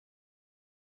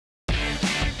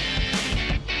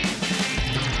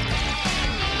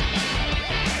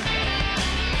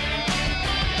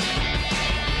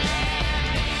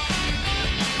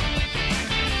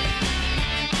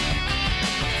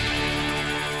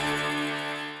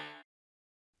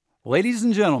Ladies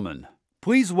and gentlemen,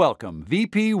 please welcome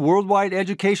VP Worldwide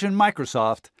Education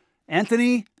Microsoft,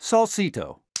 Anthony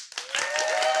Salcito.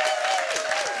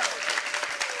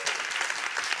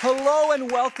 Hello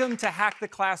and welcome to Hack the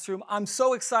Classroom. I'm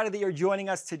so excited that you're joining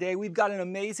us today. We've got an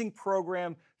amazing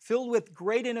program filled with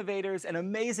great innovators and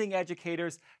amazing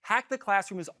educators. Hack the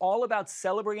Classroom is all about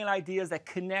celebrating ideas that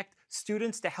connect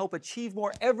students to help achieve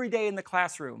more every day in the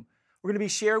classroom. We're going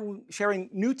to be sharing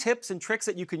new tips and tricks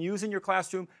that you can use in your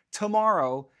classroom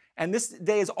tomorrow. And this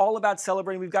day is all about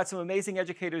celebrating. We've got some amazing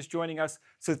educators joining us.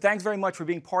 So thanks very much for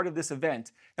being part of this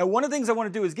event. Now, one of the things I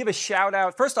want to do is give a shout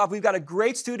out. First off, we've got a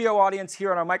great studio audience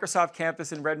here on our Microsoft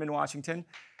campus in Redmond, Washington.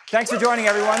 Thanks for joining,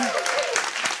 everyone.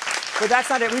 But that's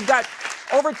not it. We've got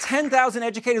over 10,000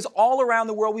 educators all around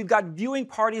the world. We've got viewing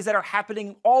parties that are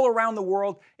happening all around the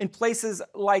world in places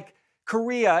like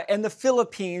Korea and the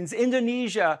Philippines,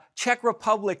 Indonesia, Czech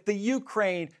Republic, the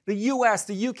Ukraine, the US,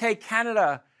 the UK,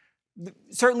 Canada.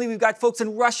 Certainly, we've got folks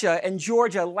in Russia and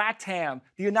Georgia, LATAM,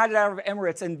 the United Arab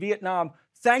Emirates, and Vietnam.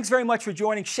 Thanks very much for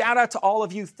joining. Shout out to all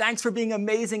of you. Thanks for being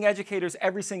amazing educators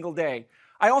every single day.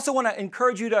 I also want to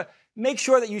encourage you to make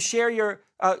sure that you share your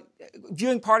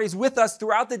viewing parties with us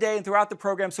throughout the day and throughout the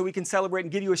program so we can celebrate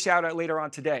and give you a shout out later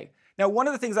on today. Now, one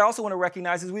of the things I also want to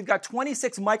recognize is we've got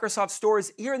 26 Microsoft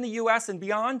stores here in the US and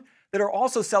beyond that are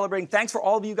also celebrating. Thanks for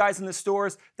all of you guys in the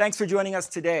stores. Thanks for joining us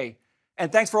today.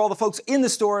 And thanks for all the folks in the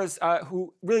stores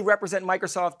who really represent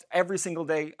Microsoft every single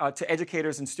day to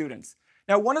educators and students.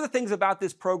 Now, one of the things about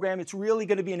this program, it's really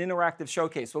going to be an interactive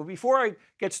showcase. So before I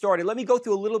get started, let me go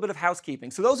through a little bit of housekeeping.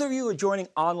 So those of you who are joining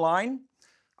online,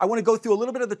 I want to go through a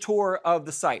little bit of the tour of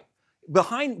the site.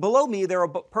 Below me, there are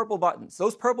purple buttons.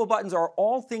 Those purple buttons are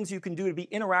all things you can do to be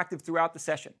interactive throughout the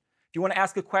session. If you want to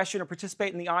ask a question or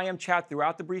participate in the IM chat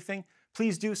throughout the briefing,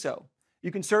 please do so.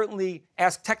 You can certainly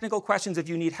ask technical questions if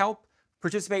you need help,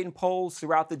 participate in polls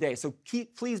throughout the day. So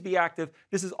please be active.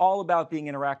 This is all about being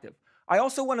interactive. I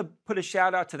also want to put a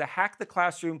shout out to the Hack the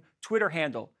Classroom Twitter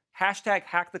handle,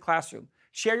 #HackTheClassroom.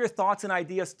 Share your thoughts and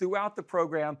ideas throughout the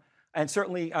program, and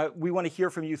certainly we want to hear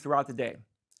from you throughout the day.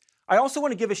 I also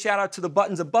want to give a shout out to the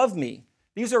buttons above me.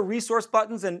 These are resource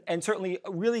buttons and certainly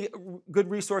really good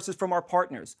resources from our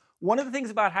partners. One of the things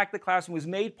about Hack the Classroom was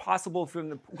made possible from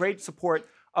the great support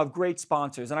of great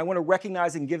sponsors. And I want to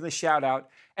recognize and give them a shout out.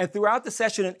 And throughout the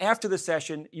session and after the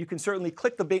session, you can certainly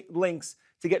click the links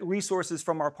to get resources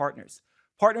from our partners.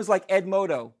 Partners like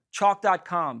Edmodo,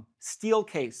 Chalk.com,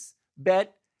 Steelcase,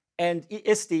 Bet, and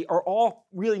ISTE are all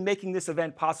really making this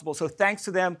event possible. So thanks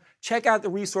to them. Check out the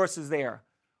resources there.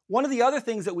 One of the other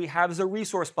things that we have is a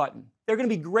resource button. They're going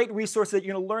to be great resources that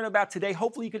you're going to learn about today.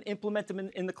 Hopefully you can implement them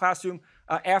in the classroom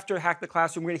after Hack the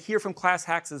Classroom. We're going to hear from class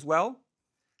hacks as well.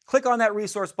 Click on that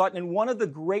resource button, and one of the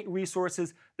great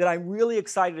resources that I'm really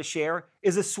excited to share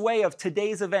is a sway of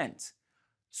today's event.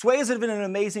 Sway has been an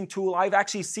amazing tool. I've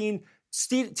actually seen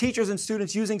teachers and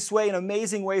students using Sway in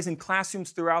amazing ways in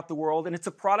classrooms throughout the world, and it's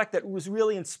a product that was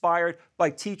really inspired by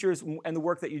teachers and the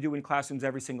work that you do in classrooms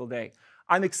every single day.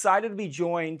 I'm excited to be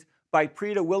joined by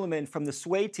Preeta Williman from the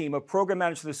Sway team, a program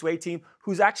manager for the Sway team,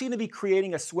 who's actually going to be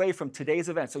creating a Sway from today's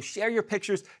event. So share your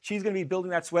pictures. She's going to be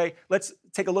building that Sway. Let's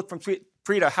take a look from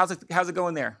Preeta. How's it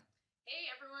going there? Hey,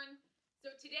 everyone. So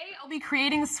today I'll be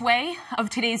creating a Sway of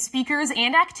today's speakers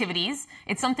and activities.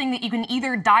 It's something that you can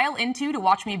either dial into to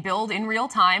watch me build in real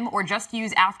time or just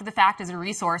use after the fact as a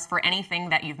resource for anything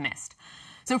that you've missed.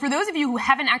 So for those of you who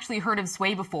haven't actually heard of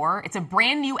Sway before, it's a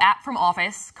brand new app from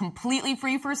Office, completely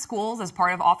free for schools as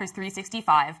part of Office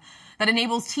 365, that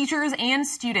enables teachers and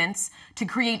students to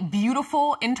create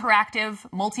beautiful, interactive,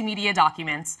 multimedia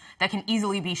documents that can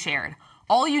easily be shared.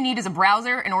 All you need is a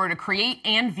browser in order to create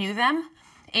and view them,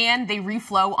 and they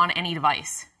reflow on any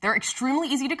device. They're extremely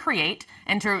easy to create,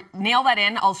 and to nail that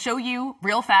in, I'll show you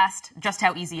real fast just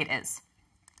how easy it is.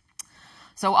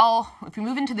 So if we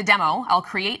move into the demo, I'll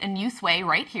create a new Sway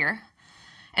right here.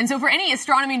 And so for any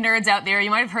astronomy nerds out there,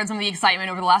 you might have heard some of the excitement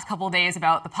over the last couple of days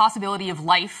about the possibility of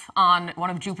life on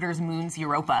one of Jupiter's moons,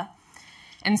 Europa.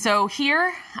 And so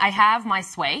here I have my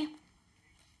Sway,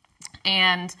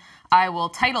 and I will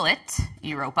title it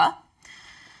Europa.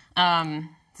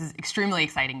 This is extremely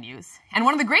exciting news. And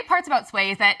one of the great parts about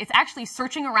Sway is that it's actually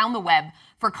searching around the web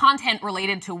for content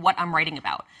related to what I'm writing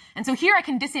about. And so here I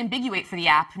can disambiguate for the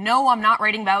app. No, I'm not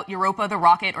writing about Europa, the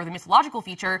rocket, or the mythological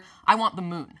feature. I want the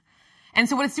moon. And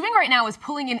so what it's doing right now is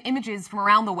pulling in images from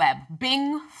around the web,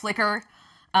 Bing, Flickr,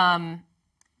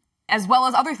 as well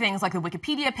as other things like the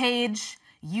Wikipedia page,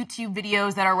 YouTube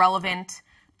videos that are relevant,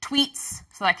 tweets,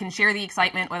 so I can share the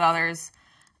excitement with others.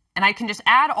 And I can just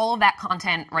add all of that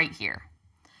content right here.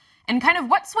 And kind of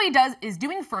what Sway is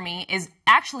doing for me is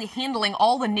actually handling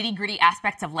all the nitty-gritty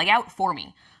aspects of layout for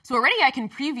me. So already I can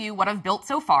preview what I've built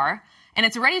so far, and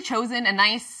it's already chosen a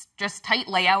nice, just tight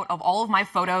layout of all of my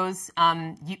photos,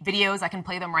 videos. I can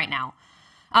play them right now.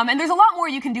 And there's a lot more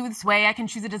you can do with Sway. I can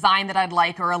choose a design that I'd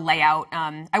like or a layout.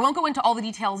 I won't go into all the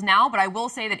details now, but I will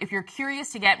say that if you're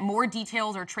curious to get more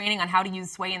details or training on how to use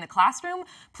Sway in the classroom,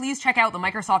 please check out the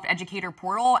Microsoft Educator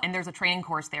portal, and there's a training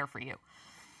course there for you.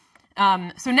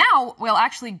 So now we'll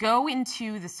actually go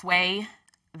into the Sway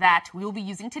that we will be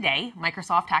using today,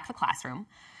 Microsoft Hack the Classroom.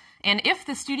 And if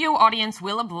the studio audience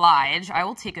will oblige, I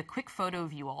will take a quick photo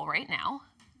of you all right now.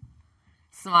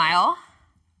 Smile.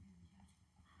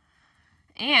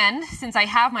 And since I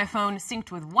have my phone synced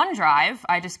with OneDrive,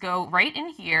 I just go right in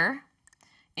here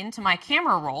into my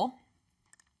camera roll.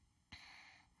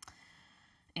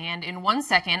 And in 1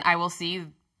 second, I will see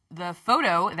the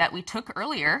photo that we took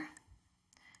earlier.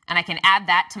 And I can add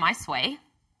that to my Sway.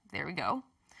 There we go.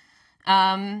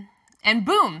 And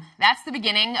boom, that's the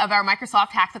beginning of our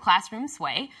Microsoft Hack the Classroom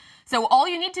Sway. So all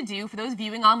you need to do, for those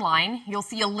viewing online, you'll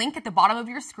see a link at the bottom of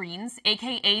your screens,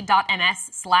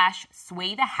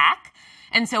 aka.ms/swaythehack.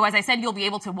 And so, as I said, you'll be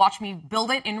able to watch me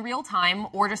build it in real time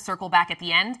or just circle back at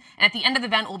the end. And at the end of the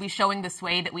event, we'll be showing the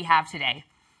Sway that we have today.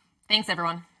 Thanks,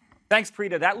 everyone. Thanks,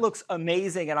 Preeta. That looks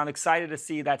amazing, and I'm excited to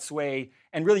see that Sway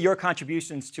and really your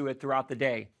contributions to it throughout the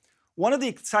day. One of the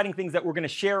exciting things that we're going to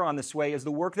share on the Sway is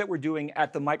the work that we're doing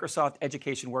at the Microsoft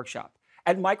Education Workshop.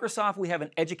 At Microsoft, we have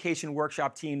an education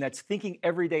workshop team that's thinking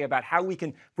every day about how we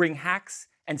can bring hacks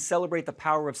and celebrate the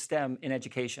power of STEM in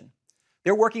education.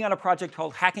 They're working on a project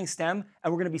called Hacking STEM,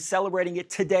 and we're going to be celebrating it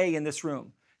today in this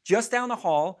room. Just down the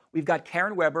hall, we've got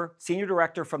Karen Weber, Senior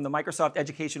Director from the Microsoft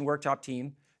Education Workshop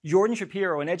team, Jordan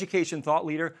Shapiro, an education thought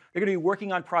leader. They're going to be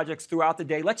working on projects throughout the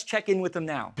day. Let's check in with them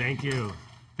now. Thank you.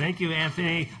 Thank you,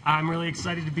 Anthony. I'm really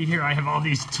excited to be here. I have all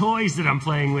these toys that I'm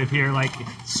playing with here, like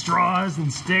straws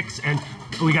and sticks, and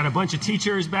we got a bunch of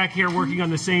teachers back here working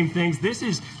on the same things. This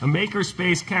is a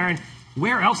makerspace. Karen,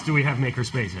 where else do we have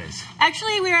makerspaces?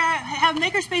 Actually, we have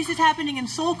makerspaces happening in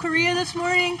Seoul, Korea this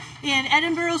morning, in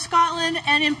Edinburgh, Scotland,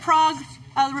 and in Prague,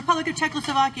 the Republic of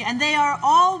Czechoslovakia. And they are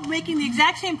all making the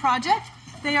exact same project.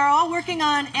 They are all working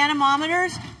on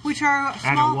anemometers, which are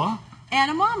small... What?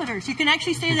 Anemometers. You can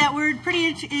actually say that word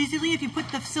pretty easily if you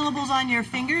put the syllables on your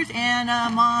fingers.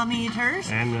 Anemometers.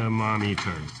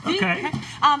 Anemometers. Okay.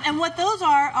 And what those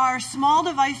are small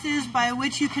devices by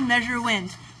which you can measure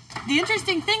wind. The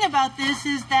interesting thing about this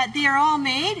is that they are all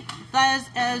made,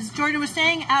 as Jordan was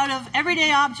saying, out of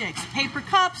everyday objects. Paper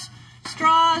cups,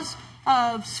 straws,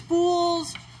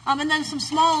 spools, and then some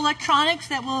small electronics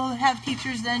that we'll have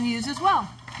teachers then use as well.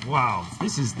 Wow,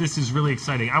 this is really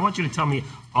exciting. I want you to tell me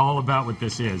all about what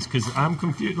this is, because I'm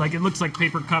confused. Like, it looks like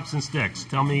paper cups and sticks.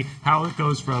 Tell me how it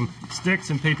goes from sticks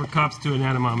and paper cups to an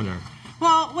anemometer.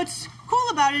 Well, what's cool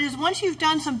about it is once you've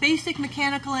done some basic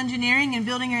mechanical engineering in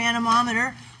building your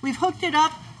anemometer, we've hooked it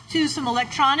up to some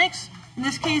electronics. In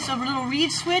this case, a little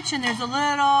reed switch, and there's a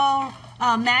little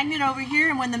magnet over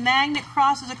here. And when the magnet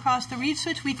crosses across the reed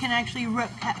switch, we can actually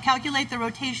calculate the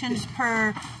rotations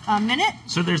per minute.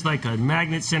 So there's like a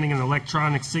magnet sending an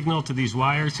electronic signal to these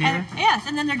wires here? Yes,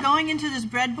 and then they're going into this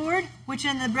breadboard, which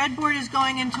in the breadboard is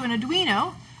going into an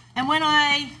Arduino. And when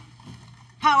I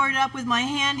power it up with my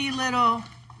handy little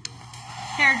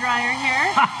hairdryer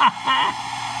here,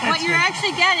 what you're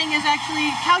actually getting is actually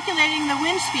calculating the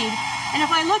wind speed. And if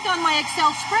I look on my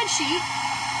Excel spreadsheet,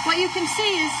 what you can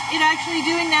see is it actually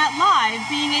doing that live,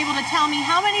 being able to tell me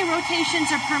how many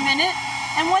rotations are per minute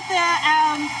and what the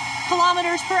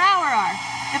kilometers per hour are.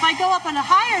 If I go up on a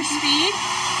higher speed,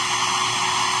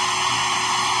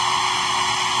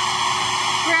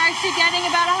 we're actually getting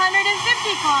about 150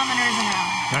 kilometers an hour.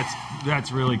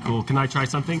 That's really cool. Can I try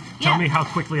something? Yeah. Tell me how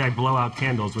quickly I blow out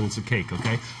candles when it's a cake,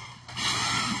 okay?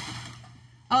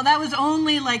 Oh, that was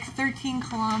only like 13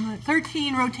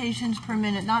 rotations per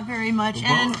minute, not very much,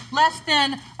 and less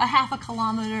than a half a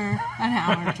kilometer an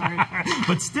hour.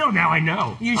 But still, now I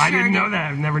know. I didn't know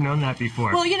that. I've never known that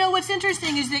before. Well, you know, what's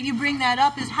interesting is that you bring that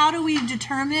up is how do we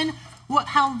determine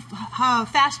how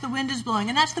fast the wind is blowing,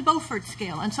 and that's the Beaufort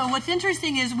scale. And so what's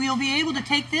interesting is we'll be able to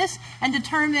take this and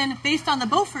determine, based on the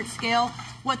Beaufort scale,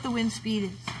 what the wind speed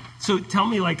is. So tell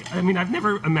me, like, I mean, I've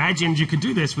never imagined you could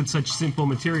do this with such simple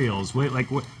materials.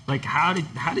 How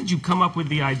did you come up with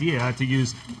the idea to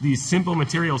use these simple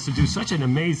materials to do such an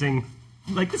amazing,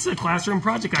 like, this is a classroom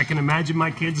project. I can imagine my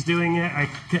kids doing it.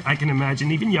 I can imagine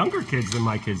even younger kids than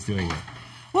my kids doing it.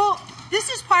 Well,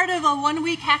 this is part of a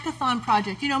one-week hackathon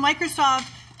project. You know, Microsoft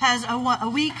has a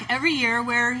week every year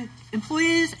where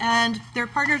employees and their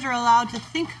partners are allowed to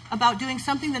think about doing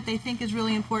something that they think is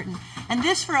really important. And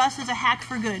this for us is a hack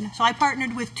for good. So I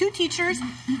partnered with 2 teachers,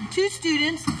 2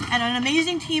 students, and an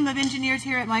amazing team of engineers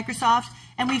here at Microsoft.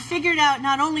 And we figured out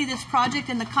not only this project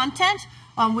and the content,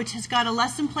 which has got a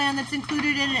lesson plan that's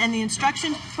included in it and the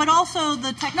instructions, but also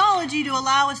the technology to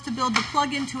allow us to build the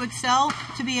plug-in to Excel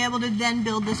to be able to then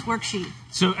build this worksheet.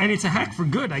 So, and it's a hack for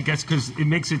good, I guess, because it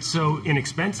makes it so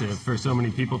inexpensive for so many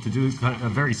people to do a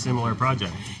very similar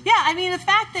project. Yeah, I mean, the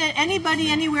fact that anybody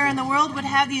anywhere in the world would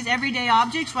have these everyday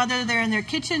objects, whether they're in their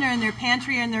kitchen or in their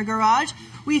pantry or in their garage,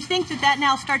 we think that that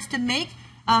now starts to make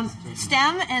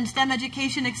STEM and STEM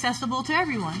education accessible to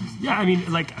everyone. Yeah, I mean,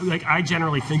 like I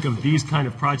generally think of these kind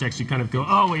of projects. You kind of go,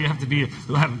 oh, well, you have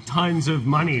to have tons of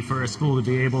money for a school to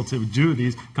be able to do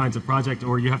these kinds of projects,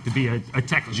 or you have to be a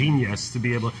tech genius to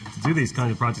be able to do these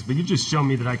kinds of projects. But you just show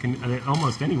me that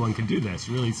almost anyone can do this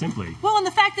really simply. Well, and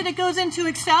the fact that it goes into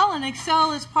Excel, and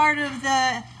Excel is part of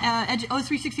the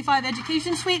O365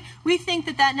 Education Suite, we think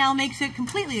that that now makes it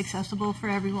completely accessible for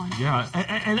everyone. Yeah,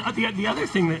 and the other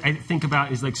thing that I think about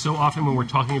is, like, so often when we're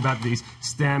talking about these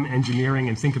STEM engineering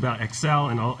and think about Excel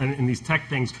and these tech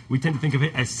things, we tend to think of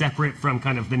it as separate from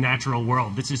kind of the natural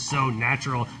world. This is so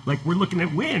natural. Like, we're looking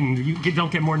at wind. You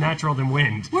don't get more natural than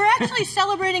wind. We're actually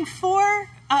celebrating 4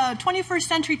 21st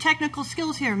century technical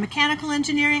skills here: mechanical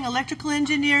engineering, electrical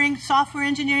engineering, software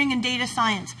engineering, and data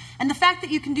science. And the fact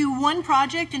that you can do one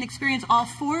project and experience all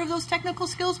 4 of those technical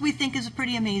skills, we think is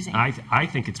pretty amazing. I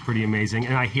think it's pretty amazing,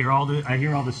 and I hear all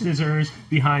the scissors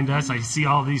behind us. I see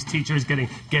all these teachers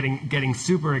getting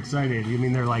super excited. I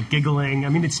mean, they're like giggling. I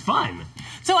mean, it's fun.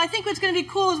 So I think what's going to be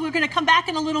cool is we're going to come back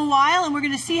in a little while, and we're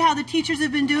going to see how the teachers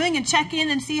have been doing and check in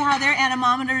and see how their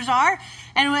anemometers are.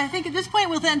 And I think at this point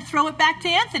we'll then throw it back to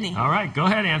Anthony. All right, go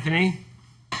ahead, Anthony.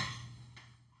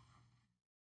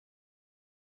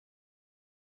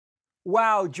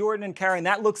 Wow, Jordan and Karen,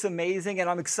 that looks amazing, and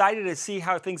I'm excited to see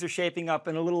how things are shaping up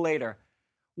in a little later.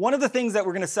 One of the things that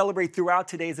we're going to celebrate throughout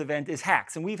today's event is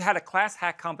hacks, and we've had a class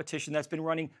hack competition that's been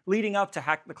running leading up to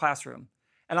Hack the Classroom.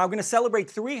 And I'm going to celebrate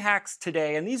 3 hacks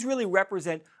today, and these really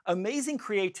represent amazing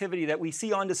creativity that we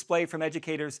see on display from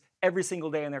educators every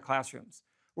single day in their classrooms.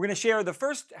 We're going to share the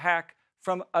first hack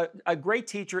from a great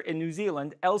teacher in New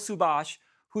Zealand, El Subash,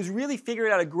 who's really figured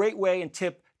out a great way and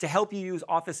tip to help you use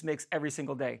Office Mix every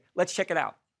single day. Let's check it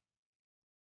out.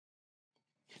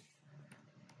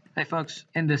 Hey folks,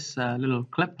 in this little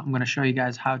clip, I'm going to show you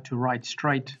guys how to write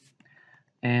straight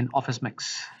in Office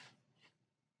Mix.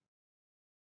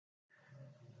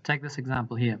 Take this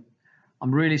example here.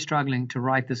 I'm really struggling to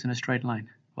write this in a straight line.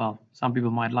 Well, some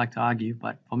people might like to argue,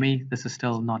 but for me, this is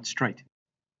still not straight.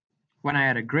 When I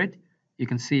add a grid, you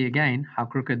can see again how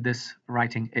crooked this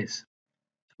writing is.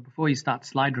 So before you start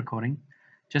slide recording,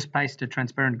 just paste a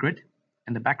transparent grid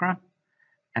in the background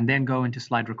and then go into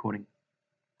slide recording.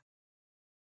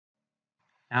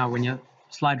 Now when you're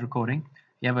slide recording,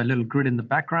 you have a little grid in the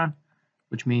background,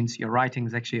 which means your writing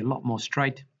is actually a lot more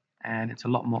straight and it's a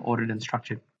lot more ordered and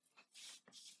structured.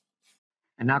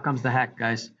 And now comes the hack,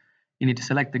 guys. You need to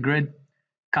select the grid,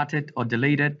 cut it or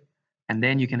delete it, and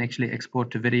then you can actually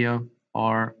export to video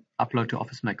or upload to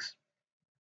Office Mix.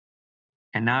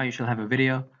 And now you shall have a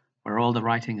video where all the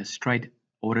writing is straight,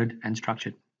 ordered, and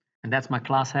structured. And that's my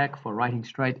class hack for writing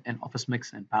straight in Office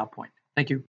Mix and PowerPoint. Thank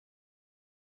you.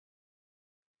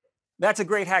 That's a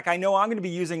great hack. I know I'm going to be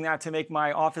using that to make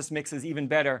my Office Mixes even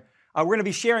better. We're going to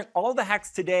be sharing all the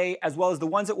hacks today, as well as the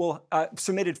ones that will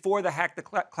submitted for the Hack the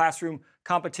Classroom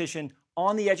competition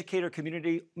on the educator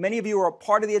community. Many of you are a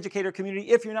part of the educator community.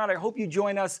 If you're not, I hope you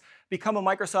join us, become a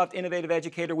Microsoft Innovative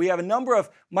Educator. We have a number of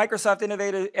Microsoft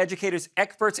Innovative Educators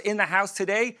experts in the house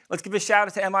today. Let's give a shout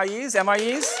out to MIEs.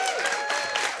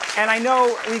 And I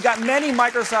know we've got many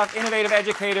Microsoft Innovative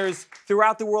Educators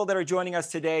throughout the world that are joining us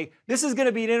today. This is going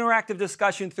to be an interactive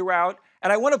discussion throughout.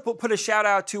 And I want to put a shout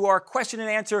out to our question and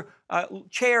answer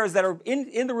chairs that are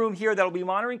in the room here that will be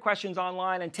monitoring questions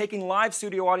online and taking live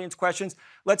studio audience questions.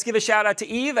 Let's give a shout out to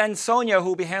Eve and Sonia, who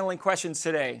will be handling questions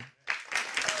today.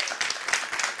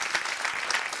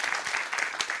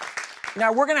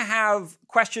 Now, we're going to have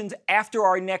questions after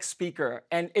our next speaker,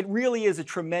 and it really is a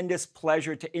tremendous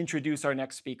pleasure to introduce our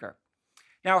next speaker.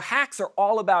 Now, hacks are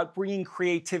all about bringing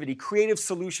creativity, creative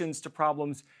solutions to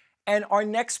problems, and our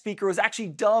next speaker is actually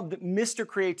dubbed Mr.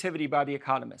 Creativity by The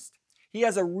Economist. He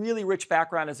has a really rich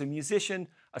background as a musician,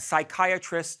 a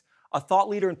psychiatrist, a thought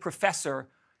leader and professor,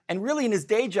 and really in his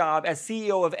day job as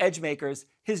CEO of EdgeMakers,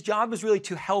 his job is really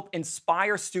to help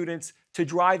inspire students to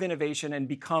drive innovation and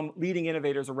become leading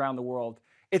innovators around the world.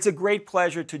 It's a great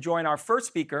pleasure to join our first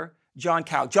speaker, John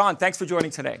Kao. John, thanks for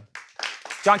joining today.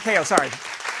 John Kao, sorry.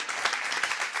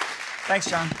 Thanks,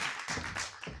 John.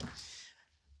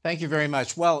 Thank you very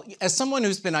much. Well, as someone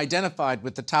who's been identified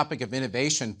with the topic of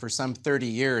innovation for some 30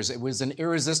 years, it was an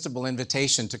irresistible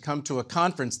invitation to come to a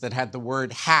conference that had the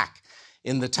word hack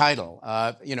in the title.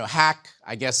 Hack,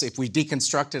 I guess if we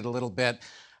deconstruct it a little bit,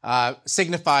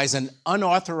 signifies an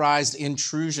unauthorized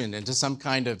intrusion into some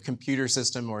kind of computer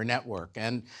system or network.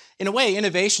 And in a way,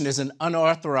 innovation is an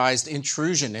unauthorized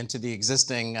intrusion into the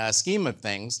existing scheme of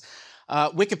things.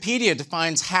 Wikipedia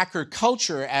defines hacker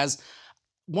culture as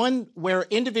one where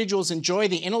individuals enjoy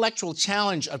the intellectual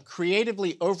challenge of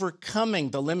creatively overcoming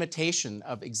the limitation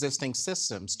of existing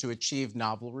systems to achieve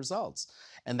novel results.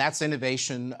 And that's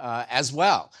innovation as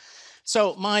well.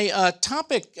 So my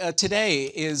topic today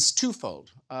is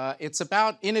twofold. It's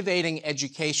about innovating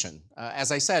education.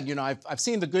 As I said, I've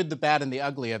seen the good, the bad, and the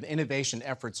ugly of innovation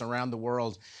efforts around the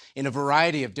world in a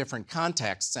variety of different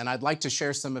contexts, and I'd like to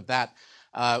share some of that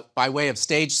by way of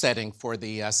stage setting for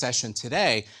the session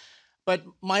today. But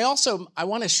I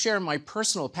want to share my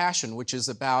personal passion, which is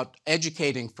about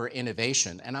educating for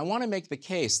innovation. And I want to make the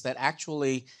case that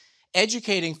actually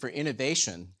educating for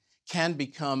innovation can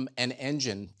become an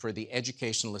engine for the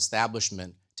educational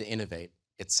establishment to innovate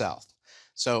itself.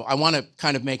 So I want to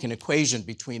kind of make an equation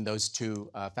between those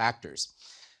two factors.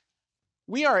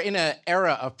 We are in an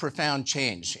era of profound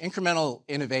change. Incremental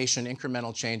innovation,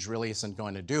 incremental change really isn't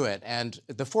going to do it. And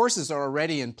the forces are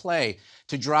already in play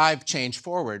to drive change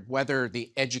forward, whether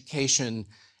the institution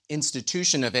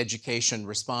of education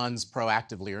responds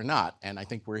proactively or not. And I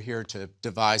think we're here to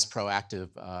devise proactive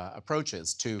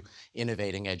approaches to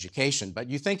innovating education. But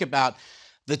you think about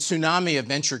the tsunami of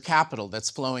venture capital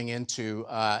that's flowing into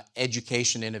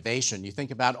education innovation. You think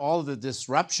about all of the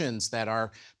disruptions that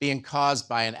are being caused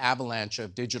by an avalanche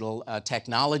of digital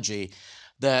technology,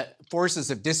 the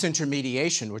forces of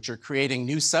disintermediation, which are creating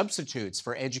new substitutes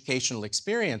for educational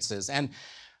experiences, and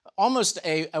almost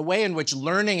a way in which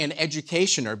learning and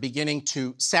education are beginning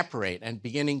to separate and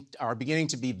are beginning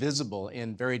to be visible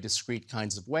in very discrete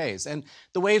kinds of ways. And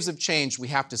the waves of change, we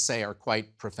have to say, are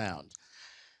quite profound.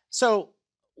 So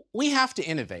we have to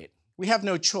innovate. We have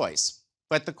no choice.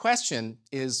 But the question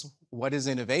is, what is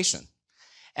innovation?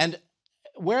 And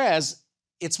whereas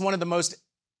it's one of the most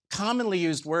commonly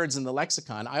used words in the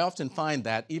lexicon, I often find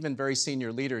that even very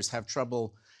senior leaders have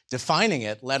trouble defining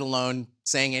it, let alone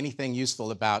saying anything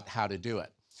useful about how to do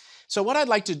it. So what I'd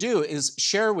like to do is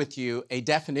share with you a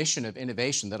definition of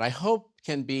innovation that I hope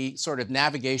can be sort of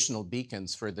navigational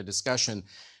beacons for the discussion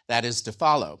that is to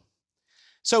follow.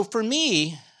 So for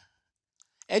me,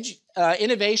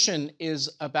 innovation is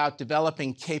about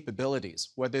developing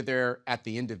capabilities, whether they're at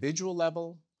the individual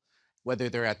level, whether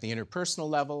they're at the interpersonal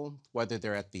level, whether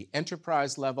they're at the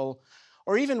enterprise level,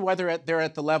 or even whether they're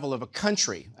at the level of a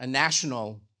country, a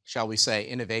national, shall we say,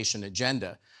 innovation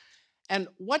agenda. And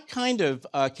what kind of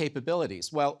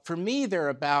capabilities? Well, for me, they're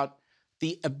about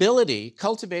the ability,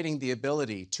 cultivating the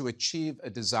ability to achieve a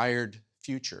desired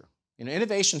future.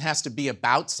 Innovation has to be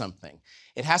about something.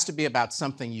 It has to be about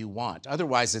something you want.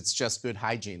 Otherwise, it's just good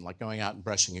hygiene, like going out and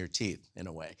brushing your teeth, in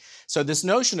a way. So this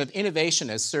notion of innovation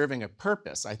as serving a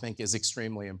purpose, I think, is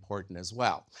extremely important as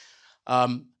well.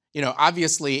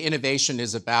 Obviously, innovation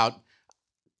is about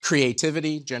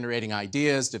creativity, generating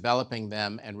ideas, developing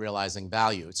them, and realizing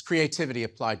value. It's creativity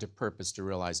applied to purpose to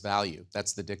realize value.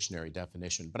 That's the dictionary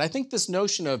definition. But I think this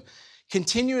notion of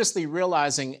continuously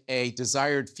realizing a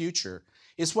desired future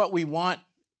is what we want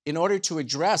in order to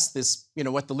address this,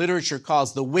 what the literature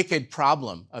calls the wicked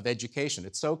problem of education.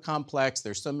 It's so complex,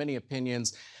 there's so many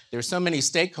opinions, there's so many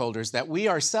stakeholders that we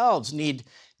ourselves need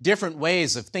different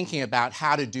ways of thinking about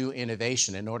how to do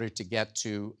innovation in order to get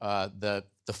to the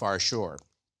far shore.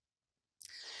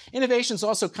 Innovation is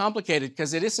also complicated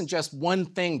because it isn't just one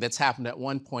thing that's happened at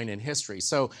one point in history.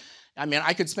 So,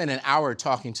 I could spend an hour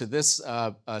talking to this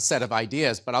set of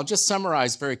ideas, but I'll just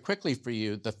summarize very quickly for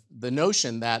you the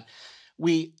notion that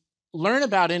we learn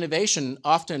about innovation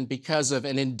often because of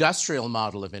an industrial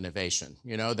model of innovation,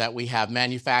 that we have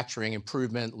manufacturing,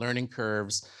 improvement, learning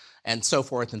curves, and so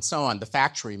forth and so on, the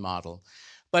factory model.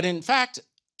 But in fact,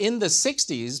 in the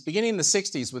 60s, beginning in the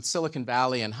 60s with Silicon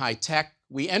Valley and high tech,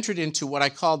 we entered into what I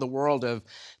call the world of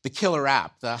the killer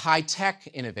app, the high tech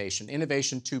innovation,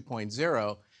 innovation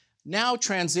 2.0, now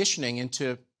transitioning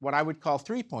into what I would call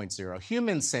 3.0,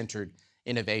 human-centered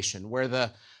innovation, where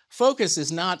the focus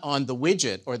is not on the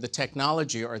widget or the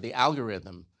technology or the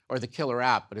algorithm or the killer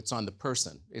app, but it's on the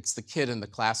person. It's the kid in the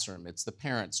classroom. It's the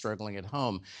parent struggling at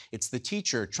home. It's the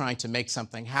teacher trying to make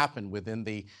something happen within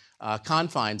the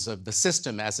confines of the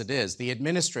system as it is, the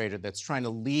administrator that's trying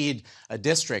to lead a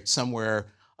district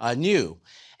somewhere new.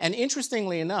 And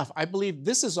interestingly enough, I believe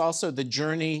this is also the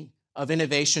journey of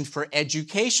innovation for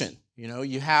education. You know,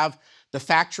 you have the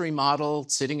factory model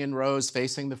sitting in rows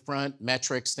facing the front,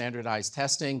 metrics, standardized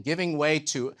testing, giving way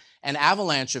to an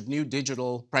avalanche of new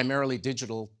digital, primarily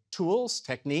digital tools,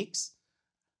 techniques,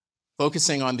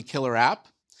 focusing on the killer app.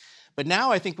 But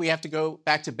now I think we have to go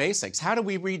back to basics. How do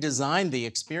we redesign the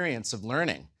experience of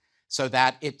learning so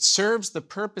that it serves the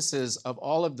purposes of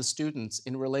all of the students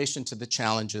in relation to the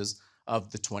challenges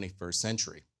of the 21st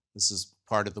century? This is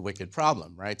part of the wicked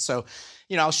problem, right? So,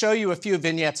 you know, I'll show you a few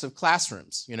vignettes of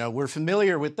classrooms. You know, we're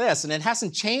familiar with this, and it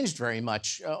hasn't changed very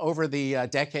much over the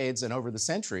decades and over the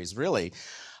centuries, really.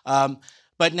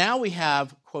 But now we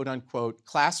have, quote unquote,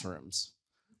 classrooms,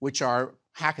 which are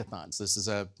hackathons. This is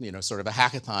a, you know, sort of a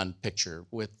hackathon picture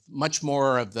with much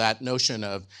more of that notion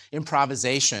of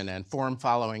improvisation and form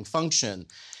following function.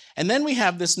 And then we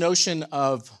have this notion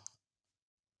of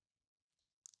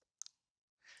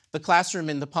the classroom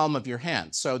in the palm of your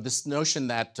hand. So this notion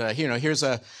that, you know, here's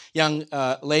a young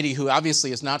lady who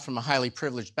obviously is not from a highly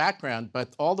privileged background,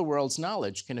 but all the world's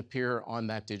knowledge can appear on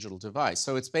that digital device.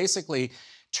 So it's basically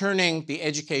turning the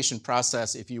education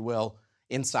process, if you will,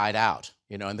 inside out,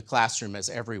 you know, and the classroom is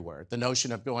everywhere. The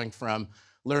notion of going from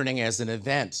learning as an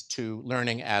event to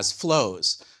learning as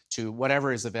flows to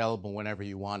whatever is available whenever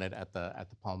you want it at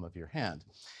the palm of your hand.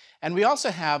 And we also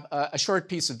have a short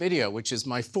piece of video, which is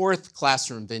my fourth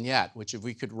classroom vignette, which if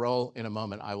we could roll in a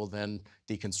moment, I will then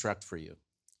deconstruct for you.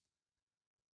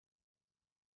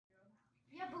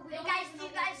 Yeah, but do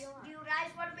you guys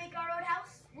want to make our own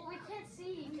house? Well, we can't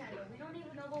see each other. We don't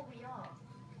even know what we are.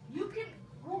 You can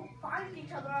go find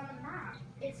each other on the map.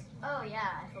 Oh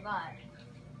yeah, I forgot.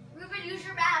 Ruben, use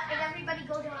your map and everybody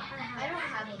go to our house. I don't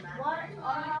have a map.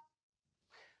 What?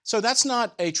 So that's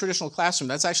not a traditional classroom.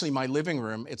 That's actually my living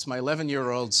room. It's my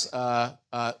 11-year-old's,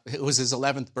 it was his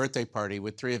 11th birthday party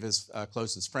with 3 of his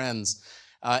closest friends.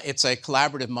 It's a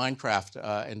collaborative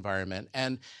Minecraft environment.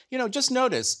 And, you know, just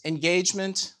notice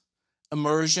engagement,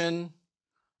 immersion,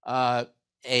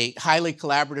 a highly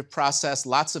collaborative process,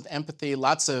 lots of empathy,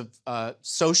 lots of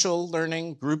social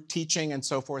learning, group teaching, and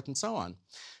so forth and so on.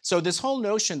 So this whole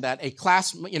notion that a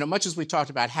class, you know, much as we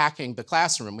talked about hacking the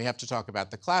classroom, we have to talk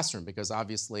about the classroom because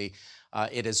obviously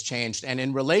it has changed. And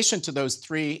in relation to those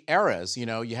 3 eras, you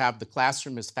know, you have the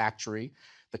classroom as factory,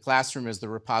 the classroom as the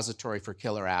repository for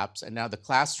killer apps, and now the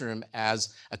classroom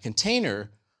as a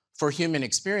container for human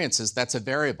experiences. That's a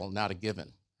variable, not a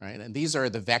given, right? And these are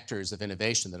the vectors of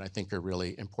innovation that I think are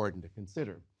really important to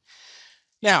consider.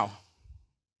 Now,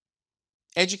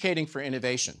 educating for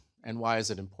innovation. And why is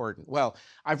it important? Well,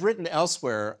 I've written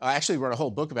elsewhere, I actually wrote a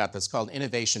whole book about this called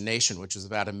Innovation Nation, which is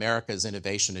about America's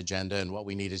innovation agenda and what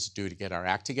we needed to do to get our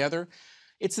act together.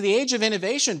 It's the age of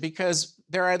innovation because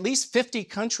there are at least 50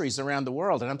 countries around the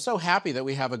world, and I'm so happy that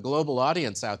we have a global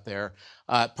audience out there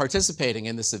participating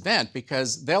in this event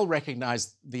because they'll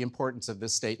recognize the importance of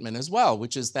this statement as well,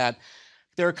 which is that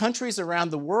there are countries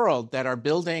around the world that are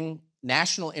building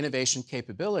national innovation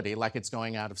capability like it's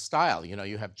going out of style. You know,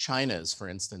 you have China's, for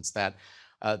instance, that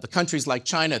the countries like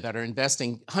China that are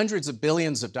investing hundreds of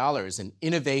billions of dollars in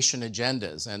innovation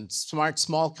agendas, and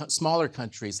smaller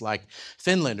countries like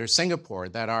Finland or Singapore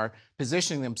that are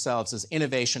positioning themselves as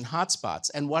innovation hotspots.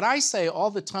 And what I say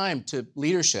all the time to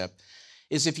leadership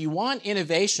is if you want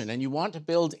innovation and you want to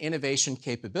build innovation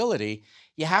capability,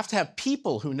 you have to have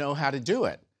people who know how to do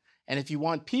it. And if you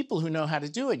want people who know how to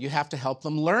do it, you have to help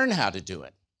them learn how to do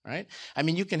it, right? I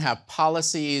mean, you can have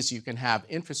policies, you can have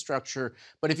infrastructure,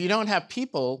 but if you don't have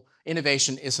people,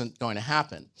 innovation isn't going to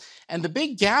happen. And the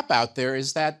big gap out there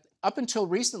is that up until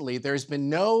recently, there's been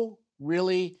no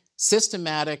really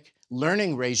systematic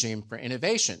learning regime for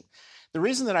innovation. The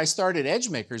reason that I started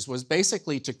EdgeMakers was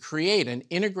basically to create an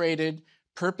integrated,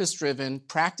 purpose-driven,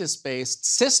 practice-based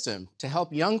system to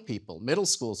help young people, middle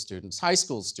school students, high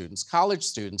school students, college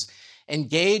students,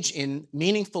 engage in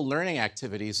meaningful learning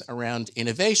activities around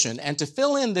innovation and to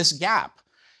fill in this gap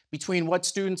between what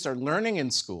students are learning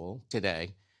in school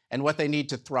today and what they need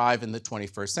to thrive in the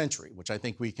 21st century, which I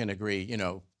think we can agree, you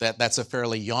know, that's a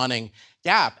fairly yawning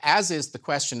gap, as is the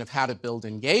question of how to build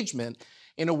engagement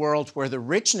in a world where the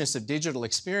richness of digital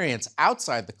experience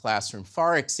outside the classroom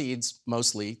far exceeds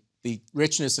mostly the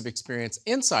richness of experience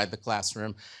inside the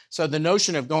classroom. So the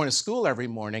notion of going to school every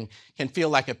morning can feel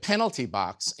like a penalty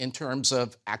box in terms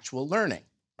of actual learning,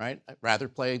 right? I'd rather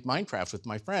play Minecraft with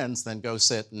my friends than go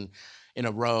sit in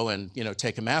a row and, you know,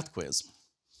 take a math quiz.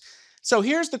 So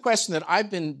here's the question that I've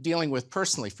been dealing with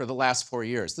personally for the last 4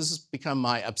 years. This has become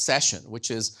my obsession, which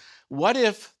is, what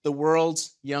if the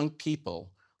world's young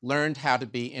people learned how to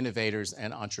be innovators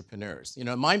and entrepreneurs. You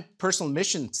know, my personal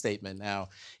mission statement now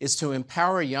is to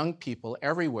empower young people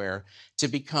everywhere to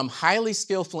become highly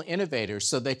skillful innovators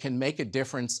so they can make a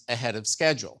difference ahead of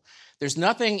schedule. There's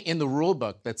nothing in the rule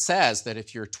book that says that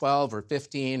if you're 12 or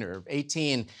 15 or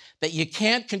 18, that you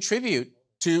can't contribute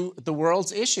to the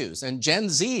world's issues. And Gen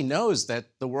Z knows that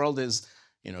the world is,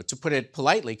 you know, to put it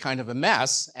politely, kind of a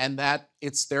mess, and that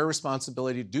it's their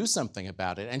responsibility to do something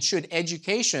about it. And should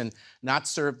education not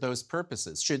serve those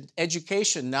purposes? Should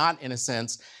education not, in a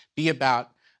sense, be about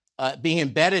being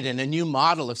embedded in a new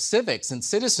model of civics and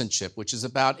citizenship, which is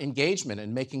about engagement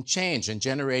and making change and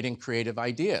generating creative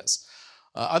ideas?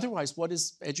 Otherwise, what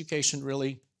is education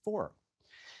really for?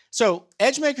 So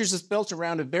EdgeMakers is built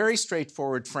around a very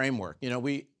straightforward framework. You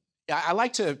know, I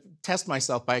like to test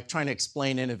myself by trying to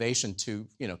explain innovation to,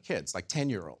 you know, kids, like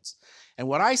 10-year-olds. And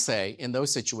what I say in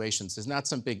those situations is not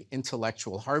some big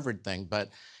intellectual Harvard thing, but,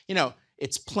 you know,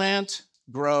 it's plant,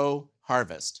 grow,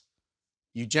 harvest.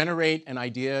 You generate an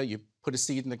idea, you put a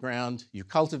seed in the ground, you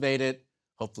cultivate it,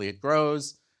 hopefully it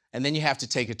grows, and then you have to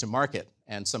take it to market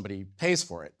and somebody pays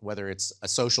for it, whether it's a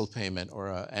social payment or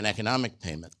an economic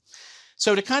payment.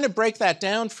 So to kind of break that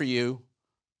down for you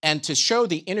and to show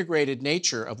the integrated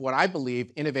nature of what I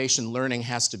believe innovation learning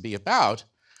has to be about,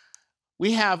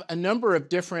 we have a number of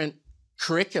different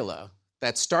curricula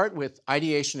that start with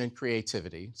ideation and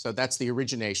creativity. So that's the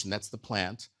origination, that's the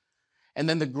plant. And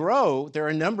then the grow, there are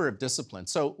a number of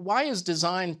disciplines. So why is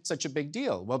design such a big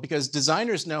deal? Well, because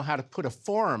designers know how to put a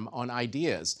form on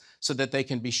ideas so that they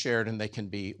can be shared and they can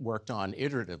be worked on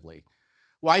iteratively.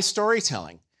 Why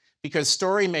storytelling? Because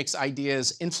story makes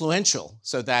ideas influential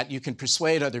so that you can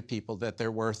persuade other people that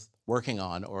they're worth working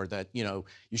on, or that, you know,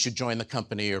 you should join the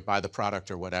company or buy the product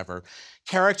or whatever.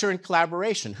 Character and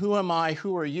collaboration. Who am I?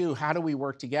 Who are you? How do we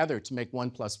work together to make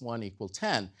 1 + 1 =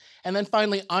 10? And then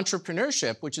finally,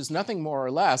 entrepreneurship, which is nothing more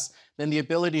or less than the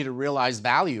ability to realize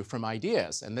value from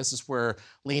ideas. And this is where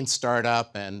lean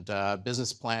startup and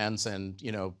business plans and,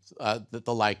 you know,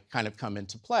 the like kind of come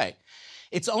into play.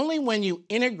 It's only when you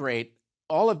integrate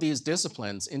all of these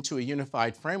disciplines into a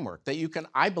unified framework that you can,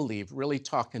 I believe, really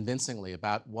talk convincingly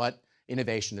about what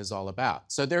innovation is all about.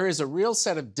 So there is a real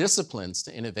set of disciplines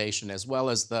to innovation, as well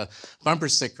as the bumper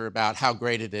sticker about how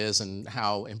great it is and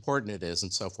how important it is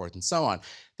and so forth and so on.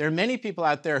 There are many people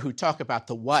out there who talk about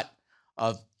the what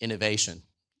of innovation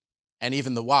and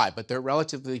even the why, but there are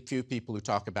relatively few people who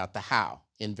talk about the how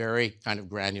in very kind of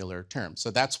granular terms.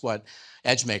 So that's what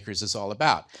EdgeMakers is all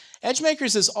about.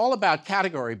 EdgeMakers is all about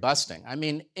category busting. I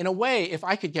mean, in a way, if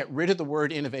I could get rid of the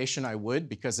word innovation, I would,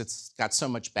 because it's got so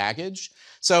much baggage.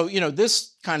 So, you know,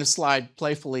 this kind of slide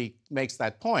playfully makes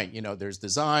that point. You know, there's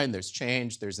design, there's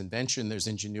change, there's invention, there's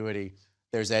ingenuity,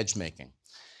 there's edge making.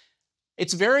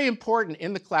 It's very important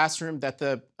in the classroom that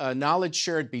the knowledge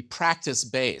shared be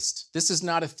practice-based. This is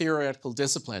not a theoretical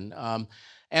discipline.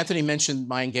 Anthony mentioned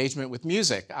my engagement with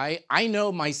music. I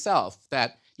know myself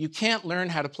that you can't learn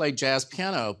how to play jazz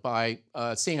piano by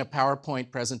seeing a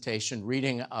PowerPoint presentation,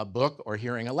 reading a book, or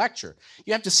hearing a lecture.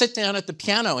 You have to sit down at the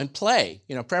piano and play,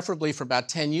 you know, preferably for about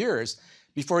 10 years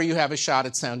before you have a shot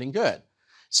at sounding good.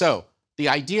 So the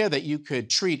idea that you could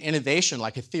treat innovation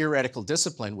like a theoretical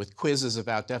discipline with quizzes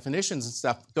about definitions and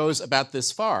stuff goes about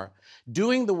this far.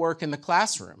 Doing the work in the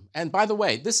classroom. And by the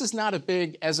way, this is not a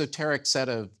big esoteric set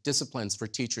of disciplines for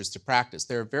teachers to practice.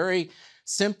 There are very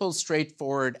simple,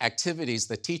 straightforward activities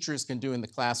that teachers can do in the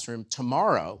classroom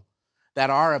tomorrow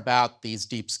that are about these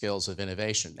deep skills of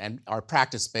innovation and are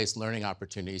practice-based learning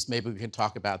opportunities. Maybe we can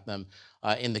talk about them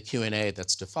in the Q&A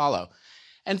that's to follow.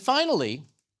 And finally,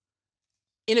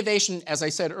 innovation, as I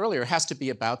said earlier, has to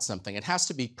be about something. It has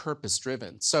to be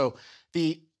purpose-driven. So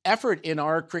the effort in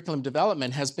our curriculum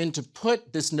development has been to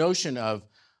put this notion of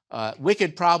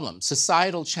wicked problems,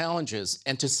 societal challenges,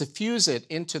 and to suffuse it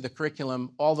into the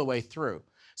curriculum all the way through.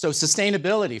 So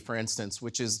sustainability, for instance,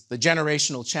 which is the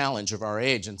generational challenge of our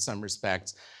age in some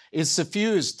respects, is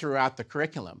suffused throughout the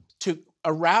curriculum to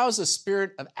arouse a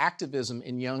spirit of activism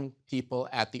in young people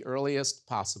at the earliest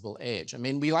possible age. I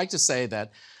mean, we like to say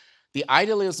that the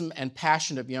idealism and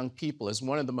passion of young people is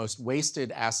one of the most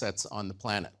wasted assets on the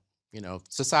planet. You know,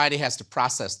 society has to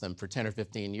process them for 10 or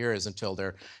 15 years until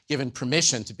they're given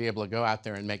permission to be able to go out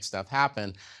there and make stuff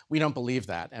happen. We don't believe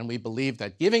that. And we believe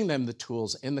that giving them the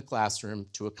tools in the classroom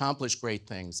to accomplish great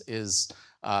things is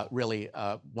really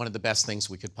one of the best things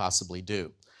we could possibly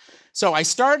do. So I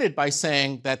started by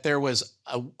saying that there was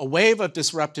a wave of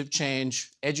disruptive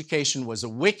change. Education was a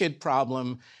wicked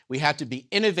problem. We had to be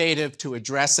innovative to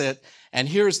address it. And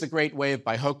here's the great wave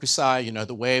by Hokusai, you know,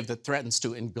 the wave that threatens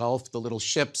to engulf the little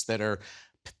ships that are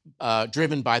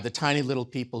driven by the tiny little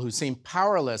people who seem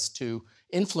powerless to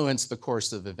influence the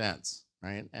course of events,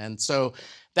 right? And so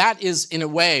that is, in a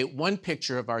way, one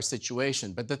picture of our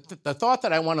situation. But the thought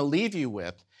that I want to leave you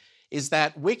with is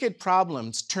that wicked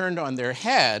problems turned on their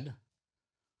head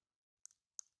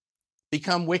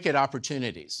become wicked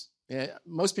opportunities.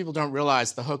 Most people don't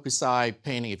realize the Hokusai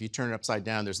painting, if you turn it upside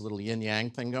down, there's a little yin-yang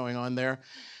thing going on there.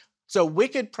 So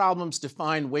wicked problems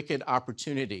define wicked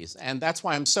opportunities. And that's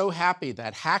why I'm so happy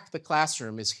that Hack the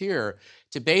Classroom is here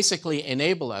to basically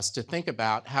enable us to think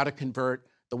about how to convert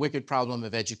the wicked problem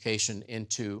of education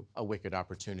into a wicked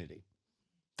opportunity.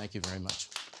 Thank you very much.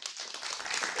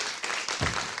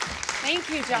 Thank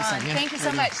you, John. Thank you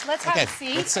so much. Let's have a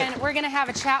seat, and we're going to have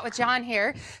a chat with John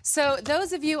here. So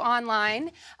those of you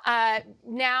online,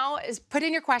 now put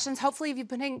in your questions. Hopefully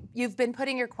you've been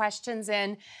putting your questions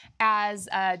in as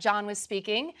John was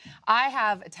speaking. I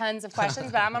have tons of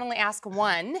questions, but I'm going to only ask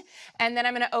one, and then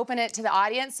I'm going to open it to the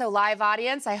audience. So live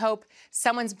audience, I hope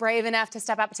someone's brave enough to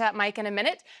step up to that mic in a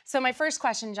minute. So my first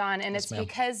question, John, and it's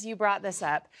because you brought this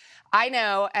up. I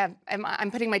know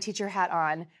I'm putting my teacher hat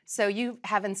on, so you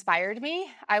have inspired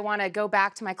me. I want to go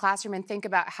back to my classroom and think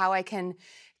about how I can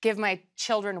give my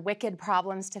children wicked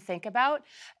problems to think about.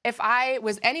 If I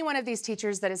was any one of these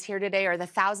teachers that is here today, or the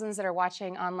thousands that are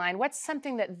watching online, what's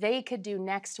something that they could do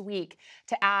next week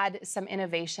to add some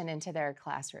innovation into their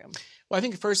classroom? Well, I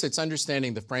think first it's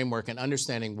understanding the framework and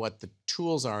understanding what the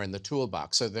tools are in the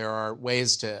toolbox. So there are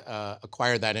ways to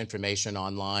acquire that information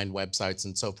online, websites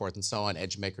and so forth and so on,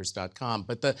 edgemakers.com.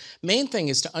 But the main thing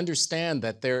is to understand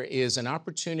that there is an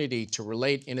opportunity to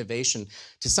relate innovation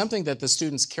to something that the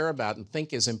students care about and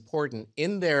think is important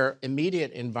in their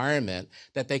immediate environment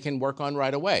that they can work on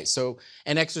right away. So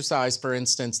an exercise, for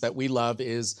instance, that we love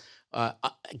is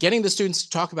getting the students to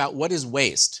talk about what is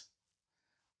waste,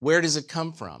 where does it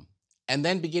come from, and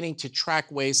then beginning to track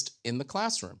waste in the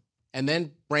classroom, and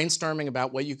then brainstorming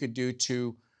about what you could do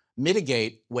to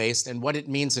mitigate waste and what it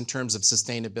means in terms of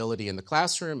sustainability in the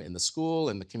classroom, in the school,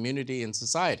 in the community, in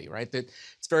society, right? That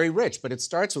it's very rich, but it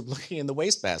starts with looking in the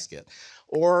wastebasket.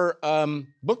 Or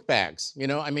book bags. You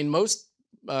know, I mean, most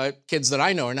kids that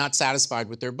I know are not satisfied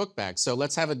with their book bags. So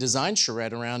let's have a design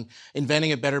charrette around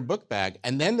inventing a better book bag.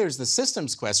 And then there's the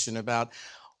systems question about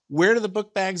where do the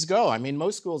book bags go? I mean,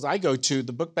 most schools I go to,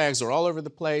 the book bags are all over the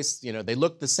place. You know, they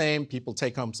look the same. People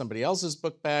take home somebody else's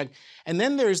book bag. And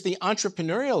then there's the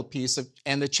entrepreneurial piece of,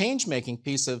 and the change-making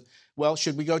piece of, well,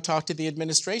 should we go talk to the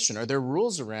administration? Are there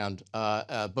rules around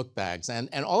book bags? And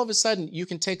all of a sudden, you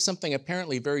can take something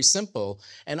apparently very simple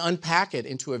and unpack it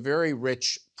into a very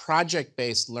rich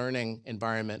project-based learning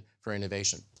environment for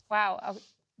innovation. Wow.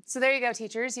 So there you go,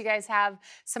 teachers. You guys have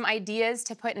some ideas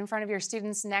to put in front of your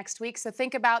students next week. So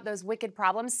think about those wicked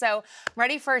problems. So I'm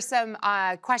ready for some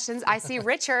questions. I see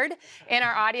Richard in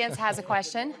our audience has a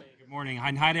question. Good morning.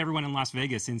 Hi to everyone in Las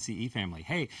Vegas, NCE family.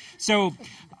 Hey, so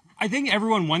I think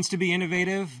everyone wants to be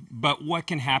innovative, but what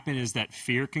can happen is that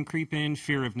fear can creep in,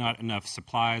 fear of not enough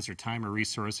supplies or time or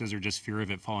resources, or just fear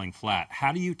of it falling flat.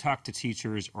 How do you talk to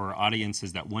teachers or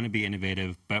audiences that want to be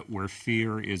innovative, but where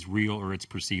fear is real or it's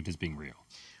perceived as being real?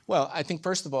 Well, I think,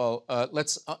 first of all,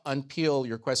 let's unpeel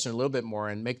your question a little bit more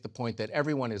and make the point that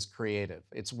everyone is creative.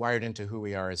 It's wired into who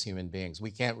we are as human beings. We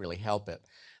can't really help it.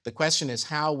 The question is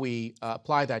how we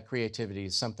apply that creativity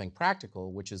to something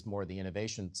practical, which is more the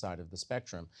innovation side of the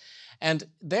spectrum. And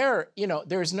there, you know,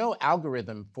 there's no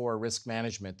algorithm for risk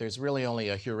management. There's really only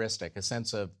a heuristic, a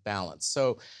sense of balance.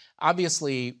 So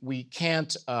obviously, we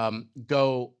can't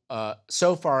go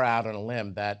so far out on a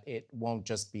limb that it won't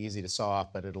just be easy to saw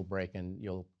off, but it'll break and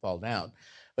you'll fall down.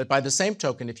 But by the same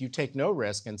token, if you take no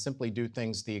risk and simply do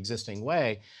things the existing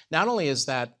way, not only is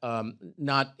that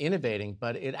not innovating,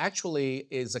 but it actually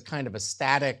is a kind of a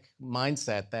static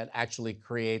mindset that actually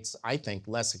creates, I think,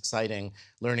 less exciting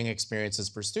learning experiences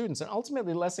for students and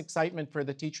ultimately less excitement for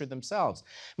the teacher themselves.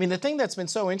 I mean, the thing that's been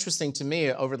so interesting to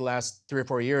me over the last 3 or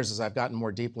 4 years as I've gotten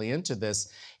more deeply into this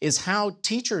is how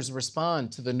teachers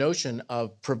respond to the notion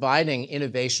of providing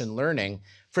innovation learning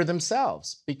for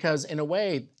themselves, because in a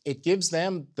way, it gives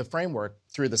them the framework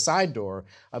through the side door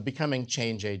of becoming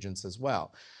change agents as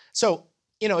well. So,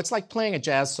 you know, it's like playing a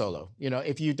jazz solo. You know,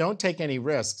 if you don't take any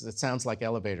risks, it sounds like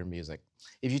elevator music.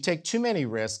 If you take too many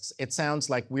risks, it sounds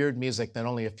like weird music that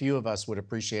only a few of us would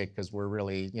appreciate because we're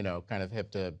really, you know, kind of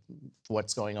hip to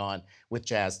what's going on with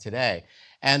jazz today.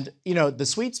 And, you know, the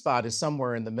sweet spot is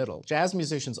somewhere in the middle. Jazz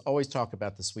musicians always talk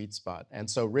about the sweet spot. And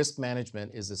so risk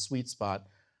management is a sweet spot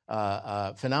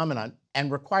phenomenon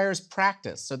and requires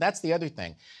practice. So that's the other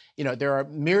thing. You know, there are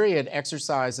myriad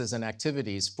exercises and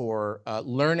activities for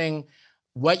learning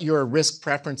what your risk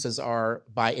preferences are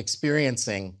by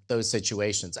experiencing those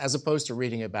situations, as opposed to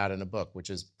reading about in a book, which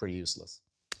is pretty useless.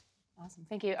 Awesome,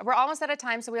 thank you. We're almost out of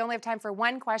time, so we only have time for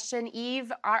one question.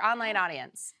 Eve, our online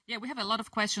audience. Yeah, we have a lot of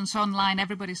questions online.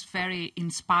 Everybody's very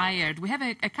inspired. We have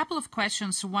a couple of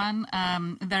questions. One,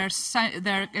 they're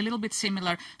a little bit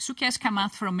similar. Sukesh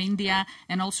Kamath from India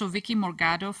and also Vicky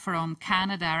Morgado from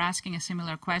Canada are asking a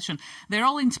similar question. They're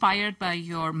all inspired by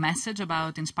your message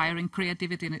about inspiring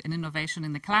creativity and innovation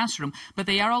in the classroom, but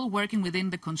they are all working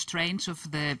within the constraints of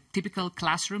the typical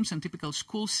classrooms and typical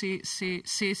school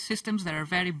systems that are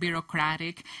very bureaucratic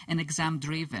and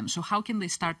exam-driven. So how can they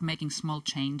start making small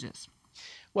changes?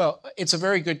 Well, it's a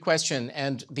very good question,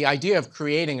 and the idea of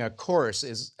creating a course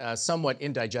is somewhat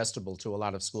indigestible to a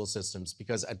lot of school systems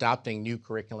because adopting new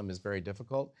curriculum is very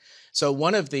difficult. So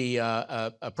one of the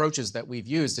approaches that we've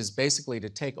used is basically to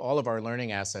take all of our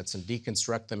learning assets and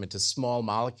deconstruct them into small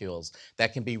molecules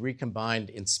that can be recombined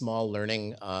in small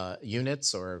learning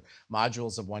units or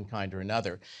modules of one kind or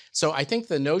another. So I think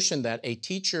the notion that a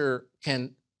teacher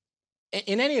can,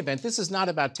 in any event, this is not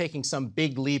about taking some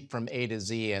big leap from A to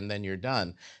Z and then you're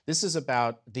done. This is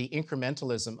about the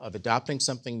incrementalism of adopting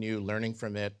something new, learning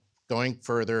from it, going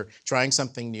further, trying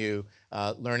something new,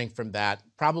 learning from that,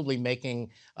 probably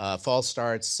making false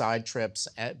starts, side trips,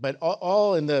 but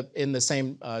all in the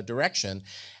same direction.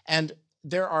 And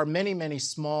there are many, many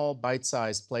small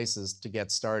bite-sized places to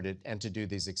get started and to do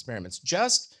these experiments.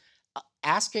 Just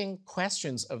asking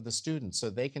questions of the students so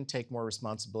they can take more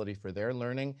responsibility for their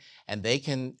learning and they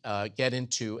can get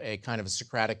into a kind of a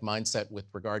Socratic mindset with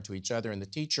regard to each other and the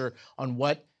teacher on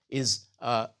what is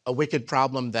a wicked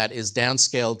problem that is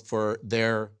downscaled for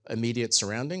their immediate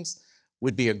surroundings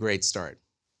would be a great start.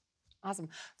 Awesome.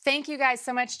 Thank you guys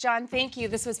so much, John. Thank you.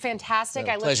 This was fantastic.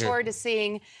 I look forward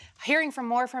to hearing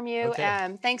more from you.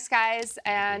 Okay. Thanks, guys.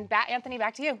 And Anthony,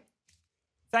 back to you.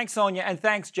 Thanks, Sonia, and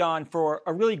thanks, John, for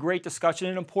a really great discussion,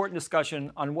 an important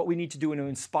discussion on what we need to do to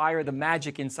inspire the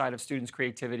magic inside of students'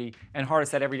 creativity and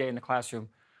harness that every day in the classroom.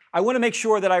 I want to make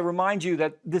sure that I remind you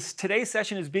that today's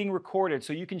session is being recorded,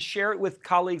 so you can share it with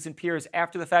colleagues and peers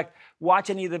after the fact. Watch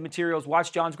any of the materials.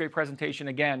 Watch John's great presentation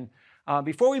again.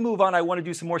 Before we move on, I want to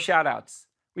do some more shout-outs.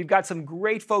 We've got some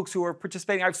great folks who are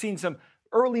participating. I've seen some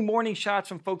early morning shots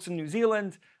from folks in New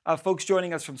Zealand, folks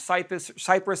joining us from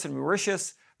Cyprus and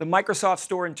Mauritius, the Microsoft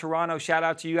store in Toronto. Shout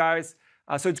out to you guys.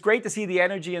 So it's great to see the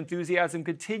energy, enthusiasm.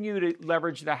 Continue to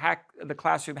leverage the Hack the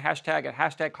Classroom hashtag at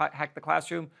Hack the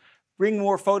Classroom. Bring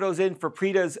more photos in for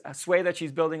Preeta's sway that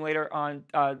she's building later on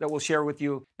that we'll share with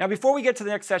you. Now, before we get to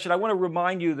the next session, I want to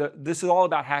remind you that this is all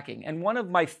about hacking. And one of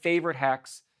my favorite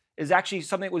hacks is actually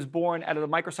something that was born out of the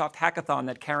Microsoft Hackathon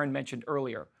that Karen mentioned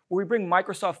earlier, where we bring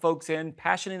Microsoft folks in,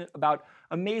 passionate about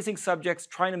amazing subjects,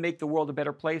 trying to make the world a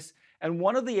better place. And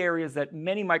one of the areas that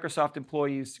many Microsoft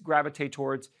employees gravitate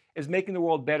towards is making the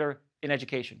world better in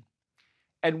education.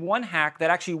 And one hack that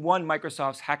actually won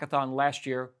Microsoft's hackathon last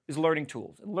year is Learning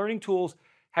Tools. And Learning Tools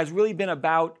has really been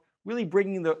about really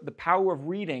bringing the power of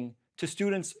reading to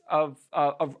students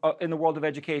in the world of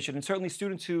education, and certainly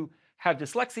students who have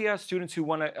dyslexia, students who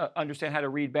want to understand how to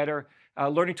read better.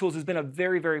 Learning Tools has been a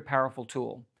very, very powerful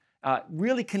tool.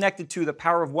 Really connected to the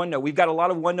power of OneNote. We've got a lot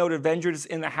of OneNote Avengers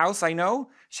in the house, I know.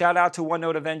 Shout out to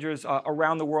OneNote Avengers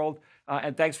around the world,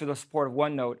 and thanks for the support of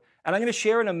OneNote. And I'm going to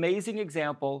share an amazing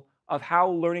example of how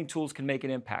Learning Tools can make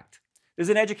an impact. There's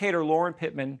an educator, Lauren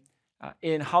Pittman,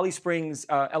 in Holly Springs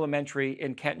Elementary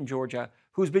in Kenton, Georgia,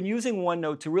 who's been using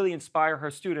OneNote to really inspire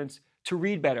her students to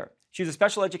read better. She's a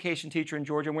special education teacher in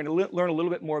Georgia, and we're going to learn a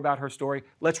little bit more about her story.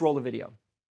 Let's roll the video.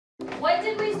 What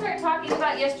did we start talking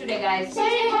about yesterday, guys?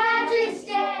 St. Patrick's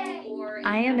Day!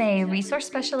 I am a resource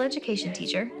special education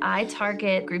teacher. I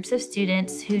target groups of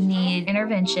students who need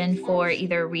intervention for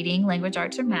either reading, language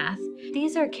arts, or math.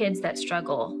 These are kids that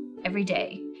struggle every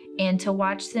day. And to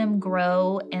watch them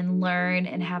grow and learn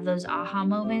and have those aha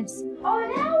moments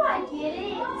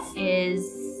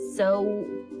is so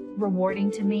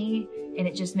rewarding to me, and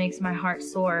it just makes my heart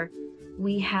soar.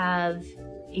 We have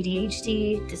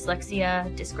ADHD,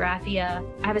 dyslexia, dysgraphia.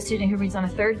 I have a student who reads on a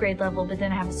 3rd grade level, but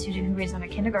then I have a student who reads on a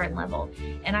kindergarten level,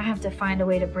 and I have to find a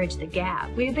way to bridge the gap.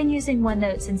 We've been using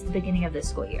OneNote since the beginning of this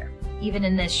school year. Even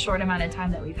in this short amount of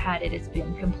time that we've had it, it's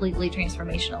been completely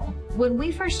transformational. When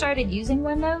we first started using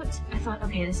OneNote, I thought,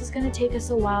 okay, this is gonna take us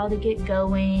a while to get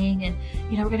going, and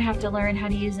we're gonna have to learn how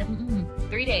to use it.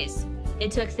 3 days.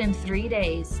 It took them 3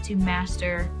 days to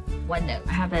master OneNote.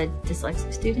 I have a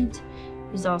dyslexic student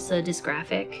who's also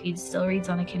dysgraphic. He still reads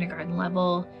on a kindergarten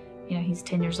level. He's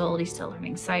 10 years old, he's still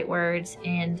learning sight words,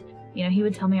 and he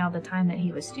would tell me all the time that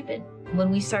he was stupid. When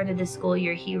we started this school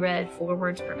year, he read 4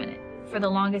 words per minute. For the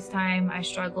longest time, I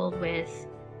struggled with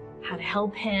how to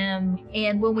help him.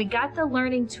 And when we got the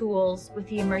learning tools with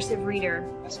the immersive reader,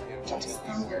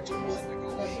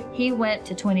 he went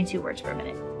to 22 words per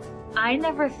minute. I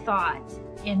never thought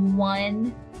in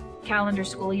one calendar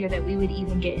school year that we would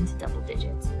even get into double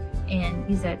digits. And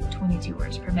he's at 22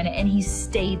 words per minute, and he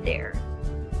stayed there.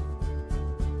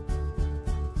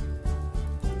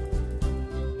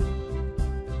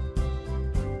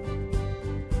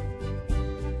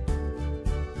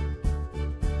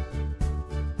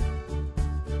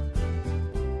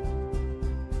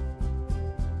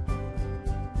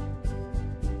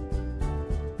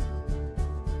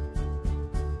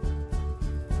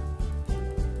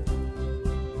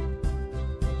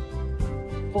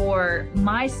 For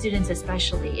my students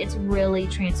especially, it's really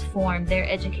transformed their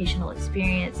educational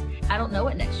experience. I don't know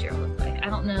what next year will look like. I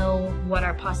don't know what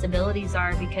our possibilities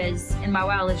are, because in my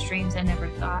wildest dreams, I never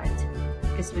thought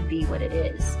this would be what it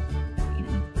is. You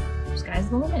know, sky's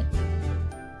the limit.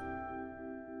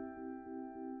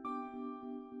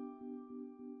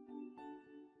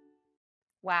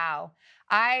 Wow.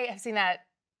 I have seen that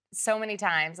so many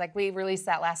times. Like, we released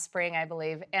that last spring, I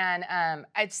believe, and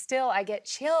I get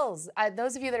chills.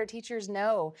 Those of you that are teachers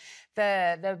know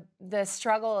the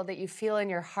struggle that you feel in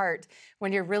your heart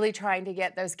when you're really trying to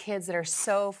get those kids that are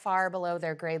so far below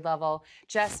their grade level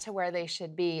just to where they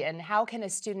should be. And how can a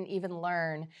student even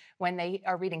learn when they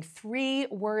are reading 3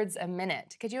 words a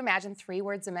minute? Could you imagine 3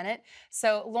 words a minute?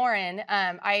 So, Lauren,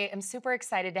 I am super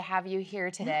excited to have you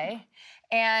here today.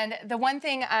 And the one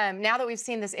thing, now that we've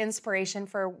seen this inspiration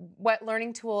for what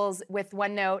learning tools with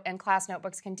OneNote and class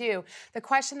notebooks can do, the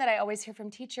question that I always hear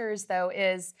from teachers, though,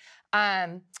 is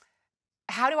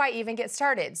how do I even get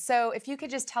started? So if you could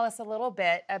just tell us a little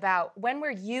bit about when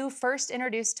were you first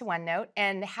introduced to OneNote,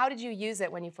 and how did you use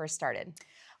it when you first started?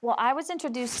 Well, I was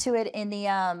introduced to it in the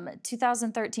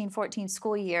 2013-14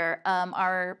 school year.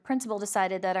 Our principal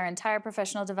decided that our entire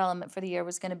professional development for the year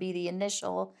was going to be the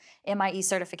initial MIE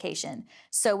certification.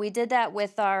 So we did that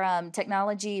with our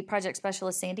technology project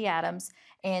specialist, Sandy Adams,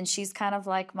 and she's kind of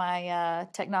like my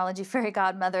technology fairy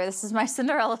godmother. This is my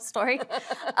Cinderella story.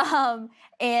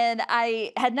 And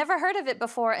I had never heard of it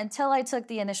before until I took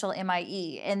the initial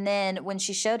MIE. And then when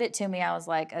she showed it to me, I was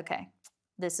like, okay,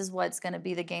 this is what's going to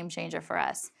be the game changer for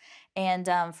us. And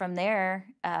from there,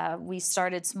 we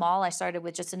started small. I started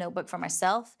with just a notebook for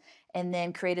myself, and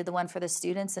then created the one for the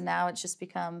students. And now it's just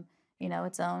become, you know,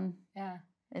 its own. Yeah.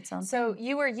 Its own. So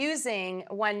you were using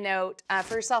OneNote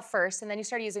for yourself first, and then you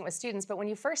started using it with students. But when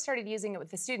you first started using it with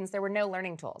the students, there were no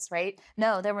learning tools, right?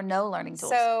 No, there were no learning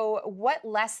tools. So what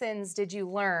lessons did you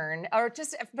learn? Or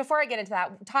just before I get into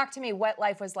that, talk to me what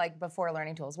life was like before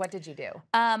learning tools. What did you do?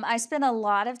 I spent a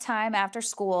lot of time after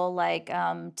school, like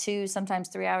 2, sometimes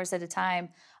 3 hours at a time,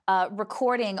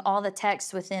 recording all the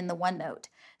text within the OneNote.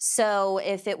 So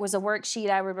if it was a worksheet,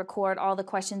 I would record all the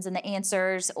questions and the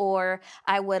answers, or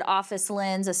I would Office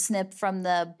Lens a snip from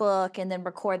the book and then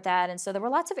record that. And so there were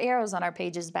lots of arrows on our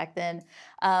pages back then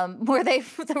where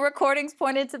the recordings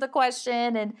pointed to the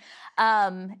question. And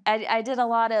I did a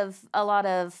lot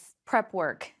of prep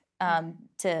work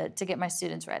to get my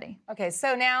students ready. Okay,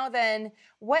 so now then,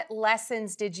 what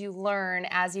lessons did you learn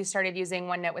as you started using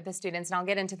OneNote with the students? And I'll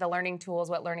get into the learning tools,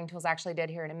 what learning tools actually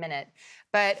did here in a minute.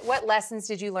 But what lessons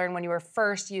did you learn when you were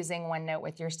first using OneNote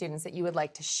with your students that you would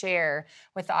like to share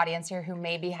with the audience here who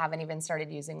maybe haven't even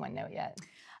started using OneNote yet?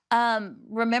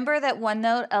 Remember that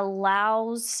OneNote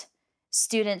allows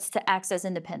students to access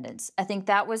independence. I think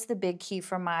that was the big key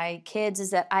for my kids,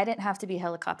 is that I didn't have to be a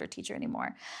helicopter teacher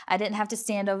anymore. I didn't have to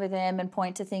stand over them and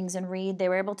point to things and read. They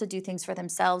were able to do things for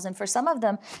themselves. And for some of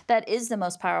them, that is the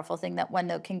most powerful thing that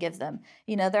OneNote can give them.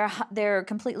 You know, they're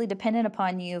completely dependent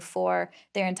upon you for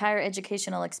their entire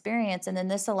educational experience. And then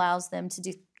this allows them to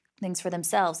do things for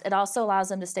themselves. It also allows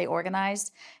them to stay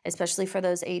organized, especially for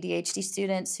those ADHD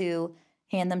students who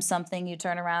hand them something, you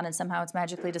turn around and somehow it's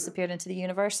magically disappeared into the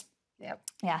universe. Yep.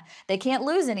 Yeah, they can't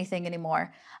lose anything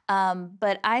anymore.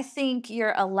 But I think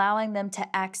you're allowing them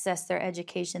to access their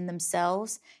education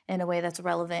themselves in a way that's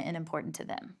relevant and important to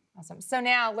them. Awesome. So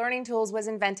now Learning Tools was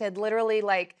invented literally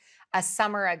like a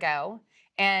summer ago.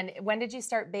 And when did you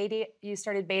start beta? You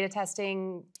started beta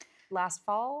testing last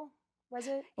fall, was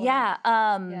it? Or?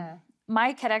 Yeah.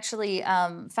 Mike had actually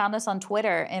found us on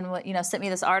Twitter and sent me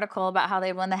this article about how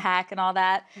they won the hack and all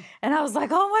that. And I was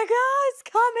like, oh my God, it's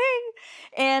coming.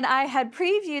 And I had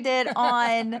previewed it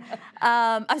on,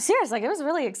 I'm serious, like it was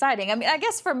really exciting. I mean, I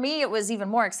guess for me it was even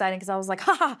more exciting because I was like,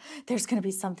 haha, there's going to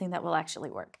be something that will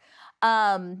actually work.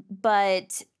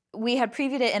 But we had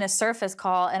previewed it in a Surface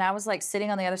call, and I was like sitting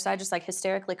on the other side just like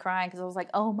hysterically crying because I was like,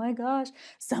 oh my gosh,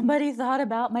 somebody thought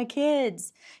about my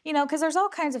kids. You know, because there's all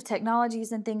kinds of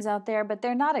technologies and things out there, but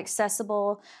they're not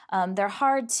accessible. They're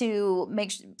hard to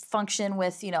function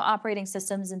with, you know, operating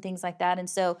systems and things like that. And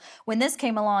so when this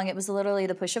came along, it was literally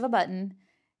the push of a button,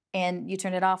 and you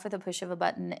turn it off with a push of a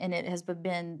button, and it has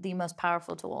been the most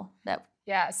powerful tool that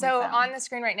so on the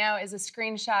screen right now is a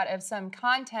screenshot of some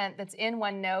content that's in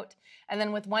OneNote, and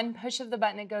then with one push of the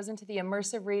button, it goes into the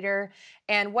immersive reader.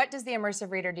 And what does the immersive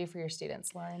reader do for your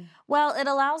students, Lauren? Well, it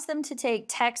allows them to take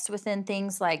text within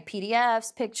things like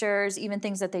PDFs, pictures, even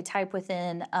things that they type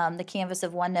within the canvas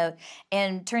of OneNote,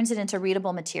 and turns it into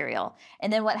readable material.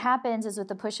 And then what happens is with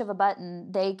the push of a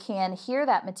button, they can hear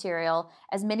that material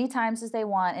as many times as they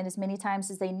want and as many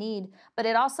times as they need, but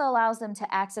it also allows them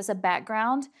to access a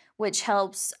background, which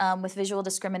helps with visual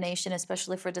discrimination,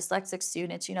 especially for dyslexic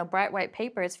students. You know, bright white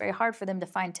paper, it's very hard for them to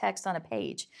find text on a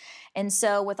page. And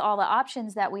so with all the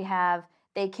options that we have,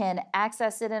 they can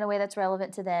access it in a way that's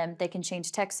relevant to them. They can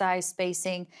change text size,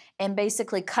 spacing, and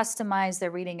basically customize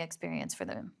their reading experience for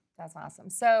them. That's awesome.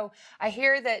 So I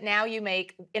hear that now you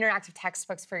make interactive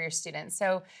textbooks for your students.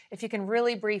 So if you can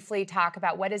really briefly talk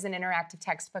about what is an interactive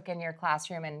textbook in your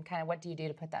classroom and kind of what do you do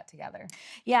to put that together?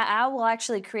 Yeah, I will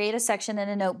actually create a section in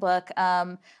a notebook.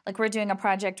 Like we're doing a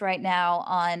project right now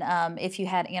on if you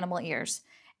had animal ears.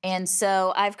 And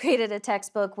so I've created a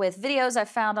textbook with videos I've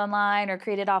found online or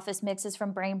created office mixes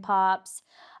from Brain Pops.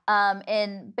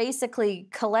 And basically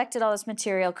collected all this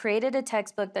material, created a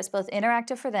textbook that's both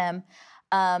interactive for them,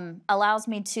 allows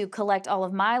me to collect all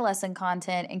of my lesson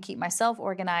content and keep myself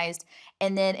organized.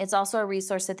 And then it's also a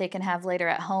resource that they can have later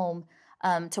at home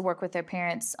to work with their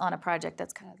parents on a project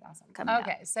that's kind of awesome coming out.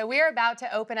 Okay, so we are about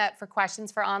to open up for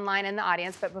questions for online in the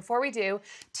audience, but before we do,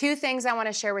 two things I want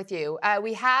to share with you.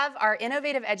 We have our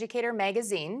Innovative Educator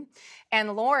magazine,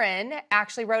 and Lauren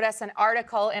actually wrote us an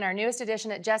article in our newest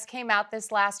edition. It just came out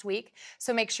this last week,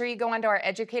 so make sure you go onto our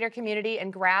educator community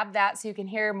and grab that so you can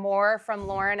hear more from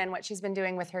Lauren and what she's been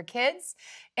doing with her kids.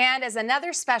 And as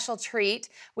another special treat,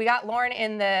 we got Lauren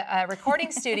in the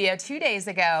recording studio 2 days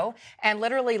ago, and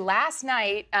literally last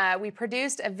night we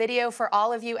produced a video for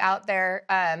all of you out there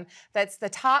that's the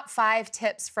top 5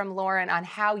 tips from Lauren on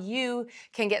how you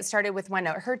can get started with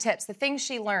OneNote. Her tips, the things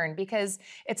she learned, because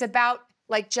it's about,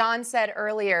 like John said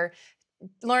earlier,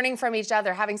 learning from each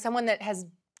other, having someone that has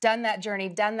done that journey,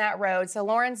 done that road. So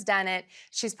Lauren's done it.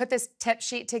 She's put this tip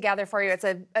sheet together for you. It's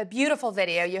a beautiful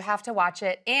video. You have to watch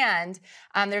it. And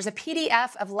there's a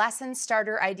PDF of lesson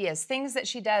starter ideas, things that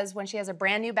she does when she has a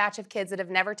brand new batch of kids that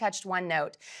have never touched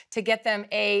OneNote, to get them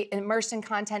immersed in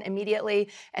content immediately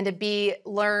and to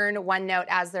learn OneNote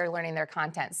as they're learning their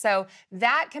content. So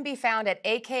that can be found at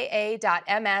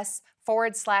aka.ms/tips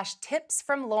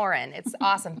from Lauren. It's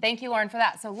awesome. Thank you, Lauren, for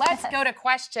that. So let's go to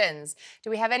questions. Do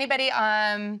we have anybody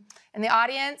in the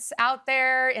audience out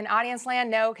there in audience land?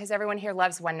 No, because everyone here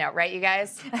loves OneNote, right, you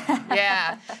guys?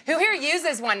 Yeah. Who here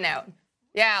uses OneNote?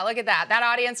 Yeah, look at that. That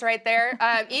audience right there.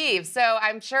 Eve, so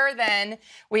I'm sure then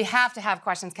we have to have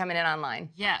questions coming in online.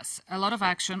 Yes, a lot of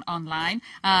action online.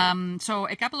 So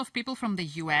a couple of people from the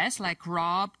US, like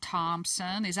Rob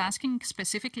Thompson, is asking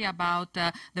specifically about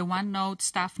the OneNote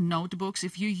staff notebooks,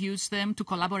 if you use them to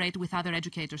collaborate with other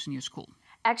educators in your school.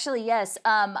 Actually, yes.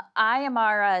 I am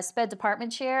our SPED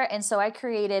department chair, and so I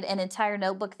created an entire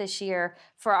notebook this year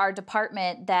for our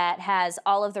department that has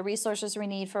all of the resources we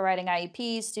need for writing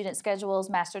IEPs, student schedules,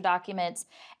 master documents,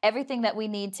 everything that we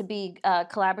need to be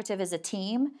collaborative as a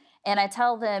team. And I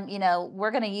tell them, you know,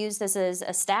 we're going to use this as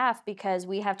a staff because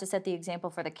we have to set the example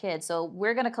for the kids. So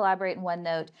we're going to collaborate in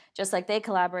OneNote just like they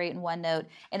collaborate in OneNote.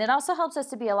 And it also helps us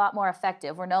to be a lot more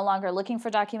effective. We're no longer looking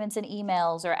for documents in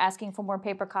emails or asking for more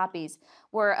paper copies.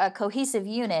 We're a cohesive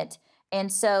unit.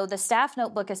 And so the staff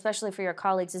notebook, especially for your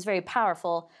colleagues, is very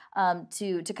powerful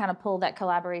to kind of pull that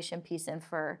collaboration piece in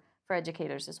for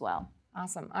educators as well.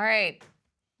 Awesome. All right.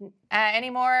 Any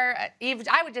more? Eve,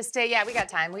 I would just say, yeah, we got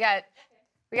time. We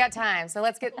got time, so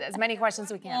let's get as many questions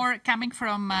as we can. More coming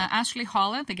from Ashley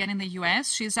Holland, again in the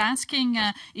U.S. She's asking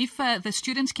if the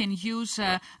students can use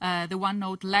the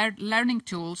OneNote learning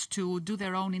tools to do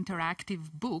their own interactive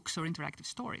books or interactive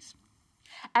stories.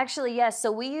 Actually, yes.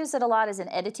 So we use it a lot as an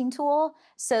editing tool.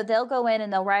 So they'll go in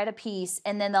and they'll write a piece,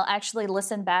 and then they'll actually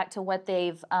listen back to what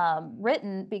they've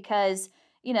written because,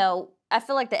 you know, I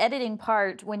feel like the editing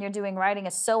part when you're doing writing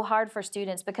is so hard for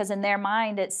students because in their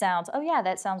mind it sounds, oh yeah,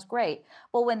 that sounds great.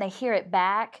 Well, when they hear it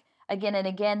back again and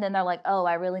again, then they're like, oh,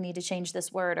 I really need to change this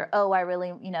word, or oh, I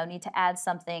really, you know, need to add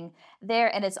something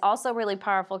there. And it's also really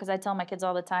powerful because I tell my kids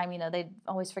all the time, you know, they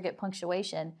always forget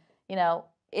punctuation. You know,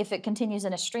 if it continues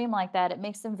in a stream like that, it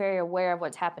makes them very aware of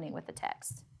what's happening with the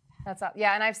text. That's all.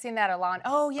 Yeah, and I've seen that a lot.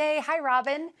 Oh, yay. Hi,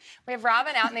 Robin. We have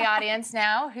Robin out in the audience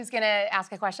now who's going to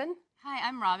ask a question. Hi,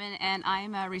 I'm Robin, and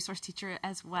I'm a resource teacher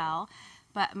as well.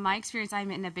 But my experience, I'm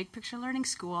in a big picture learning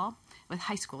school with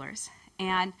high schoolers,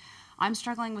 and I'm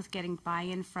struggling with getting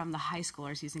buy-in from the high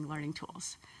schoolers using learning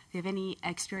tools. Do you have any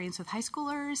experience with high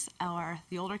schoolers or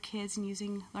the older kids in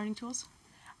using learning tools?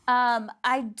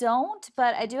 I don't,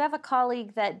 but I do have a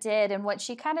colleague that did, and what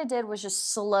she kind of did was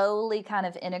just slowly kind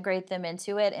of integrate them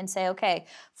into it and say, okay,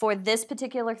 for this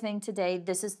particular thing today,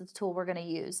 this is the tool we're going to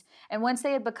use. And once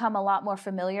they had become a lot more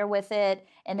familiar with it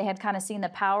and they had kind of seen the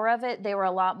power of it, they were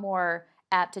a lot more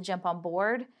apt to jump on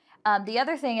board. The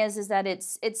other thing is that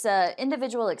it's an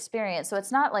individual experience, so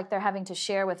it's not like they're having to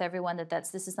share with everyone that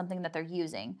this is something that they're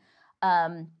using.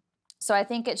 So I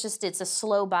think it's a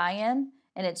slow buy-in.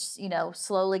 And it's,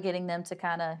 slowly getting them to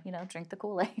kind of, drink the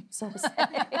Kool-Aid, so to say.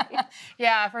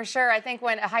 Yeah, for sure. I think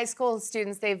when high school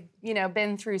students, they've,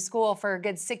 been through school for a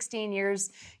good 16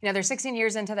 years. They're 16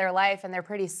 years into their life, and they're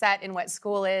pretty set in what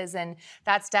school is, and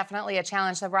that's definitely a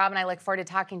challenge. So, Rob and I look forward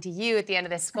to talking to you at the end of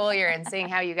this school year and seeing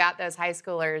how you got those high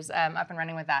schoolers up and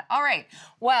running with that. All right.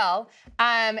 Well,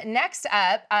 next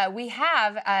up, we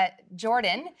have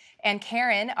Jordan and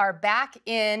Karen are back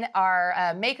in our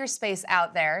makerspace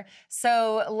out there.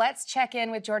 So let's check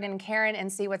in with Jordan and Karen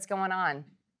and see what's going on.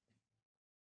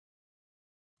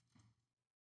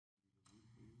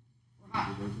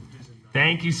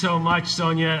 Thank you so much,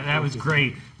 Sonia. That was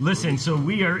great. Listen, so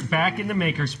we are back in the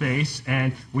makerspace,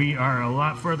 and we are a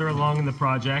lot further along in the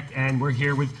project, and we're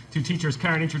here with two teachers.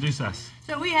 Karen, introduce us.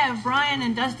 So we have Brian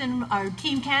and Dustin, our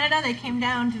Team Canada. They came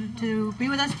down to be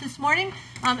with us this morning.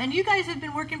 And you guys have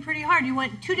been working pretty hard. You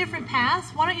went 2 different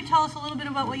paths. Why don't you tell us a little bit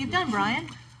about what you've done, Brian?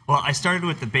 Well, I started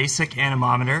with the basic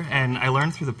anemometer, and I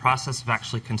learned through the process of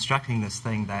actually constructing this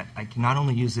thing that I can not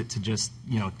only use it to just,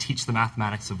 teach the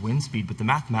mathematics of wind speed, but the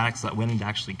mathematics that went into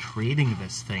actually creating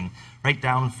this thing, right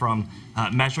down from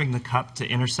measuring the cup to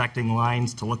intersecting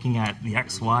lines to looking at the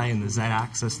X, Y, and the Z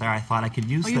axis there. I thought I could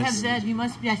use this. Oh, you have Z. You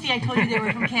must be. I see, I told you they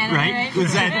were from Canada, right? The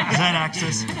Z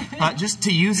axis. Just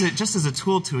to use it just as a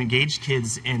tool to engage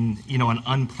kids in, an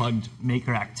unplugged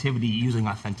maker activity using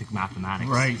authentic mathematics.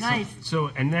 Right. Nice. So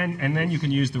and then you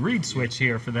can use the read switch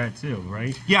here for that too,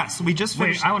 right? Yeah. So we just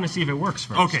finished. Wait, I want to see if it works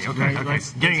first. Okay. Right?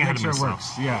 Let's getting ahead of myself. It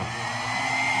works. Yeah.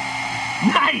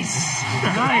 Nice.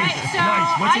 Nice. Right, so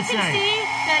nice. What's I it can say? see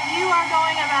that you are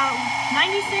going about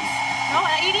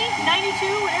 80, 92,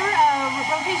 whatever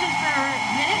rotations per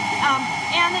minute,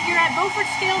 and that you're at Beaufort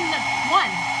scale 1.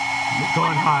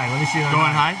 Going high. Let me see that.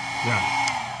 Going high? Yeah.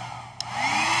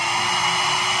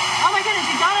 Oh my goodness,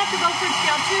 you've gone up to Beaufort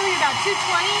scale 2. You're about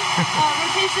 220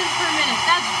 rotations per minute.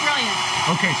 That's brilliant.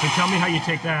 Okay, so tell me how you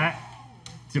take that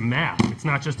to math. It's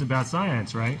not just about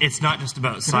science, right? It's not just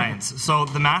about science. So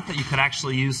the math that you could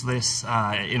actually use this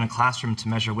in a classroom to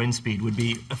measure wind speed would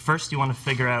be, first you want to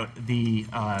figure out the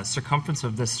circumference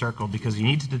of this circle, because you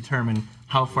need to determine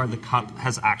how far the cup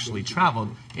has actually traveled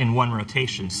in one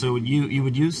rotation. So you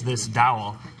would use this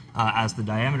dowel as the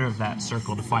diameter of that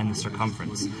circle to find the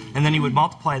circumference. And then you would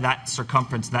multiply that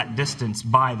circumference, that distance,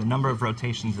 by the number of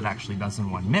rotations it actually does in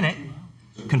 1 minute.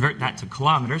 Convert that to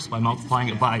kilometers by multiplying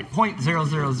it by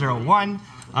 0.0001,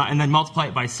 and then multiply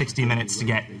it by 60 minutes to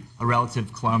get a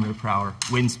relative kilometer per hour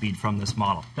wind speed from this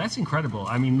model. That's incredible.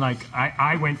 I mean,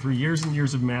 I went through years and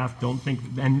years of math,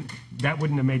 and that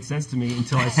wouldn't have made sense to me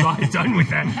until I saw it done with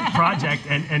that project,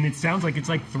 and it sounds like it's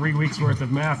like 3 weeks worth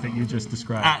of math that you just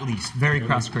described. At least. Very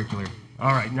cross-curricular.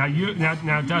 All right,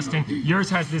 now Dustin, yours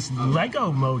has this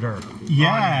Lego motor.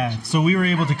 Yeah, so we were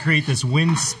able to create this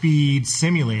wind speed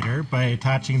simulator by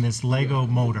attaching this Lego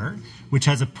motor, which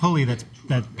has a pulley is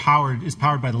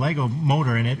powered by the Lego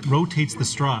motor, and it rotates the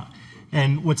straw.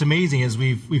 And what's amazing is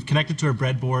we've connected to our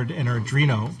breadboard and our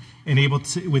Arduino, and able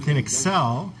to, within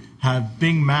Excel, have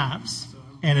Bing Maps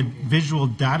and a visual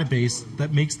database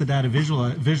that makes the data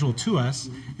visual to us,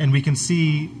 and we can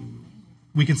see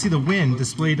the wind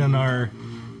displayed on our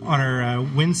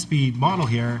wind speed model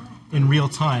here in real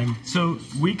time. So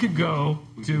we could go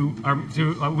to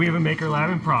we have a maker lab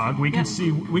in Prague. We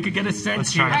could get a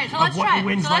sense here of what the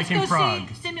wind's like in Prague.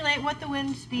 Let's go simulate what the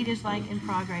wind speed is like in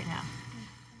Prague right now.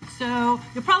 So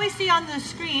you'll probably see on the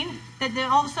screen that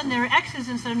all of a sudden there are X's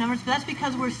instead of numbers, but that's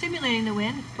because we're simulating the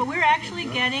wind. But we're actually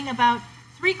getting about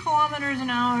 3 kilometers an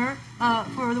hour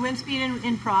for the wind speed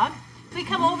in Prague. We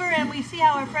come over and we see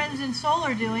how our friends in Seoul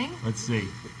are doing. Let's see.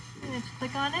 Let's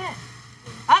click on it.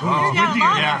 You're down longer.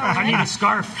 Yeah, I need a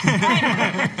scarf.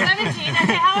 Right. 17.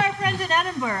 Okay, how are our friends in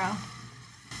Edinburgh?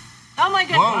 Oh my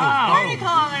goodness, 30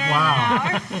 kilometers an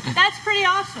hour. That's pretty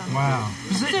awesome. Wow.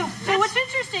 So what's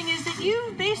interesting is that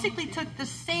you basically took the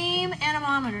same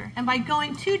anemometer, and by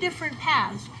going 2 different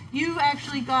paths, you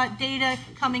actually got data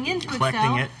coming into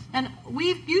Excel, and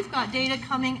you've got data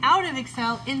coming out of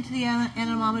Excel into the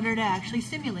anemometer to actually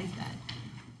simulate that.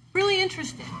 Really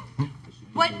interesting.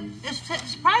 What is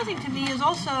surprising to me is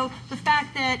also the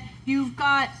fact that you've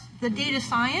got the data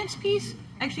science piece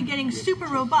actually getting super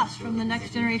robust from the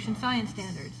next generation science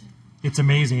standards. It's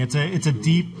amazing. It's a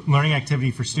deep learning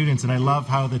activity for students, and I love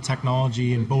how the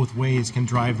technology in both ways can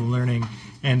drive the learning,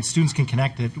 and students can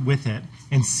connect it with it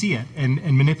and see it and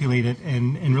manipulate it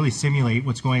and really simulate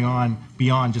what's going on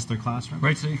beyond just their classroom.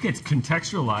 Right, so it gets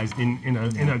contextualized in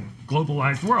a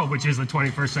globalized world, which is the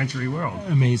 21st century world.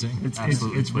 Amazing.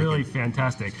 It's really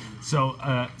fantastic. So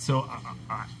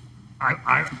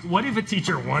what if a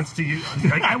teacher wants to use,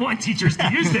 like, I want teachers to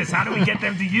use this. How do we get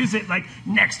them to use it, like,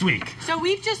 next week? So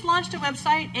we've just launched a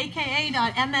website,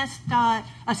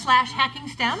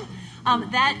 aka.ms/hackingstem.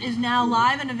 That is now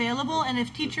live and available, and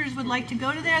if teachers would like to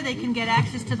go to there, they can get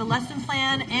access to the lesson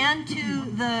plan and to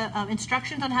the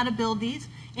instructions on how to build these.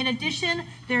 In addition,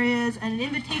 there is an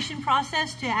invitation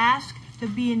process to ask to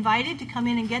be invited to come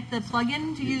in and get the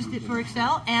plugin to use it for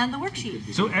Excel and the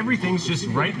worksheet. So everything's just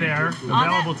right there,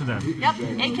 available to them. Yep,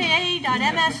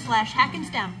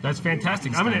 aka.ms/hackingstem. That's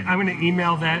fantastic. I'm gonna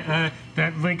email that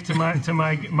link to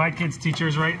my kids'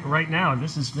 teachers right now.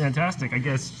 This is fantastic. I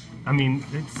guess. I mean,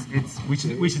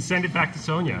 we should send it back to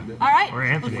Sonia. All right. Or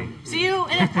Anthony. See you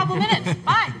in a couple minutes.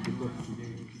 Bye.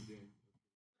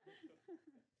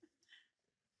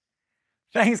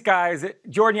 Thanks, guys.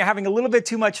 Jordan, you're having a little bit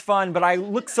too much fun, but I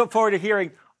look so forward to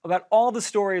hearing about all the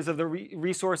stories of the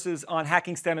resources on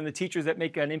Hacking STEM and the teachers that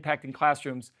make an impact in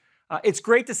classrooms. It's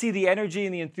great to see the energy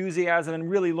and the enthusiasm, and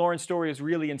really Lauren's story is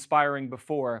really inspiring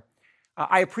before.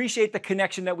 I appreciate the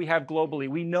connection that we have globally.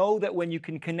 We know that when you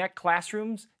can connect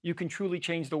classrooms, you can truly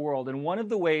change the world, and one of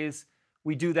the ways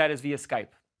we do that is via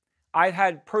Skype. I've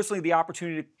had personally the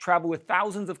opportunity to travel with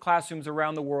thousands of classrooms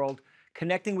around the world,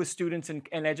 connecting with students and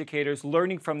educators,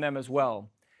 learning from them as well.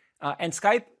 And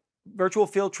Skype virtual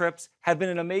field trips have been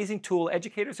an amazing tool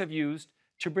educators have used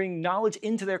to bring knowledge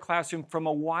into their classroom from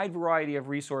a wide variety of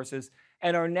resources.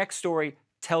 And our next story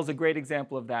tells a great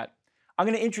example of that. I'm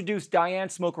going to introduce Diane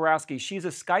Smokorowski. She's a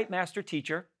Skype master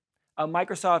teacher, a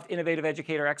Microsoft Innovative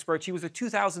Educator Expert. She was a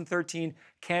 2013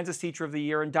 Kansas Teacher of the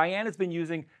Year. And Diane has been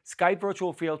using Skype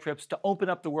virtual field trips to open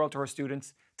up the world to her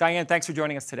students. Diane, thanks for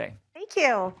joining us today. Thank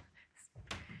you.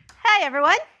 Hi,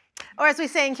 everyone. Or as we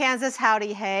say in Kansas,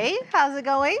 howdy, hey. How's it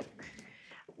going?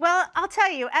 Well, I'll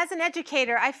tell you, as an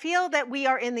educator, I feel that we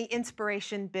are in the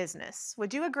inspiration business.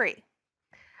 Would you agree?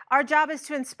 Our job is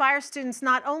to inspire students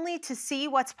not only to see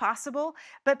what's possible,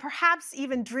 but perhaps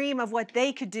even dream of what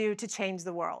they could do to change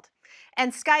the world.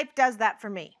 And Skype does that for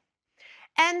me.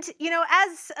 And, you know,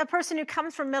 as a person who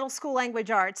comes from middle school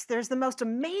language arts, there's the most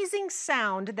amazing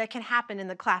sound that can happen in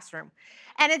the classroom.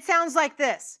 And it sounds like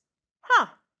this. Huh.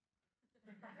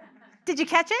 Did you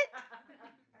catch it?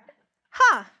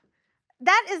 Huh.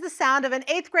 That is the sound of an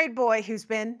 8th grade boy who's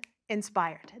been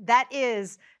inspired. That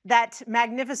is that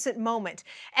magnificent moment.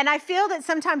 And I feel that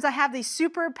sometimes I have these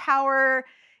superpower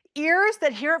ears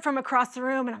that hear it from across the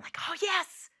room, and I'm like, oh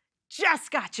yes,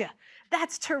 just gotcha.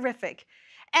 That's terrific.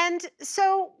 And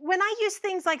so when I use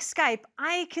things like Skype,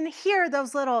 I can hear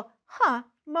those little huh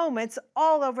moments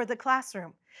all over the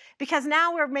classroom. Because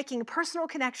now we're making personal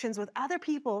connections with other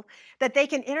people that they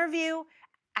can interview,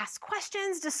 ask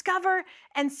questions, discover,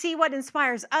 and see what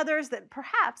inspires others that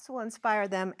perhaps will inspire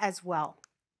them as well.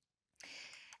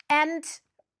 And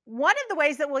one of the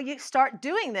ways that we'll start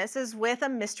doing this is with a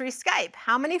mystery Skype.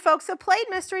 How many folks have played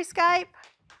mystery Skype?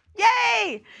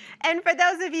 Yay! And for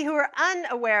those of you who are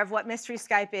unaware of what mystery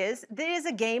Skype is, it is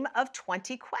a game of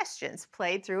 20 questions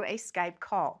played through a Skype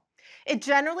call. It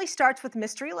generally starts with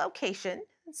mystery location,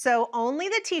 so only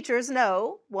the teachers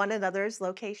know one another's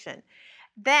location.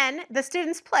 Then the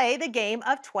students play the game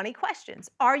of 20 questions.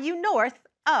 Are you north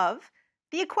of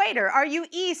the equator? Are you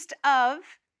east of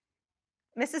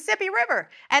Mississippi River?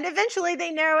 And eventually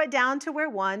they narrow it down to where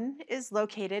one is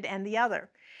located and the other.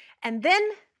 And then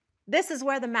this is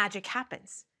where the magic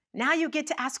happens. Now you get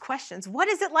to ask questions. What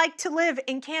is it like to live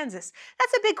in Kansas?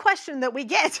 That's a big question that we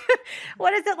get.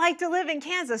 What is it like to live in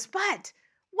Kansas? But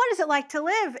what is it like to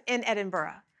live in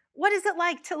Edinburgh? What is it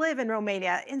like to live in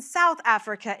Romania, in South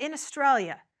Africa, in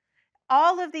Australia?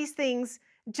 All of these things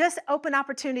just open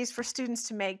opportunities for students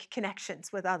to make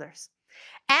connections with others.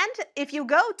 And if you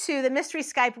go to the mystery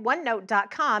Skype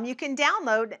OneNote.com, you can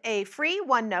download a free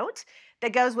OneNote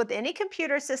that goes with any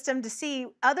computer system to see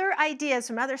other ideas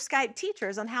from other Skype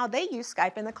teachers on how they use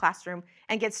Skype in the classroom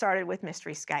and get started with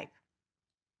Mystery Skype.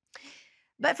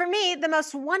 But for me, the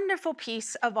most wonderful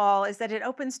piece of all is that it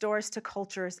opens doors to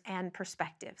cultures and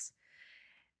perspectives.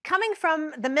 Coming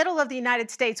from the middle of the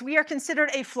United States, we are considered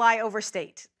a flyover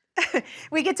state.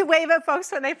 We get to wave at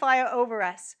folks when they fly over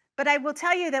us. But I will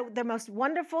tell you that the most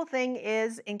wonderful thing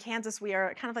is in Kansas, we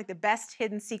are kind of like the best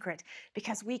hidden secret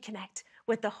because we connect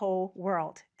with the whole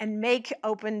world and make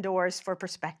open doors for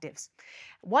perspectives.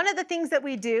 One of the things that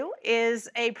we do is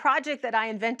a project that I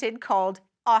invented called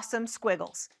Awesome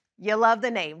Squiggles. You love the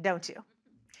name, don't you?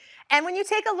 And when you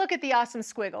take a look at the Awesome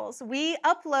Squiggles, we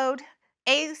upload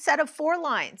a set of 4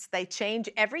 lines. They change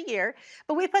every year,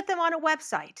 but we put them on a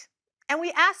website. And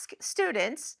we ask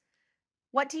students,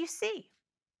 what do you see?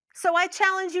 So I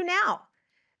challenge you now.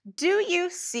 Do you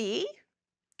see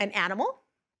an animal?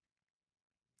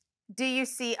 Do you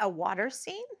see a water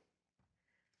scene?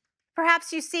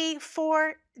 Perhaps you see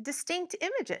 4 distinct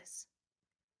images.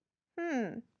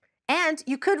 And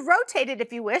you could rotate it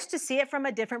if you wish to see it from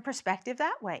a different perspective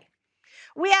that way.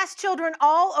 We asked children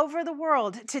all over the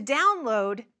world to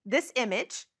download this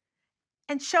image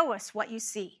and show us what you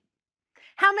see.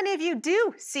 How many of you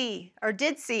do see or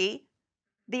did see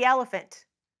the elephant?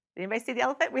 Did anybody see the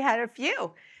elephant? We had a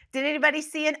few. Did anybody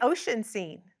see an ocean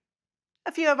scene?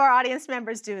 A few of our audience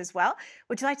members do as well.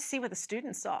 Would you like to see what the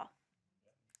students saw?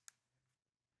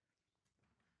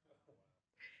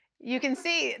 You can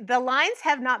see the lines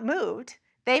have not moved.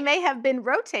 They may have been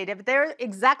rotated, but they're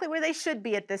exactly where they should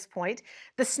be at this point.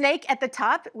 The snake at the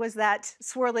top was that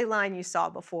swirly line you saw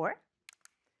before.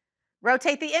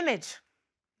 Rotate the image.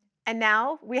 And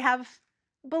now we have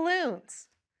balloons.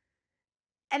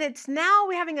 And it's now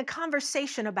we're having a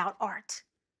conversation about art.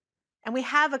 And we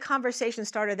have a conversation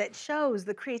starter that shows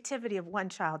the creativity of one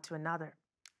child to another.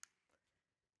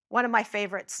 One of my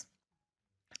favorites.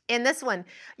 In this one,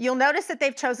 you'll notice that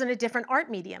they've chosen a different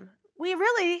art medium. We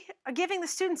really are giving the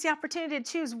students the opportunity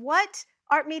to choose what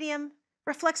art medium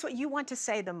reflects what you want to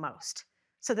say the most.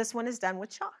 So this one is done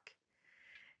with chalk.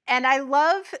 And I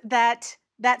love that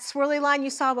that swirly line you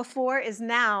saw before is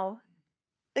now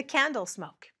the candle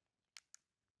smoke.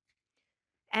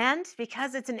 And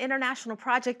because it's an international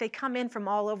project, they come in from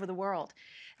all over the world.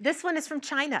 This one is from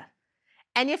China.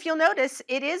 And if you'll notice,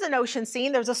 it is an ocean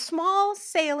scene. There's a small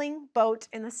sailing boat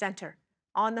in the center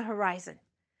on the horizon.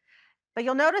 But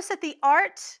you'll notice that the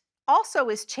art also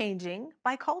is changing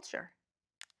by culture.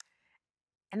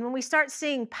 And when we start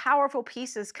seeing powerful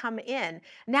pieces come in,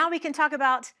 now we can talk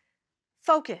about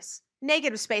focus,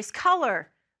 negative space,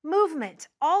 color, movement,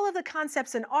 all of the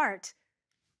concepts in art,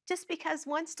 just because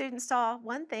one student saw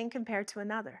one thing compared to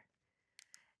another.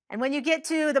 And when you get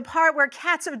to the part where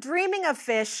cats are dreaming of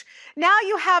fish, now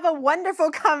you have a wonderful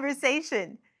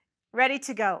conversation ready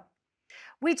to go.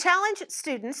 We challenge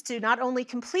students to not only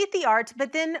complete the art,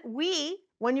 but then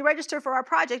when you register for our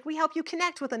project, we help you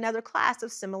connect with another class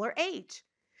of similar age.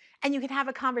 And you can have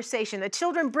a conversation. The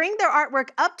children bring their artwork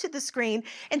up to the screen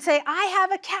and say, I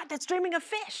have a cat that's dreaming of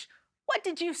fish. What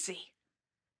did you see?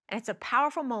 And it's a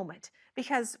powerful moment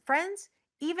because, friends,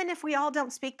 even if we all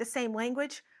don't speak the same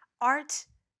language,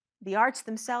 the arts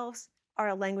themselves are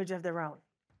a language of their own.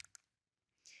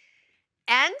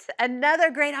 And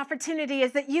another great opportunity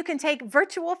is that you can take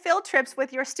virtual field trips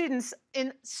with your students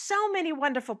in so many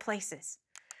wonderful places.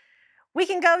 We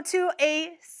can go to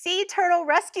a sea turtle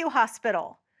rescue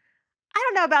hospital. I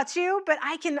don't know about you, but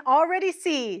I can already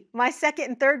see my 2nd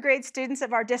and 3rd grade students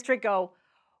of our district go,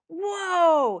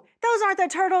 whoa, those aren't the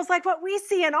turtles like what we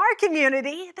see in our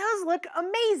community. Those look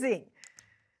amazing.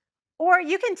 Or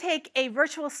you can take a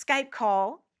virtual Skype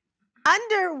call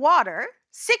underwater,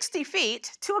 60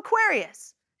 feet, to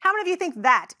Aquarius. How many of you think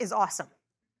that is awesome?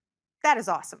 That is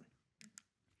awesome.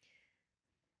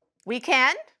 We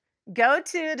can go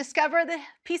to discover the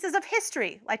pieces of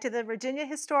history, like to the Virginia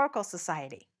Historical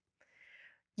Society.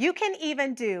 You can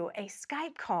even do a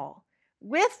Skype call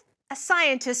with a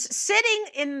scientist sitting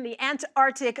in the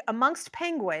Antarctic amongst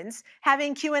penguins,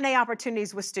 having Q&A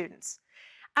opportunities with students.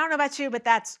 I don't know about you, but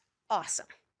that's awesome,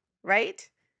 right?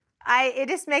 It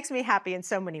just makes me happy in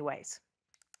so many ways.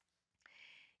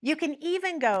 You can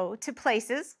even go to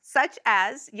places such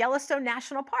as Yellowstone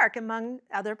National Park, among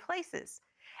other places.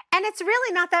 And it's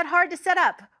really not that hard to set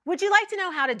up. Would you like to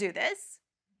know how to do this?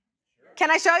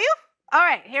 Can I show you? All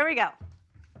right, here we go.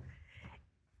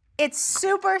 It's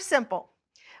super simple.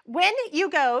 When you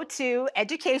go to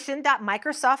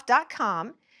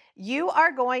education.microsoft.com, you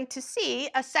are going to see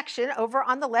a section over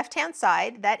on the left-hand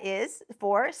side that is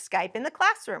for Skype in the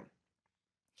classroom.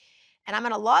 And I'm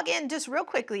going to log in just real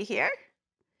quickly here.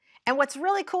 And what's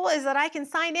really cool is that I can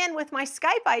sign in with my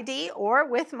Skype ID or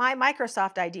with my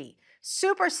Microsoft ID.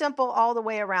 Super simple all the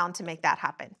way around to make that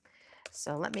happen.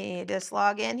 So let me just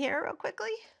log in here real quickly.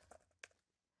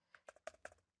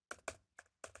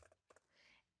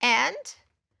 And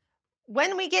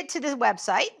when we get to the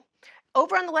website,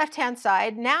 over on the left-hand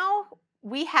side, now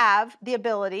we have the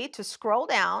ability to scroll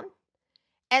down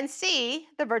and see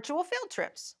the virtual field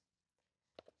trips.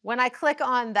 When I click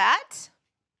on that,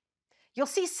 you'll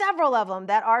see several of them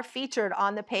that are featured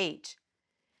on the page.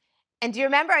 And do you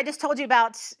remember I just told you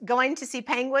about going to see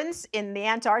penguins in the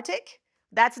Antarctic?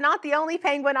 That's not the only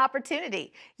penguin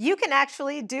opportunity. You can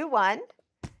actually do one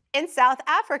in South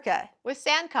Africa with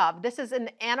Sandcob. This is an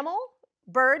animal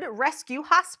bird rescue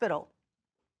hospital.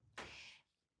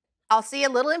 I'll see a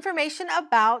little information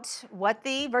about what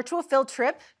the virtual field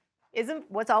trip is,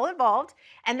 what's all involved.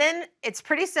 And then it's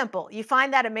pretty simple. You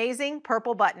find that amazing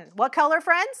purple button. What color,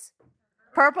 friends?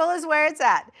 Purple is where it's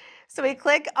at. So we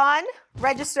click on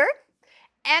register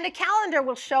and a calendar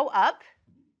will show up.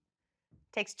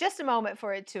 Takes just a moment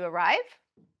for it to arrive.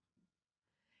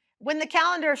 When the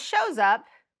calendar shows up,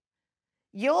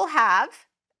 you'll have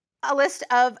a list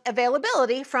of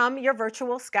availability from your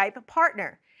virtual Skype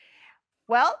partner.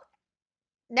 Well,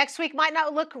 next week might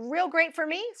not look real great for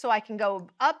me, so I can go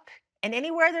up, and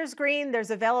anywhere there's green, there's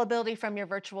availability from your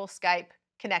virtual Skype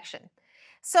connection.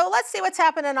 So let's see what's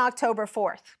happened on October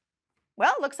 4th.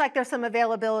 Well, it looks like there's some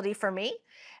availability for me,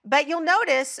 but you'll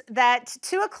notice that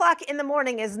 2 o'clock in the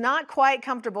morning is not quite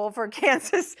comfortable for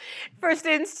Kansas for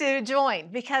students to join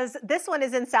because this one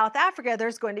is in South Africa.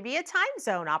 There's going to be a time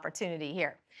zone opportunity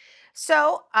here.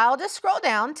 So I'll just scroll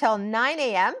down till 9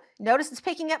 a.m. Notice it's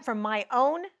picking up from my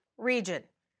own region.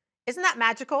 Isn't that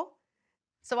magical?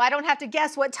 So I don't have to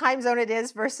guess what time zone it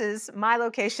is versus my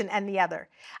location and the other.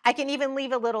 I can even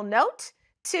leave a little note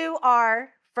to our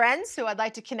friends who I'd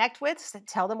like to connect with,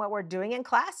 tell them what we're doing in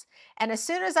class. And as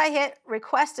soon as I hit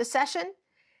request a session,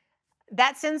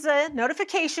 that sends a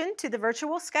notification to the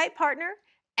virtual Skype partner,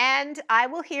 and I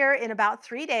will hear in about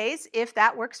 3 days if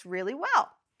that works really well,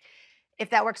 if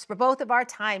that works for both of our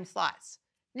time slots.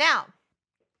 Now,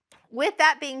 with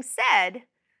that being said,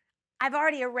 I've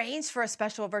already arranged for a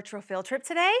special virtual field trip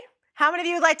today. How many of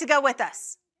you would like to go with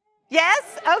us?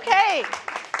 Yes? Okay.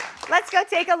 Let's go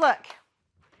take a look.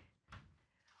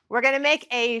 We're going to make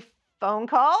a phone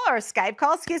call or a Skype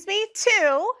call, excuse me,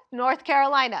 to North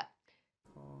Carolina.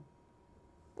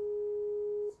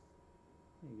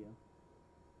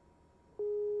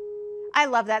 I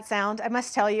love that sound. I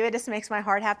must tell you, it just makes my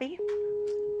heart happy.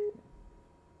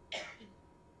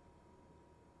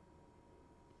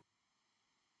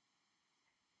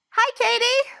 Hi,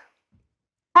 Katie.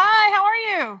 Hi, how are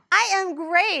you? I am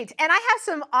great. And I have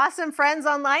some awesome friends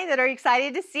online that are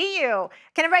excited to see you.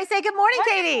 Can everybody say good morning,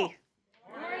 Katie?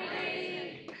 Good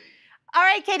morning. All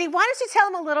right, Katie, why don't you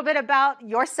tell them a little bit about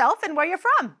yourself and where you're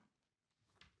from?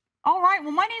 All right,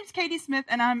 well, my name is Katie Smith,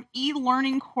 and I'm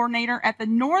e-learning coordinator at the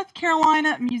North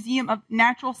Carolina Museum of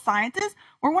Natural Sciences.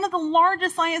 We're one of the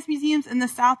largest science museums in the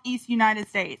Southeast United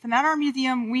States. And at our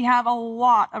museum, we have a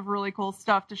lot of really cool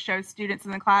stuff to show students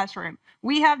in the classroom.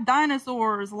 We have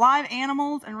dinosaurs, live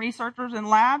animals, and researchers in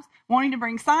labs wanting to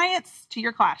bring science to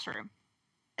your classroom.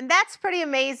 And that's pretty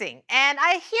amazing. And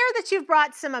I hear that you've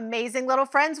brought some amazing little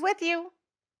friends with you.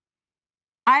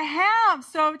 I have.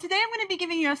 So today I'm going to be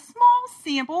giving you a small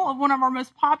sample of one of our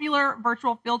most popular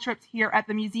virtual field trips here at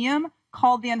the museum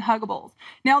called the Unhuggables.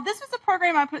 Now, this was a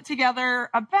program I put together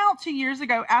about 2 years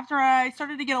ago after I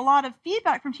started to get a lot of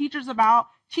feedback from teachers about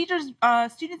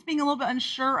students being a little bit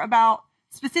unsure about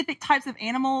specific types of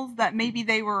animals that maybe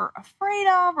they were afraid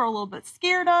of or a little bit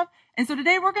scared of. And so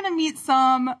today we're going to meet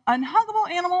some unhuggable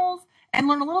animals and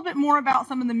learn a little bit more about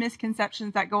some of the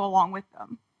misconceptions that go along with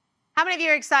them. How many of you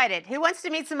are excited? Who wants to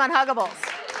meet some unhuggables?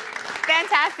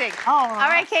 Fantastic. All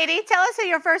right, Katie, tell us who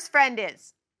your first friend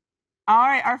is. All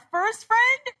right, our first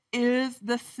friend is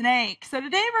the snake. So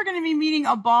today we're going to be meeting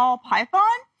a ball python.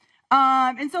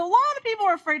 And so a lot of people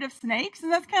are afraid of snakes,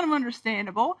 and that's kind of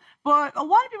understandable. But a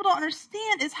lot of people don't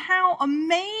understand is how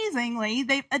amazingly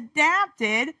they've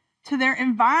adapted to their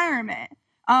environment.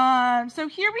 So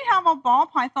here we have a ball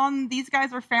python. These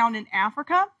guys are found in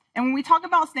Africa. And when we talk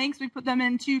about snakes, we put them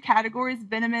in two categories,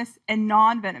 venomous and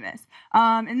non-venomous.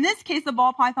 In this case, the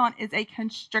ball python is a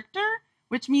constrictor,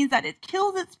 which means that it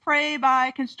kills its prey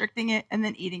by constricting it and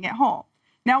then eating it whole.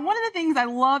 Now, one of the things I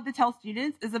love to tell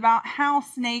students is about how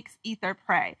snakes eat their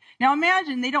prey. Now,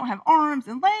 imagine they don't have arms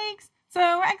and legs.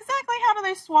 So exactly how do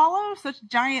they swallow such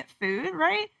giant food,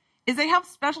 right? Is they have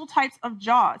special types of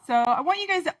jaws. So I want you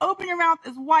guys to open your mouth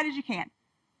as wide as you can.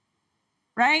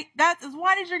 Right? That's as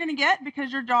wide as you're going to get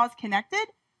because your jaw's connected.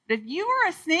 But if you were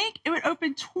a snake, it would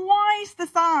open twice the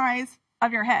size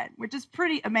of your head, which is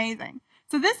pretty amazing.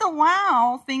 So this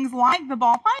allows things like the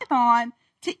ball python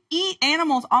to eat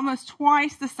animals almost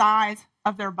twice the size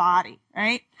of their body,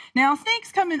 right? Now,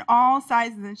 snakes come in all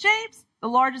sizes and shapes, the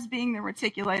largest being the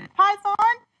reticulated python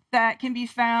that can be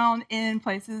found in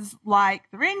places like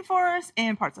the rainforest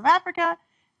and parts of Africa.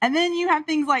 And then you have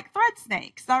things like thread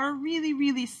snakes that are really,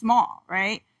 really small,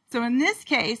 right? So in this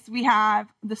case, we have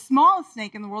the smallest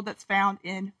snake in the world that's found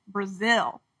in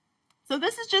Brazil. So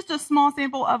this is just a small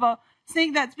sample of a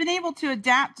snake that's been able to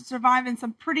adapt to survive in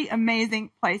some pretty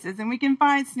amazing places. And we can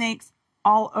find snakes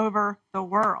all over the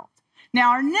world.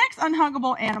 Now, our next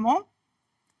unhuggable animal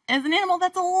is an animal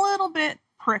that's a little bit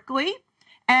prickly.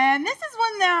 And this is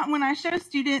one that when I show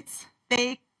students,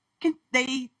 they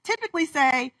typically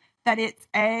say that it's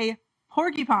a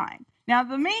porcupine. Now,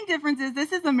 the main difference is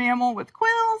this is a mammal with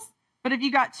quills, but if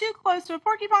you got too close to a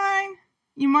porcupine,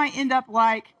 you might end up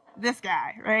like this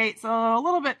guy, right? So a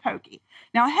little bit pokey.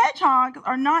 Now, hedgehogs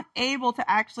are not able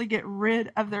to actually get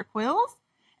rid of their quills,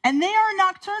 and they are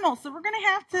nocturnal, so we're going to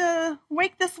have to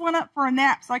wake this one up for a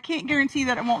nap, so I can't guarantee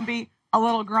that it won't be a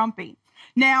little grumpy.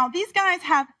 Now, these guys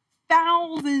have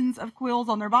thousands of quills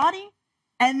on their body,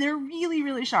 and they're really,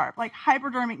 really sharp, like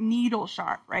hypodermic needle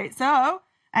sharp, right? So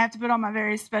I have to put on my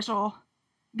very special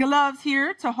gloves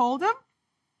here to hold them.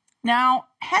 Now,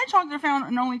 hedgehogs are found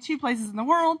in only 2 places in the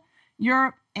world,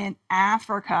 Europe and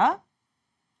Africa.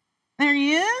 There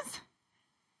he is.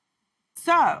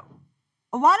 So,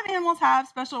 a lot of animals have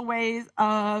special ways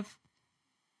of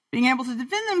being able to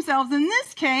defend themselves. In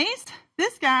this case,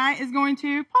 this guy is going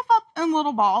to puff up in a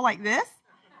little ball like this,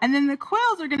 and then the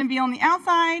quills are going to be on the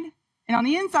outside, and on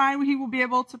the inside, he will be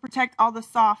able to protect all the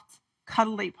soft,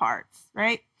 cuddly parts,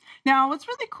 right? Now, what's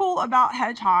really cool about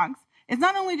hedgehogs is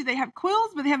not only do they have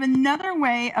quills, but they have another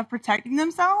way of protecting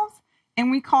themselves, and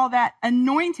we call that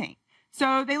anointing.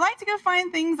 So they like to go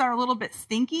find things that are a little bit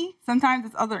stinky. Sometimes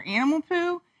it's other animal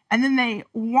poo, and then they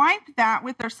wipe that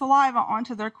with their saliva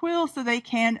onto their quills so they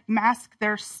can mask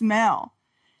their smell.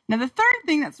 Now, the third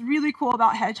thing that's really cool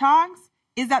about hedgehogs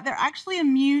is that they're actually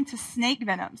immune to snake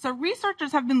venom. So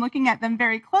researchers have been looking at them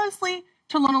very closely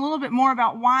to learn a little bit more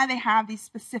about why they have these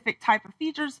specific type of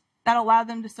features that allow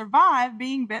them to survive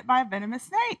being bit by a venomous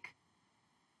snake.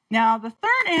 Now, the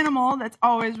third animal that's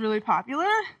always really popular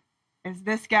is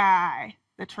this guy,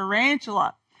 the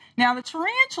tarantula. Now, the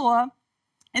tarantula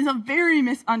is a very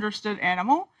misunderstood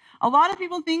animal. A lot of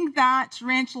people think that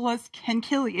tarantulas can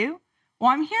kill you.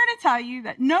 Well, I'm here to tell you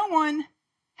that no one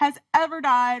has ever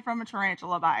died from a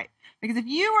tarantula bite. Because if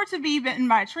you were to be bitten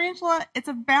by a tarantula, it's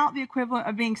about the equivalent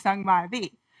of being stung by a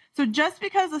bee. So just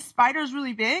because a spider is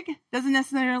really big doesn't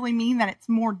necessarily mean that it's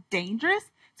more dangerous.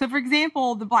 So for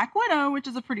example, the black widow, which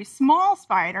is a pretty small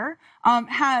spider,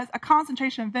 has a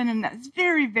concentration of venom that is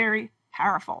very, very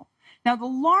powerful. Now, the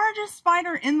largest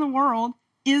spider in the world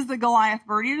is the Goliath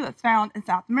bird eater that's found in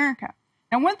South America.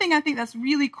 Now, one thing I think that's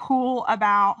really cool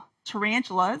about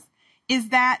tarantulas is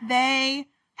that they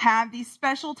have these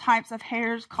special types of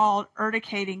hairs called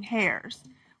urticating hairs,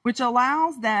 which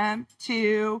allows them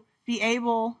to be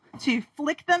able to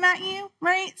flick them at you,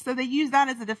 right? So they use that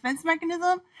as a defense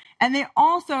mechanism, and they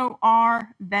also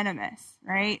are venomous,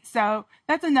 right? So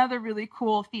that's another really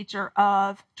cool feature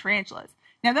of tarantulas.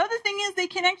 Now, the other thing is they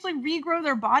can actually regrow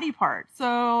their body parts.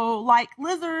 So like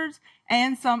lizards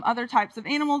and some other types of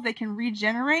animals, they can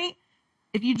regenerate.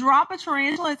 If you drop a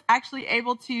tarantula, it's actually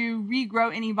able to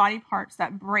regrow any body parts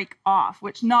that break off,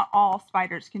 which not all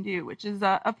spiders can do, which is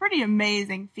a pretty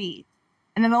amazing feat.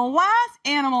 And then the last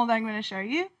animal that I'm going to show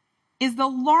you is the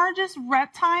largest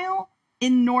reptile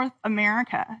in North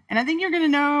America. And I think you're going to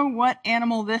know what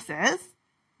animal this is,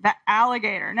 the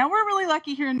alligator. Now, we're really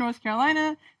lucky here in North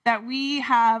Carolina that we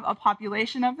have a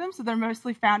population of them, so they're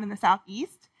mostly found in the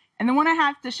southeast. And the one I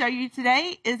have to show you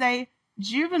today is a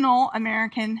juvenile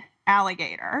American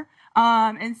alligator.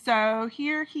 And so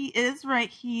here he is right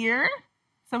here.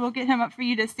 So we'll get him up for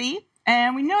you to see.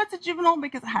 And we know it's a juvenile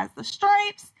because it has the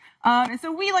stripes. And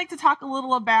so we like to talk a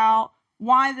little about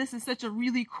why this is such a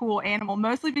really cool animal,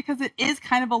 mostly because it is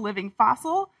kind of a living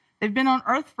fossil. They've been on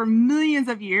Earth for millions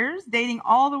of years, dating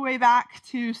all the way back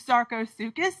to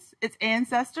Sarcosuchus, its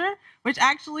ancestor, which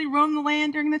actually roamed the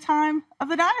land during the time of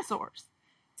the dinosaurs.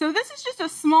 So this is just a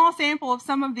small sample of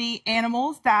some of the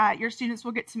animals that your students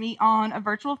will get to meet on a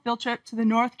virtual field trip to the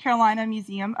North Carolina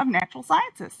Museum of Natural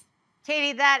Sciences.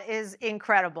 Katie, that is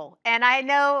incredible. And I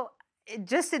know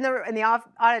just in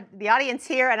the audience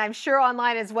here, and I'm sure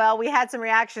online as well, we had some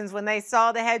reactions when they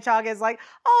saw the hedgehog as like,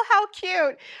 oh, how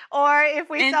cute. Or if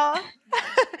we saw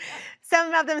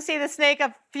some of them see the snake,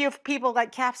 a few people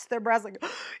like capture their brows like,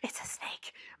 oh, it's a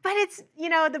snake. But it's, you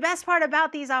know, the best part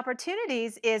about these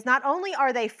opportunities is not only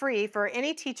are they free for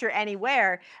any teacher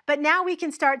anywhere, but now we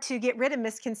can start to get rid of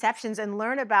misconceptions and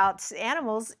learn about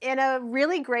animals in a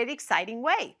really great, exciting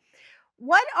way.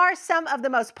 What are some of the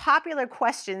most popular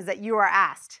questions that you are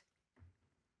asked?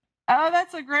 Oh,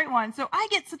 that's a great one. So I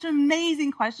get such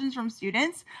amazing questions from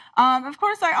students. Of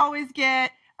course, I always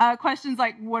get questions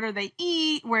like, what do they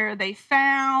eat? Where are they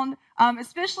found?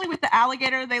 Especially with the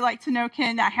alligator, they like to know,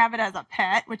 can I have it as a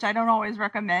pet, which I don't always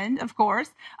recommend, of course.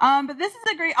 But this is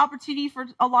a great opportunity for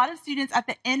a lot of students at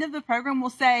the end of the program will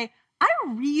say, I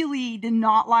really did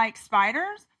not like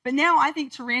spiders, but now I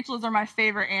think tarantulas are my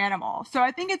favorite animal. So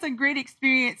I think it's a great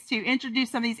experience to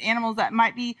introduce some of these animals that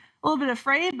might be a little bit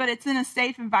afraid, but it's in a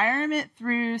safe environment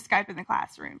through Skype in the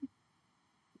classroom.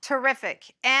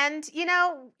 Terrific. And, you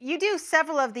know, you do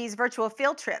several of these virtual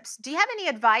field trips. Do you have any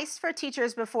advice for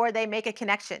teachers before they make a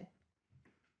connection?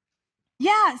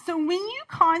 Yeah, so when you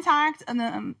contact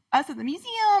us at the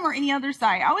museum or any other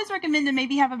site, I always recommend to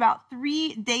maybe have about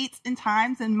 3 dates and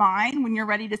times in mind when you're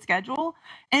ready to schedule,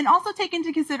 and also take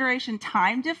into consideration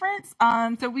time difference.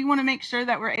 So we want to make sure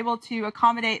that we're able to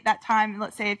accommodate that time,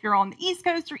 let's say if you're on the East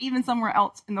Coast or even somewhere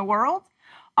else in the world.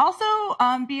 Also,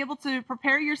 be able to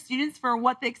prepare your students for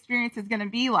what the experience is going to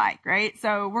be like, right?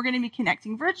 So we're going to be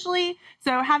connecting virtually,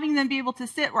 so having them be able to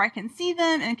sit where I can see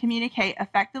them and communicate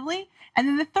effectively. And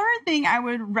then the third thing I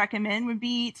would recommend would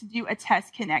be to do a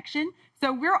test connection.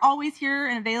 So we're always here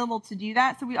and available to do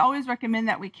that. So we always recommend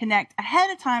that we connect ahead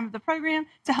of time of the program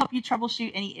to help you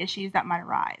troubleshoot any issues that might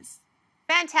arise.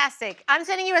 Fantastic. I'm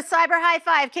sending you a cyber high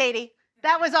five, Katie.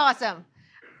 That was awesome.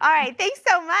 All right, thanks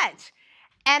so much.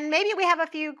 And maybe we have a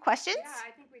few questions? Yeah,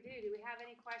 I think we do. Do we have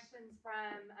any questions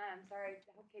from, sorry,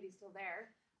 I hope Katie's still there.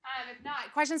 If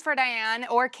not, questions for Diane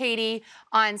or Katie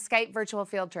on Skype virtual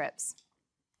field trips?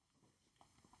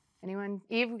 Anyone?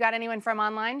 Eve, we got anyone from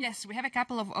online? Yes, we have a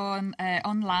couple of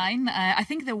online. I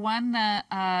think the one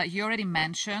you already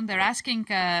mentioned, they're asking,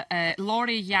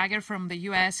 Lori Yager from the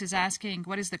US is asking,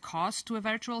 what is the cost to a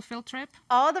virtual field trip?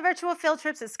 All the virtual field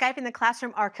trips at Skype in the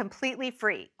Classroom are completely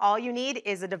free. All you need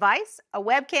is a device, a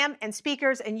webcam, and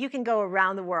speakers, and you can go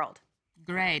around the world.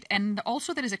 Great. And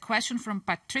also there is a question from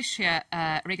Patricia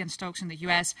Reagan-Stokes in the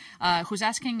U.S. Who's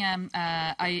asking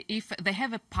if they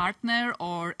have a partner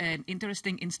or an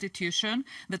interesting institution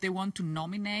that they want to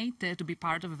nominate to be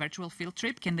part of a virtual field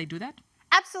trip. Can they do that?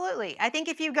 Absolutely. I think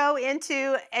if you go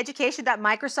into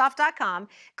education.microsoft.com,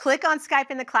 click on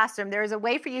Skype in the Classroom, there is a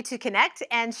way for you to connect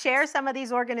and share some of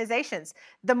these organizations.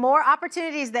 The more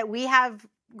opportunities that we have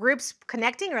groups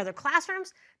connecting or other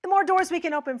classrooms, the more doors we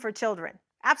can open for children.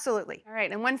 Absolutely. All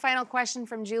right, and one final question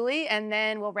from Julie, and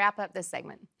then we'll wrap up this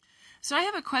segment. So I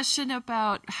have a question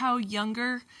about how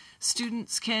younger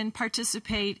students can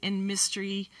participate in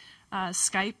mystery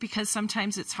Skype, because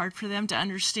sometimes it's hard for them to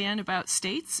understand about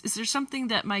states. Is there something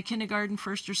that my kindergarten,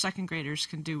 first, or second graders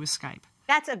can do with Skype?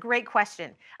 That's a great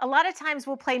question. A lot of times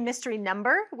we'll play mystery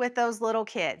number with those little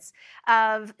kids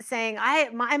of saying,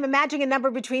 I'm imagining a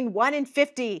number between 1 and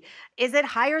 50. Is it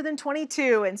higher than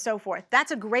 22? And so forth.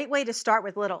 That's a great way to start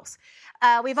with littles.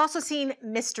 We've also seen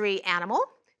mystery animal.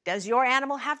 Does your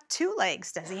animal have 2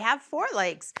 legs? Does he have 4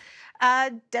 legs?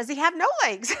 Does he have no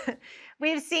legs?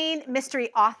 We've seen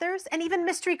mystery authors and even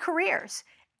mystery careers.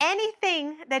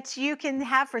 Anything that you can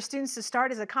have for students to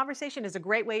start as a conversation is a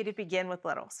great way to begin with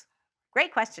littles.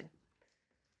 Great question.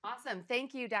 Awesome.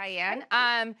 Thank you, Diane.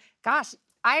 Gosh,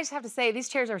 I just have to say, these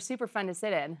chairs are super fun to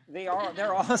sit in. They are.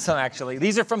 They're awesome, actually.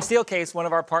 These are from Steelcase, one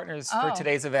of our partners for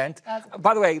today's event.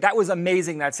 By the way, that was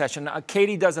amazing, that session.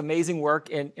 Katie does amazing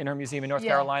work in her museum in North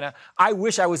Carolina. I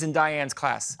wish I was in Diane's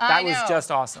class. That was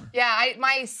just awesome. Yeah,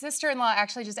 my sister-in-law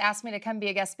actually just asked me to come be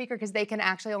a guest speaker because they can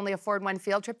actually only afford 1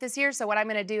 field trip this year. So what I'm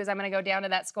going to do is I'm going to go down to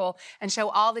that school and show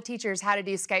all the teachers how to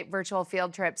do Skype virtual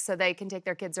field trips so they can take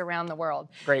their kids around the world.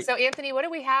 Great. So Anthony, what do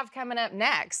we have coming up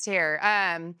next here?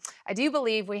 I do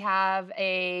believe we have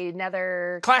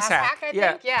another class hack, I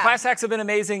think. Yeah, class hacks have been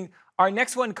amazing. Our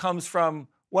next one comes from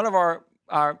one of our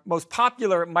most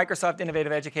popular Microsoft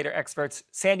Innovative Educator experts,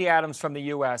 Sandy Adams from the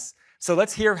US. So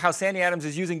let's hear how Sandy Adams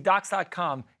is using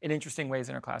docs.com in interesting ways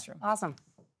in her classroom. Awesome.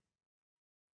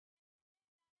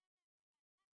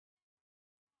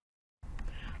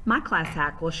 My class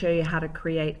hack will show you how to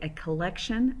create a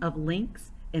collection of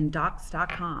links in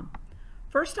docs.com.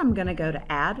 First, I'm going to go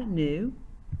to Add New.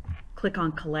 Click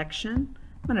on Collection.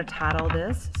 I'm going to title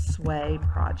this Sway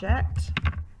Project.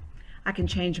 I can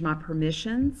change my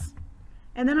permissions,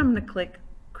 and then I'm going to click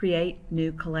Create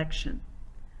New Collection.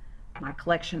 My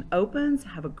collection opens,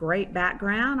 have a great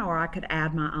background, or I could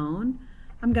add my own.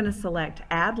 I'm going to select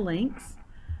Add Links.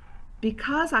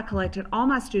 Because I collected all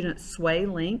my students' Sway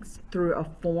links through a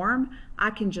form,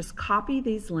 I can just copy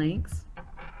these links.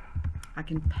 I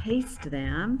can paste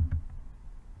them.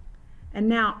 And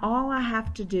now all I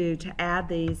have to do to add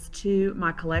these to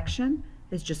my collection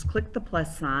is just click the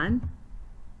plus sign,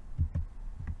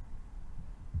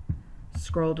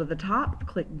 scroll to the top,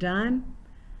 click done,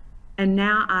 and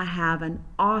now I have an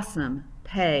awesome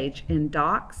page in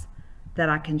Docs that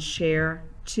I can share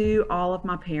to all of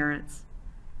my parents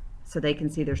so they can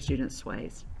see their students'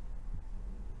 Sways.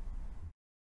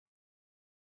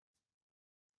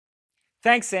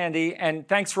 Thanks, Sandy, and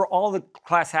thanks for all the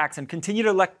class hacks, and continue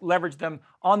to leverage them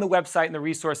on the website in the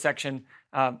resource section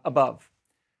above.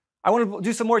 I want to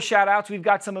do some more shout outs. We've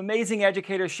got some amazing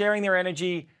educators sharing their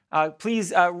energy.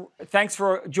 Please, thanks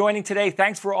for joining today.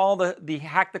 Thanks for all the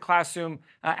Hack the Classroom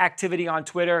activity on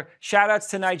Twitter. Shout outs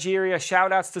to Nigeria,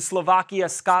 shout outs to Slovakia,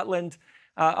 Scotland.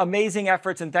 Amazing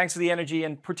efforts, and thanks for the energy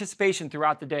and participation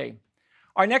throughout the day.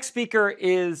 Our next speaker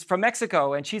is from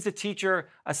Mexico, and she's a teacher,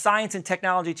 a science and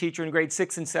technology teacher in grades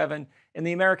 6 and 7 in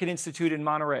the American Institute in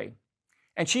Monterey.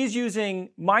 And she's using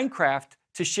Minecraft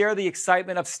to share the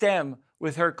excitement of STEM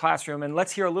with her classroom. And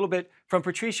let's hear a little bit from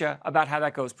Patricia about how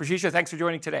that goes. Patricia, thanks for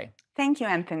joining today. Thank you,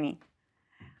 Anthony.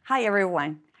 Hi,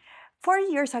 everyone. 4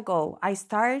 years ago, I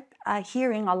started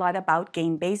hearing a lot about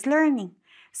game-based learning.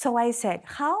 So I said,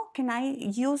 how can I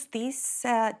use this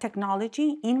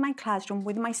technology in my classroom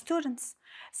with my students?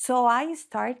 So I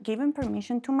started giving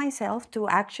permission to myself to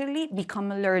actually become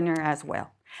a learner as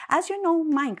well. As you know,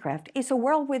 Minecraft is a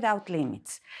world without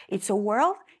limits. It's a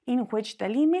world in which the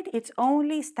limit is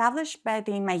only established by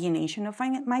the imagination of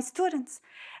my students.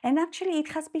 And actually, it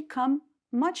has become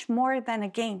much more than a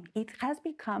game. It has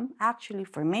become, actually,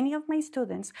 for many of my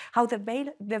students, how they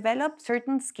develop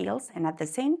certain skills, and at the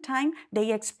same time,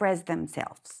 they express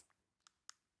themselves.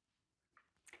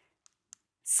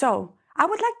 So, I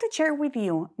would like to share with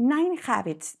you 9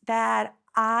 habits that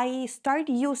I started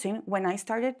using when I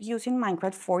started using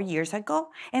Minecraft 4 years ago,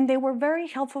 and they were very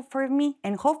helpful for me,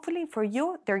 and hopefully for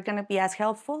you, they're gonna be as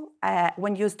helpful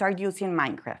when you start using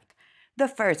Minecraft. The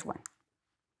first one,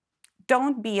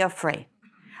 don't be afraid.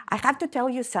 I have to tell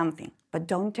you something, but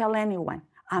don't tell anyone.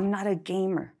 I'm not a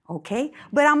gamer, okay?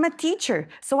 But I'm a teacher,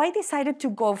 so I decided to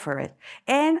go for it.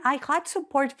 And I had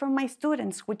support from my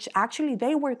students, which actually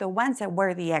they were the ones that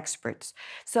were the experts.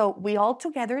 So we all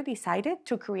together decided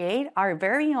to create our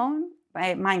very own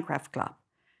Minecraft club.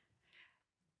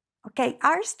 Okay,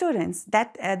 our students,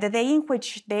 the day in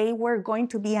which they were going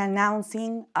to be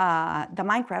announcing the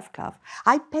Minecraft club,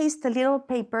 I pasted a little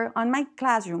paper on my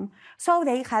classroom, so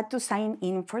they had to sign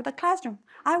in for the classroom.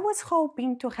 I was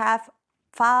hoping to have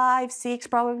 5, 6,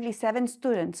 probably 7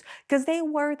 students, because they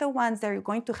were the ones that are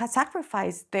going to have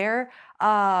sacrificed their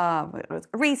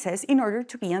recess in order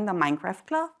to be in the Minecraft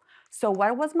club. So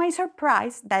what was my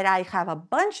surprise? That I have a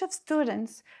bunch of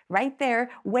students right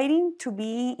there waiting to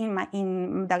be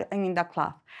in the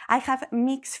club. I have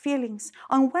mixed feelings.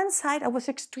 On one side, I was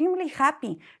extremely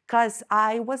happy because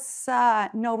I was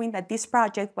knowing that this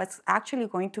project was actually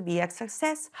going to be a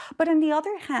success. But on the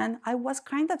other hand, I was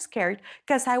kind of scared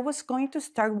because I was going to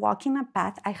start walking a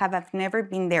path I have never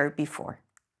been there before.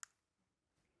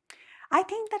 I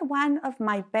think that one of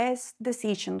my best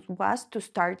decisions was to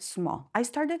start small. I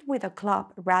started with a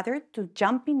club rather than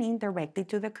jumping in directly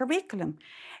to the curriculum.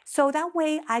 So that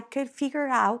way I could figure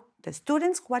out the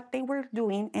students what they were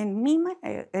doing and me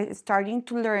starting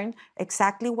to learn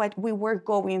exactly what we were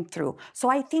going through. So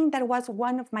I think that was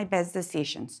one of my best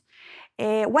decisions.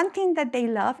 One thing that they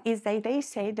love is that they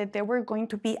say that they were going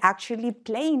to be actually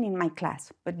playing in my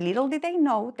class, but little did they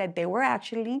know that they were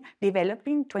actually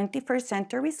developing 21st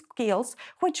century skills,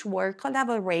 which were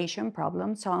collaboration,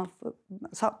 problem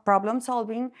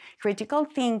solving, critical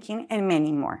thinking, and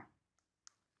many more.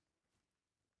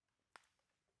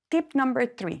 Tip number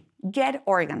 3, get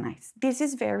organized. This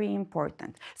is very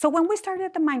important. So when we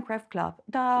started the Minecraft Club,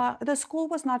 the school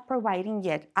was not providing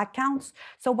yet accounts.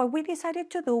 So what we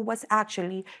decided to do was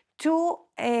actually to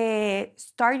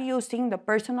start using the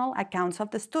personal accounts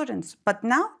of the students. But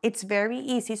now it's very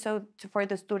easy for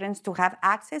the students to have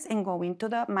access and go into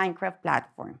the Minecraft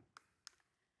platform.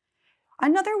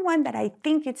 Another one that I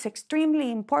think it's extremely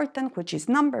important, which is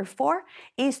number 4,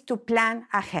 is to plan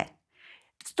ahead.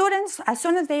 Students, as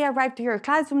soon as they arrive to your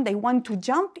classroom, they want to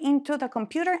jump into the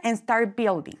computer and start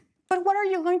building. But what are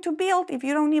you going to build if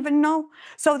you don't even know?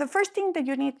 So the first thing that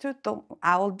you need to do,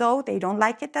 although they don't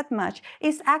like it that much,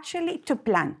 is actually to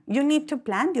plan. You need to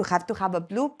plan. You have to have a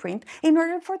blueprint in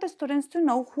order for the students to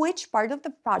know which part of the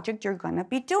project you're going to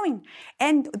be doing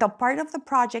and the part of the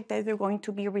project that they're going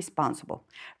to be responsible.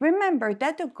 Remember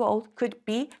that the goal could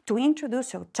be to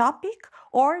introduce a topic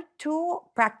or to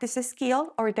practice a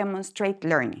skill or demonstrate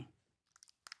learning.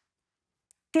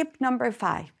 Tip number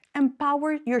 5,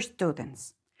 empower your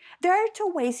students. There are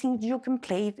 2 ways in which you can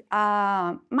play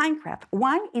Minecraft.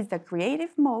 One is the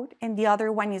creative mode and the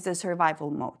other one is the survival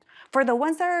mode. For the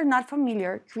ones that are not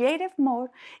familiar, creative mode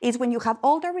is when you have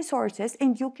all the resources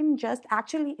and you can just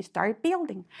actually start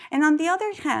building. And on the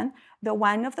other hand, the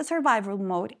one of the survival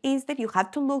mode is that you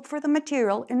have to look for the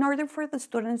material in order for the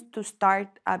students to start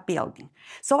building.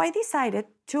 So I decided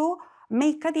to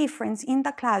make a difference in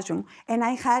the classroom, and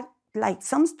I had like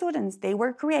some students, they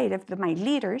were creative, my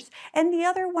leaders, and the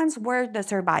other ones were the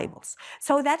survivals.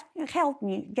 So that helped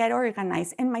me get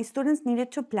organized, and my students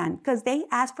needed to plan because they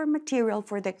asked for material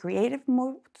for the creative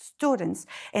mode students,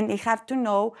 and they have to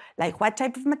know like what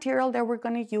type of material they were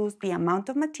going to use, the amount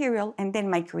of material, and then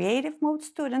my creative mode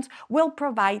students will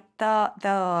provide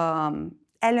the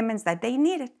elements that they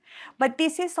needed. But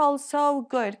this is also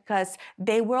good because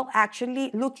they will actually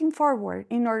looking forward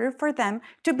in order for them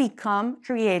to become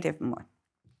creative mode.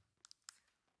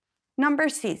 Number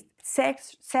 6,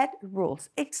 set rules.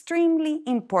 Extremely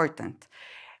important.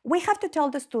 We have to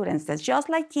tell the students that just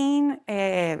like in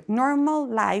normal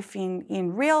life,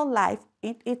 in real life,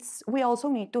 we also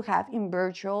need to have in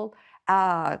virtual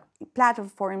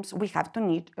platforms, we have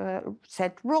to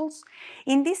set rules.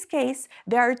 In this case,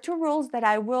 there are 2 rules that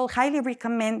I will highly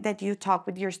recommend that you talk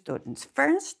with your students.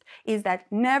 First is that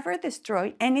never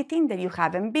destroy anything that you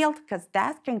haven't built, because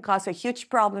that can cause a huge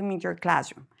problem in your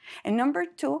classroom. And number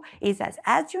 2 is that,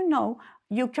 as you know,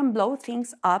 you can blow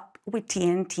things up with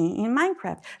TNT in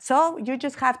Minecraft. So you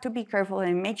just have to be careful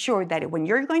and make sure that when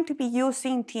you're going to be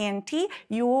using TNT,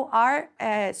 you are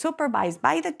supervised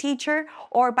by the teacher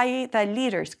or by the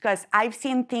leaders, because I've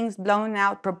seen things blown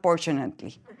out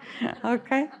proportionately,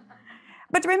 okay?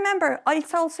 But remember,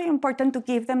 it's also important to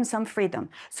give them some freedom.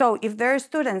 So if there are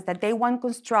students that they want to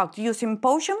construct using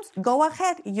potions, go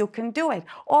ahead, you can do it.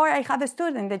 Or I have a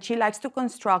student that she likes to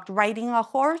construct riding a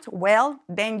horse, well,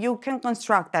 then you can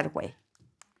construct that way.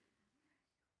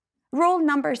 Rule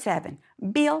number 7,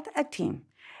 build a team.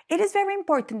 It is very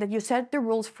important that you set the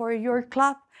rules for your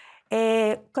club.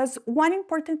 Because one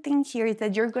important thing here is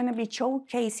that you're going to be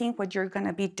showcasing what you're going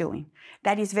to be doing.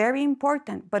 That is very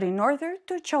important, but in order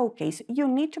to showcase, you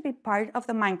need to be part of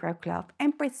the Minecraft Club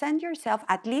and present yourself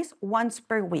at least once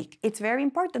per week. It's very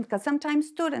important because sometimes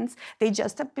students, they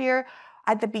just appear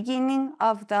at the beginning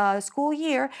of the school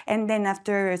year, and then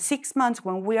after 6 months,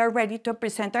 when we are ready to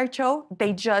present our show,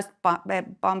 they just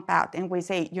bump out, and we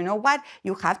say, you know what,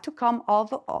 you have to come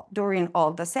during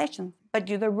all the sessions, but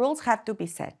the rules have to be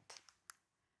set.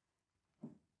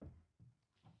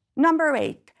 Number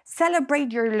 8,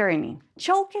 celebrate your learning.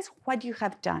 Showcase what you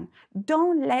have done.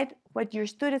 Don't let what your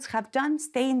students have done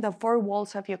stay in the 4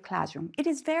 walls of your classroom. It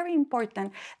is very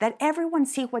important that everyone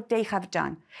see what they have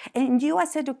done. And you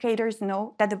as educators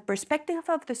know that the perspective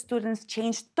of the students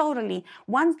change totally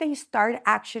once they start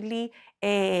actually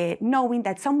knowing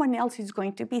that someone else is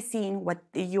going to be seeing what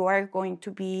you are going to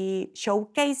be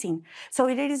showcasing. So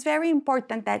it is very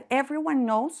important that everyone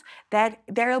knows that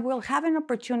they will have an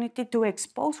opportunity to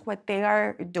expose what they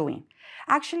are doing.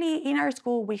 Actually, in our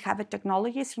school, we have a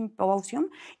technology symposium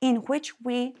in which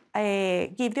we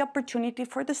give the opportunity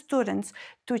for the students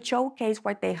to showcase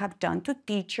what they have done to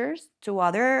teachers, to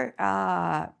other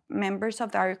members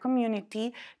of our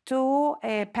community, to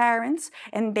parents,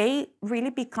 and they really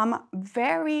become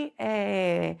very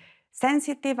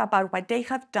sensitive about what they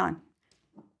have done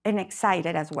and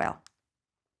excited as well.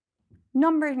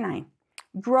 Number 9,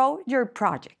 grow your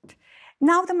project.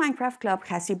 Now the Minecraft Club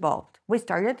has evolved. We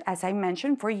started, as I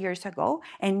mentioned, 4 years ago,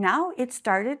 and now it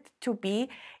started to be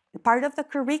part of the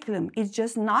curriculum. It's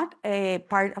just not a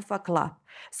part of a club.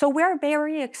 So we are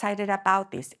very excited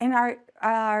about this. And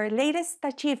our latest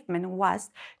achievement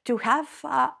was to have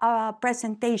a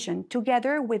presentation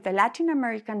together with the Latin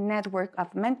American Network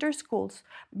of Mentor Schools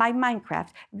by Minecraft,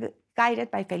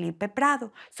 guided by Felipe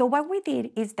Prado. So what we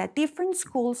did is that different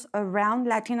schools around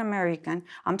Latin America,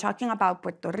 I'm talking about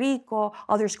Puerto Rico,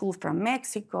 other schools from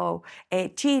Mexico,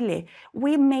 Chile,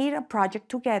 we made a project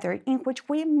together in which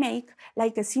we make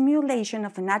like a simulation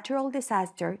of a natural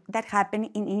disaster that happened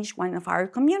in each one of our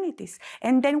communities.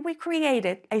 And then we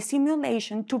created a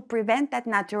simulation to prevent that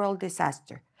natural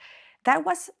disaster. That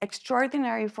was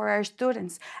extraordinary for our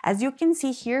students. As you can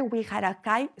see here, we had a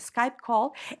Skype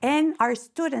call, and our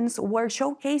students were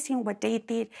showcasing what they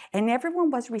did, and everyone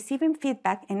was receiving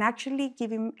feedback and actually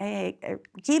giving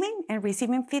and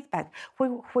receiving feedback,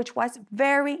 which was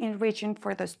very enriching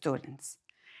for the students.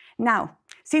 Now,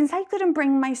 since I couldn't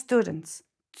bring my students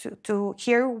to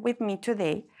here with me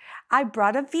today, I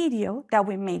brought a video that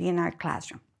we made in our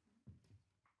classroom.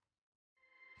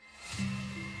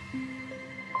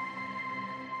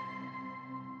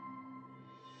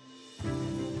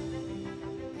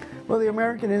 Well, the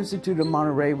American Institute of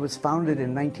Monterey was founded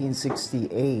in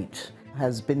 1968,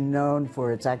 has been known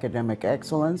for its academic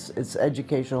excellence, its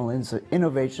educational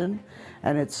innovation,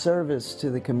 and its service to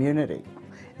the community,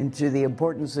 and to the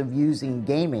importance of using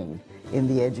gaming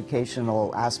in the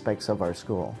educational aspects of our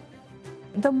school.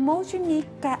 The most unique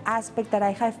aspect that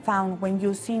I have found when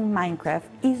using Minecraft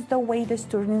is the way the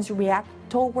students react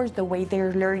towards the way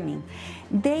they're learning.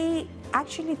 They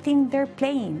actually think they're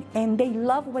playing and they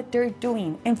love what they're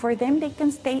doing, and for them they can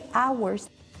stay hours.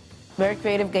 Very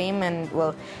creative game, and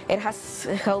well, it has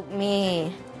helped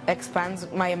me expand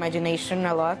my imagination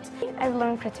a lot. I've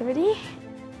learned creativity,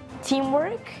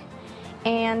 teamwork,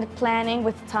 and planning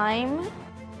with time.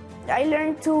 I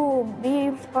learned to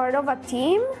be part of a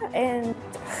team and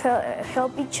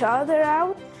help each other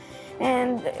out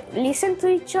and listen to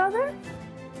each other.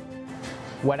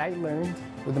 What I learned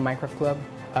with the Minecraft Club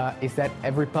is that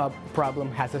every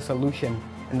problem has a solution,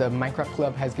 and the Minecraft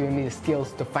Club has given me the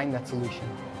skills to find that solution.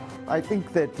 I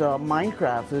think that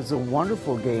Minecraft is a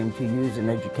wonderful game to use in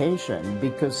education,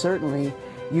 because certainly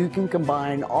you can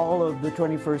combine all of the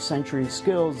 21st century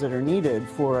skills that are needed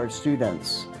for our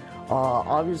students.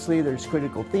 Obviously, there's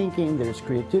critical thinking, there's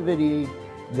creativity,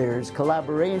 there's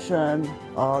collaboration,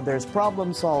 there's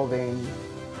problem solving.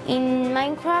 In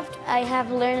Minecraft, I have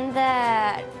learned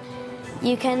that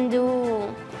you can do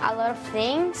a lot of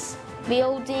things: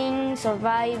 building,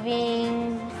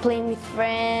 surviving, playing with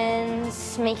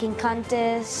friends, making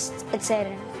contests,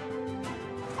 etc.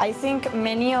 I think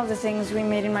many of the things we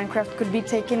made in Minecraft could be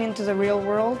taken into the real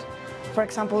world. For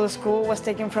example, the school was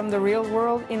taken from the real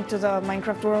world into the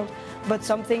Minecraft world, but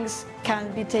some things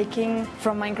can't be taken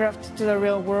from Minecraft to the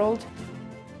real world.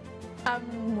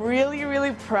 I'm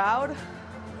really proud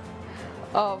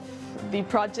of the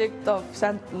project of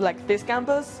this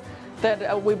campus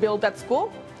that we built at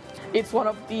school. It's one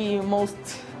of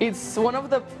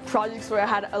the projects where I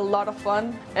had a lot of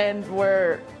fun, and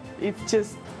where it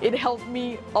helped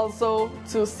me also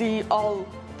to see all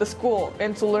the school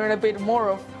and to learn a bit more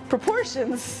of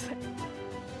proportions.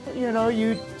 You know,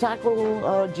 you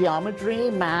tackle geometry,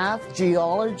 math,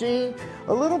 geology,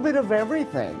 a little bit of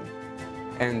everything.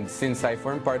 And since I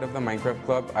formed part of the Minecraft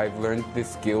Club, I've learned the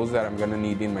skills that I'm going to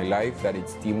need in my life, that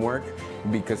it's teamwork,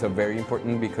 because of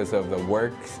the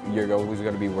work. You're always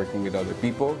going to be working with other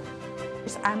people.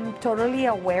 I'm totally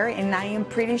aware, and I am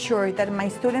pretty sure that my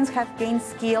students have gained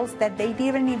skills that they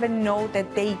didn't even know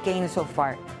that they gained so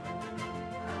far.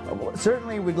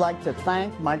 Certainly, we'd like to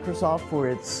thank Microsoft for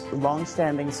its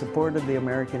long-standing support of the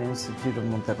American Institute of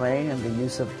Monterrey and the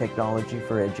use of technology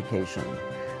for education.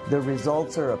 The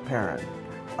results are apparent.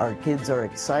 Our kids are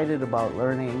excited about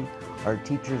learning, our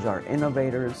teachers are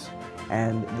innovators,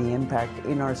 and the impact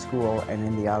in our school and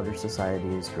in the outer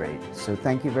society is great. So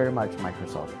thank you very much,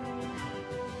 Microsoft.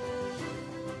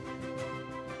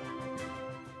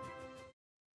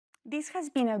 This has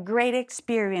been a great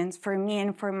experience for me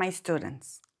and for my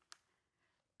students.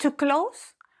 To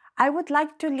close, I would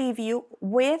like to leave you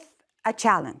with a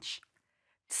challenge.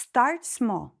 Start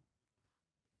small.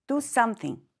 Do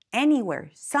something,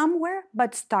 anywhere, somewhere,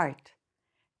 but start.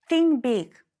 Think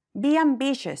big. Be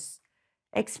ambitious.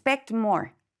 Expect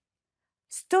more.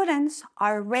 Students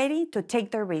are ready to take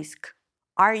the risk.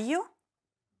 Are you?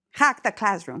 Hack the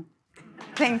classroom.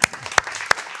 Thanks.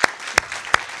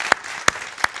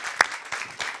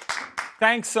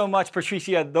 Thanks so much,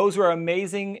 Patricia. Those were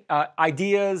amazing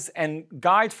ideas and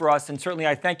guides for us, and certainly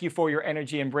I thank you for your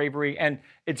energy and bravery. And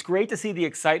it's great to see the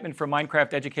excitement for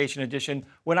Minecraft Education Edition.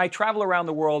 When I travel around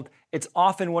the world, it's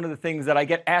often one of the things that I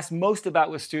get asked most about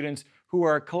with students who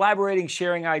are collaborating,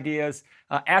 sharing ideas,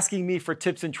 asking me for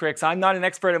tips and tricks. I'm not an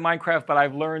expert at Minecraft, but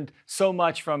I've learned so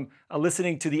much from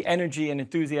listening to the energy and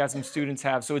enthusiasm students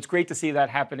have. So it's great to see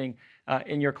that happening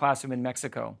in your classroom in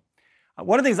Mexico.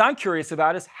 One of the things I'm curious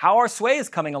about is how our sway is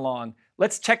coming along.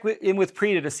 Let's check in with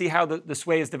Prita to see how the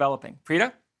sway is developing.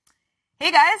 Prita?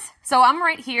 Hey guys, so I'm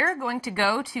right here going to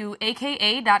go to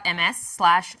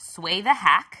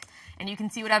aka.ms/swaythehack, and you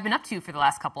can see what I've been up to for the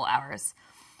last couple hours.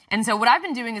 And so what I've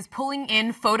been doing is pulling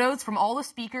in photos from all the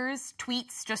speakers'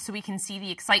 tweets just so we can see the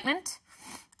excitement.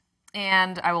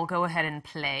 and I will go ahead and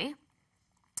play.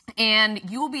 And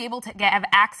you will be able to have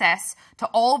access to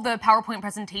all of the PowerPoint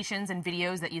presentations and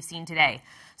videos that you've seen today.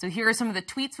 So here are some of the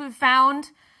tweets we've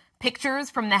found, pictures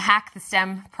from the Hack the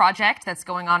STEM project that's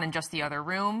going on in just the other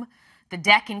room, the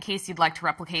deck in case you'd like to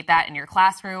replicate that in your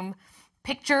classroom,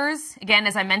 pictures. Again,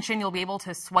 as I mentioned, you'll be able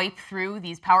to swipe through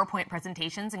these PowerPoint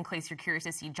presentations in case you're curious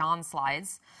to see John's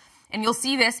slides. And you'll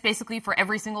see this basically for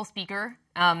every single speaker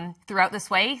throughout this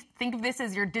way. Think of this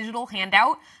as your digital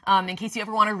handout in case you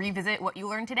ever want to revisit what you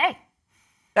learned today.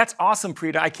 That's awesome,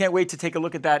 Preeta. I can't wait to take a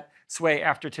look at that sway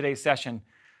after today's session.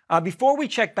 Before we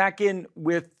check back in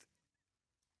with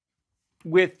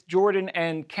Jordan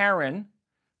and Karen,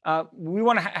 we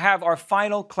want to have our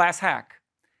final class hack.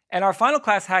 And our final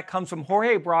class hack comes from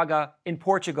Jorge Braga in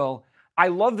Portugal. I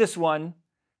love this one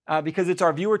because it's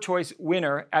our viewer choice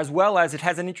winner, as well as it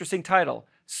has an interesting title.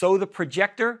 So the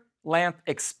projector lamp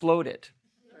exploded.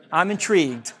 I'm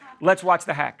intrigued. Let's watch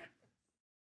the hack.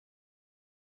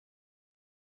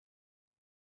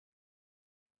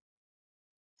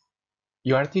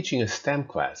 You are teaching a STEM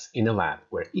class in a lab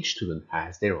where each student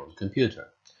has their own computer.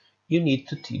 You need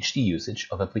to teach the usage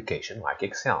of application like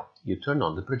Excel. You turn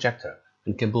on the projector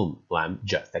and kaboom, lamp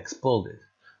just exploded.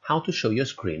 How to show your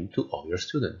screen to all your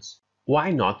students.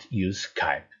 Why not use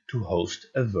Skype to host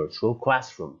a virtual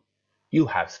classroom? You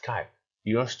have Skype.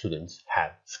 Your students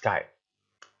have Skype.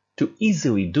 To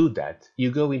easily do that, you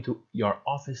go into your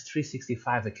Office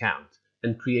 365 account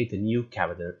and create a new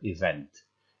calendar event.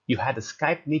 You had a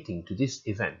Skype meeting to this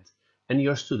event and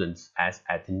your students as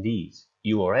attendees.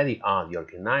 You already are the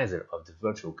organizer of the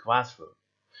virtual classroom.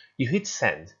 You hit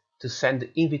send to send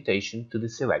the invitation to the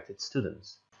selected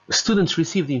students. Students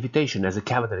receive the invitation as a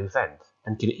calendar event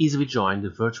and can easily join the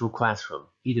virtual classroom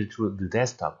either through the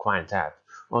desktop client app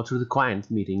or through the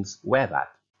client meetings web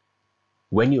app.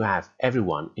 When you have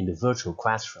everyone in the virtual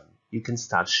classroom, you can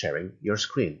start sharing your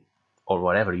screen or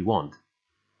whatever you want.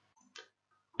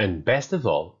 And best of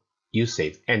all, you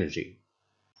save energy.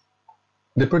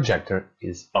 The projector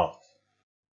is off.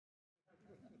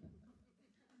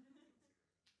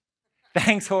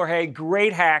 Thanks, Jorge.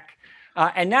 Great hack.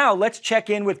 And now let's check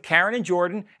in with Karen and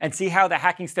Jordan and see how the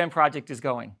Hacking STEM project is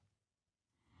going.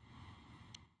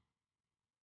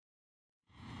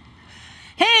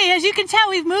 Hey, as you can tell,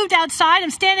 we've moved outside.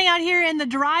 I'm standing out here in the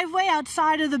driveway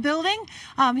outside of the building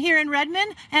here in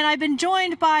Redmond, and I've been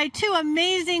joined by two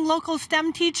amazing local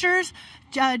STEM teachers,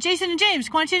 Jason and James.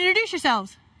 Why don't you introduce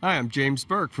yourselves? Hi, I'm James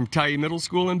Burke from Tye Middle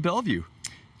School in Bellevue.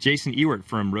 Jason Ewert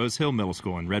from Rose Hill Middle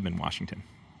School in Redmond, Washington.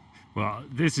 Well,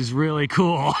 this is really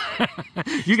cool.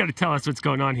 You got to tell us what's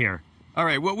going on here. All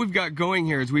right, what we've got going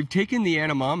here is we've taken the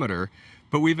anemometer,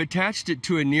 but we've attached it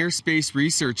to a near-space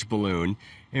research balloon.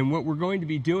 And what we're going to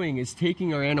be doing is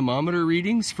taking our anemometer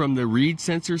readings from the read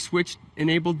sensor switch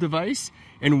enabled device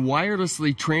and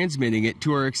wirelessly transmitting it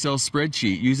to our Excel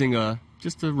spreadsheet using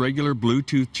just a regular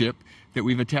Bluetooth chip that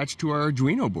we've attached to our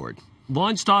Arduino board.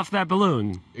 Launched off that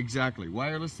balloon. Exactly,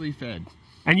 wirelessly fed.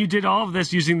 And you did all of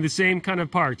this using the same kind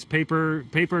of parts, paper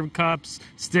cups,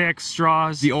 sticks,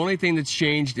 straws. The only thing that's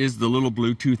changed is the little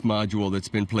Bluetooth module that's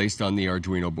been placed on the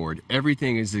Arduino board.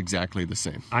 Everything is exactly the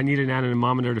same. I need an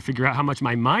anemometer to figure out how much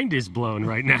my mind is blown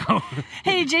right now.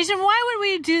 Hey, Jason, why would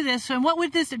we do this? And what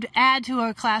would this add to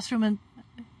our classroom?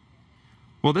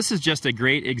 Well, this is just a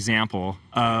great example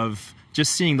of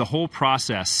just seeing the whole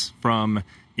process from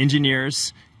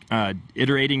engineers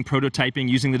iterating, prototyping,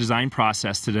 using the design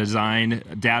process to design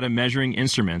data measuring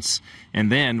instruments.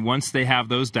 And then once they have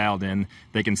those dialed in,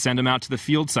 they can send them out to the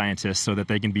field scientists so that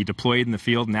they can be deployed in the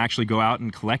field and actually go out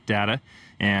and collect data.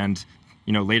 And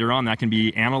later on, that can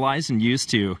be analyzed and used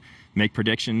to make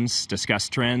predictions, discuss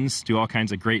trends, do all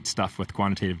kinds of great stuff with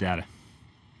quantitative data.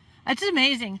 That's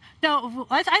amazing. No,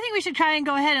 I think we should try and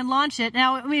go ahead and launch it.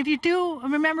 Now, I mean, if you do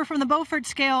remember from the Beaufort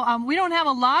scale, we don't have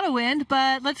a lot of wind,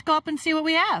 but let's go up and see what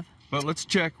we have. But let's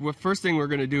check. Well, first thing we're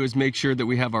going to do is make sure that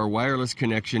we have our wireless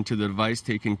connection to the device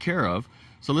taken care of.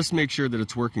 So let's make sure that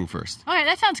it's working first. All right,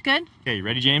 that sounds good. Okay, you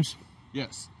ready, James?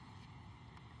 Yes.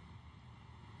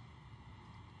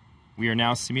 We are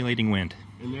now simulating wind.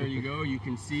 And there you go. You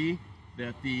can see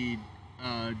that the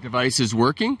device is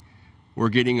working. We're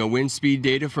getting a wind speed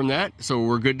data from that, so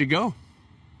we're good to go.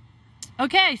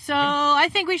 Okay, so I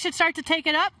think we should start to take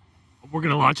it up. We're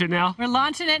going to launch it now? We're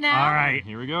launching it now. All right.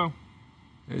 Here we go.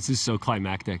 This is so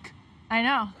climactic. I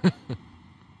know.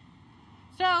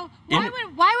 So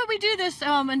why would we do this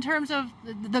in terms of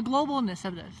the globalness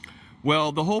of this?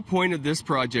 Well, the whole point of this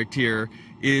project here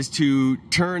is to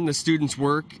turn the students'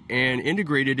 work and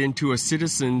integrate it into a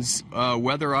citizens'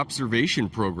 weather observation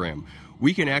program.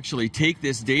 we can actually take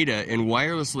this data and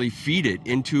wirelessly feed it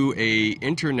into a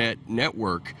internet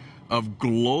network of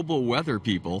global weather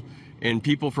people, and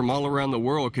people from all around the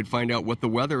world could find out what the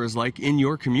weather is like in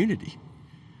your community.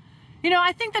 You know,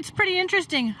 I think that's pretty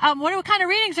interesting. What kind of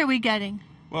readings are we getting?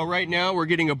 Well, right now we're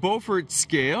getting a Beaufort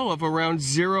scale of around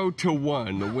 0 to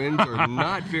 1. The winds are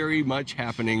not very much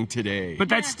happening today. But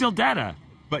that's still data.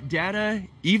 But data,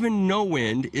 even no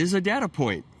wind, is a data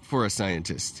point for a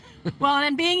scientist. Well,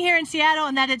 and being here in Seattle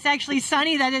and that it's actually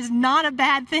sunny, that is not a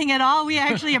bad thing at all. We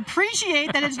actually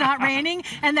appreciate that it's not raining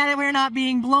and that we're not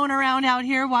being blown around out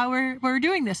here while we're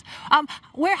doing this.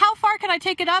 How far can I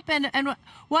take it up, and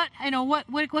what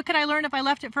could I learn if I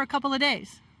left it for a couple of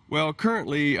days? Well,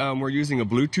 currently we're using a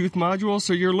Bluetooth module,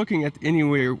 so you're looking at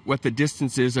anywhere what the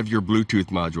distance is of your Bluetooth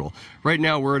module. Right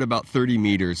now we're at about 30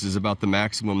 meters is about the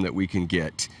maximum that we can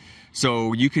get.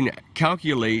 So you can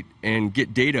calculate and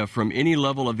get data from any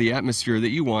level of the atmosphere that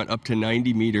you want up to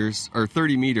 90 meters or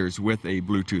 30 meters with a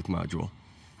Bluetooth module.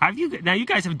 Now you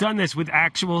guys have done this with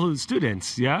actual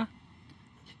students, yeah?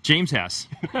 James has.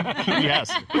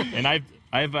 Yes. And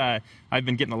I've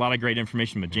been getting a lot of great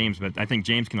information with James, but I think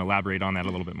James can elaborate on that a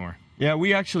little bit more. Yeah,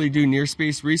 we actually do near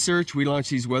space research. We launch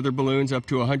these weather balloons up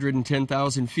to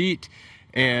 110,000 feet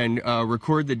and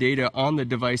record the data on the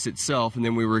device itself, and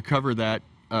then we recover that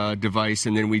device,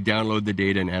 and then we download the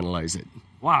data and analyze it.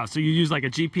 Wow, so you use like a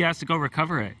GPS to go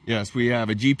recover it? Yes, we have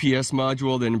a GPS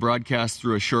module, then broadcast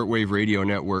through a shortwave radio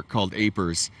network called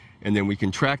APERS, and then we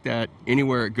can track that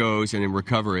anywhere it goes and then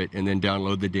recover it and then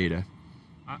download the data.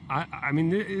 I mean,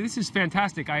 this is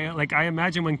fantastic. I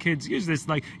imagine when kids use this,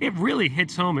 like, it really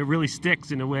hits home. It really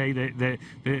sticks in a way that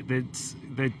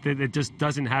just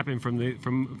doesn't happen from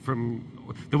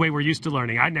the way we're used to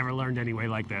learning. I never learned any way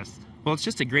like this. Well, it's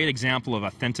just a great example of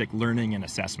authentic learning and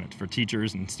assessment for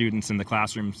teachers and students in the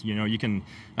classrooms. You know, you can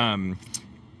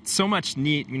so much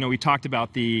neat. You know, we talked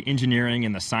about the engineering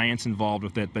and the science involved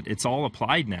with it, but it's all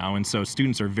applied now, and so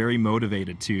students are very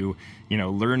motivated to, you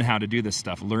know, learn how to do this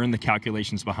stuff, learn the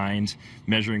calculations behind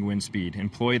measuring wind speed,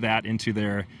 employ that into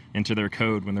their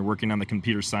code when they're working on the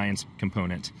computer science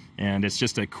component, and it's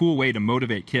just a cool way to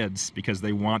motivate kids because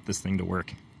they want this thing to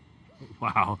work.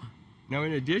 Wow. Now,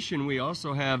 in addition, we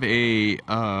also have a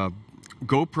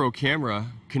GoPro camera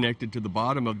connected to the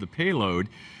bottom of the payload.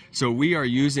 So we are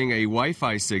using a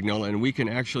Wi-Fi signal, and we can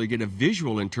actually get a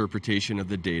visual interpretation of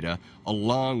the data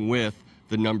along with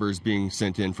the numbers being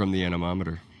sent in from the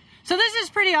anemometer. So this is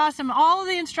pretty awesome. All of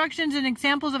the instructions and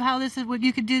examples of how this is, what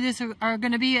you could do this are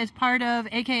going to be as part of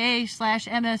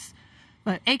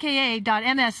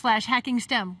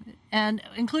aka.ms/hacking-STEM, and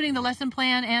including the lesson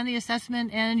plan and the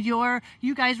assessment, and you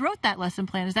guys wrote that lesson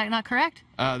plan. Is that not correct?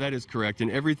 That is correct,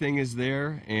 and everything is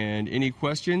there. And any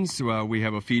questions, we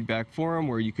have a feedback forum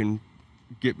where you can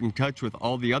get in touch with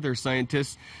all the other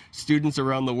scientists, students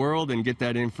around the world, and get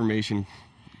that information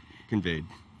conveyed.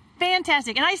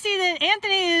 Fantastic. And I see that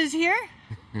Anthony is here.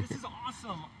 This is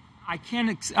awesome. I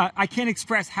can't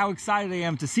express how excited I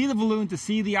am to see the balloon, to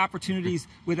see the opportunities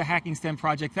with the Hacking STEM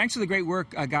project. Thanks for the great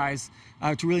work, guys,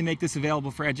 to really make this available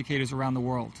for educators around the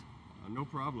world. No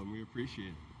problem. We appreciate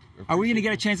it. Are we going to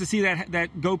get a chance to see that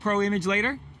GoPro image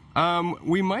later?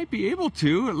 We might be able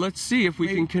to. Let's see if we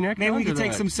can connect. Maybe we can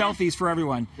take some selfies for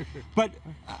everyone. But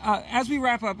as we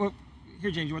wrap up,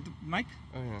 here, James, you want the mic?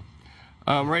 Oh,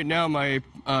 yeah. Right now, my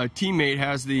teammate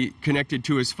has the connected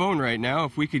to his phone right now.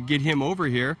 If we could get him over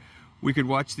here, we could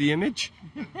watch the image.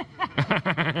 That's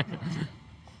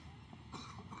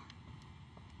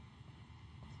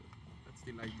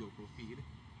the live GoPro feed.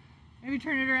 Maybe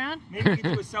turn it around. Maybe we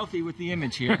can do a selfie with the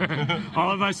image here.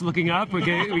 All of us looking up. We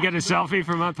get a selfie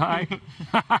from up high.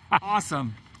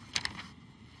 Awesome.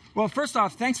 Well, first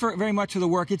off, thanks very much for the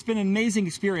work. It's been an amazing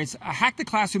experience. Hack the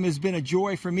Classroom has been a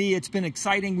joy for me. It's been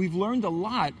exciting. We've learned a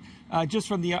lot just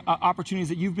from the opportunities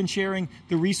that you've been sharing,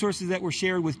 the resources that were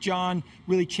shared with John,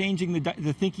 really changing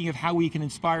the thinking of how we can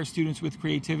inspire students with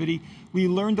creativity. We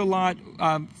learned a lot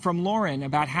from Lauren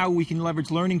about how we can leverage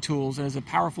learning tools as a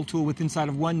powerful tool inside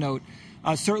of OneNote.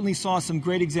 Certainly saw some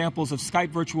great examples of Skype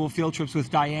virtual field trips with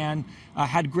Diane,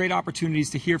 had great opportunities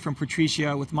to hear from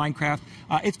Patricia with Minecraft.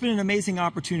 It's been an amazing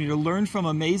opportunity to learn from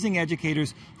amazing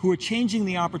educators who are changing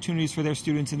the opportunities for their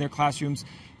students in their classrooms.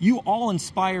 You all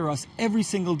inspire us every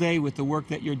single day with the work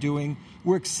that you're doing.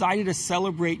 We're excited to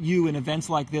celebrate you in events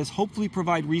like this, hopefully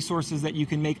provide resources that you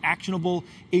can make actionable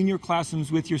in your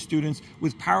classrooms with your students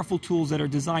with powerful tools that are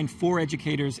designed for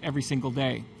educators every single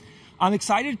day. I'm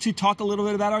excited to talk a little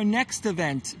bit about our next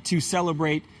event to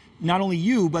celebrate not only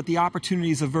you, but the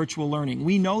opportunities of virtual learning.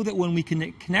 We know that when we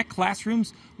connect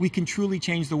classrooms, we can truly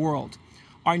change the world.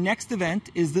 our next event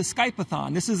is the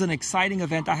Skype-a-thon. This is an exciting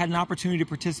event. I had an opportunity to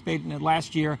participate in it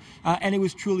last year, and it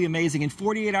was truly amazing. In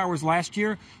 48 hours last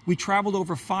year, we traveled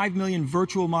over 5 million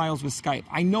virtual miles with Skype.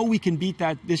 I know we can beat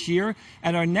that this year,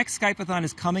 and our next Skype-a-thon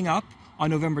is coming up on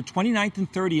November 29th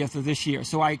and 30th of this year.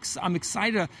 So I'm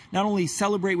excited to not only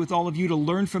celebrate with all of you, to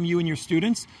learn from you and your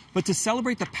students, but to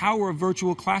celebrate the power of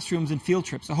virtual classrooms and field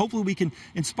trips. So hopefully we can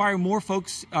inspire more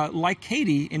folks like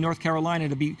Katie in North Carolina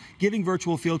to be giving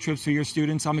virtual field trips for your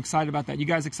students. I'm excited about that. You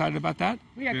guys excited about that?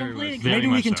 We are completely excited. Maybe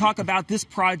we can talk about this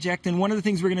project, and one of the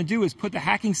things we're going to do is put the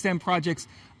Hacking STEM projects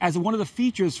as one of the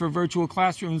features for virtual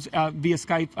classrooms via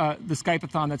Skype, the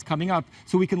Skype-a-thon that's coming up,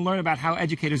 so we can learn about how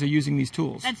educators are using these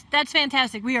tools. That's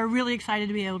fantastic. We are really excited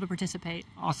to be able to participate.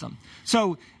 Awesome.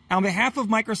 So, on behalf of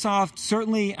Microsoft,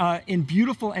 certainly in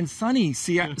beautiful and sunny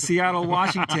Seattle,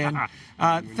 Washington,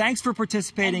 thanks for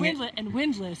participating. And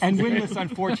windless. And windless,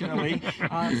 unfortunately.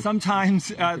 Sometimes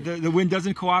the wind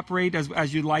doesn't cooperate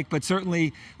as you'd like, but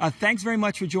certainly thanks very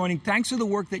much for joining. Thanks for the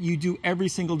work that you do every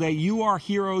single day. You are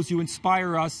heroes. You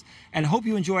inspire us. And I hope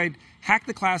you enjoyed Hack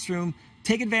the Classroom.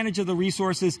 Take advantage of the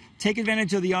resources, take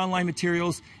advantage of the online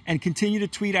materials, and continue to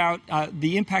tweet out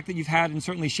the impact that you've had, and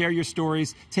certainly share your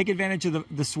stories. Take advantage of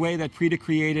the sway that Prita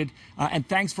created, and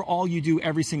thanks for all you do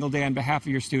every single day on behalf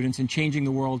of your students in changing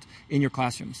the world in your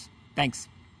classrooms. Thanks.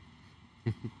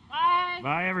 Bye.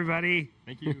 Bye, everybody.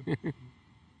 Thank you.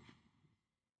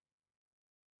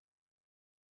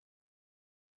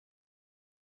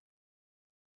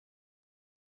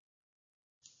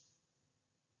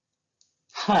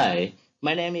 Hi,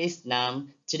 my name is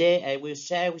Nam. Today I will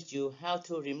share with you how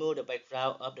to remove the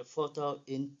background of the photo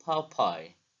in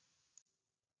PowerPoint.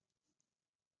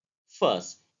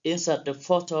 First, insert the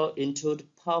photo into the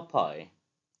PowerPoint.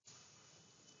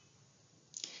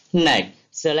 Next,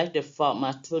 select the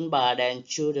Format toolbar, then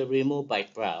choose the Remove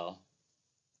Background.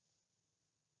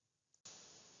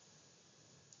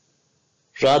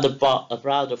 Draw the box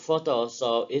around the photo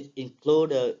so it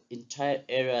includes the entire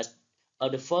area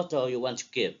of the photo you want to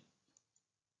keep.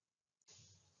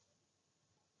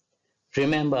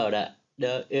 Remember that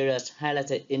the areas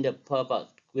highlighted in the purple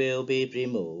will be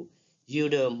removed. Use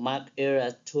the Mark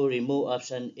Area to Remove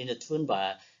option in the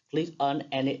toolbar. Click on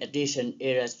any additional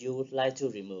areas you would like to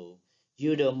remove.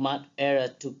 Use the Mark Area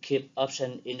to Keep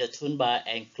option in the toolbar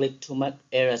and click to mark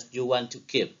areas you want to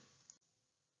keep.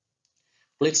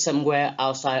 Click somewhere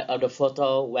outside of the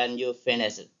photo when you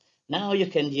finish it. Now you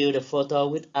can view the photo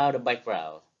without the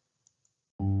background.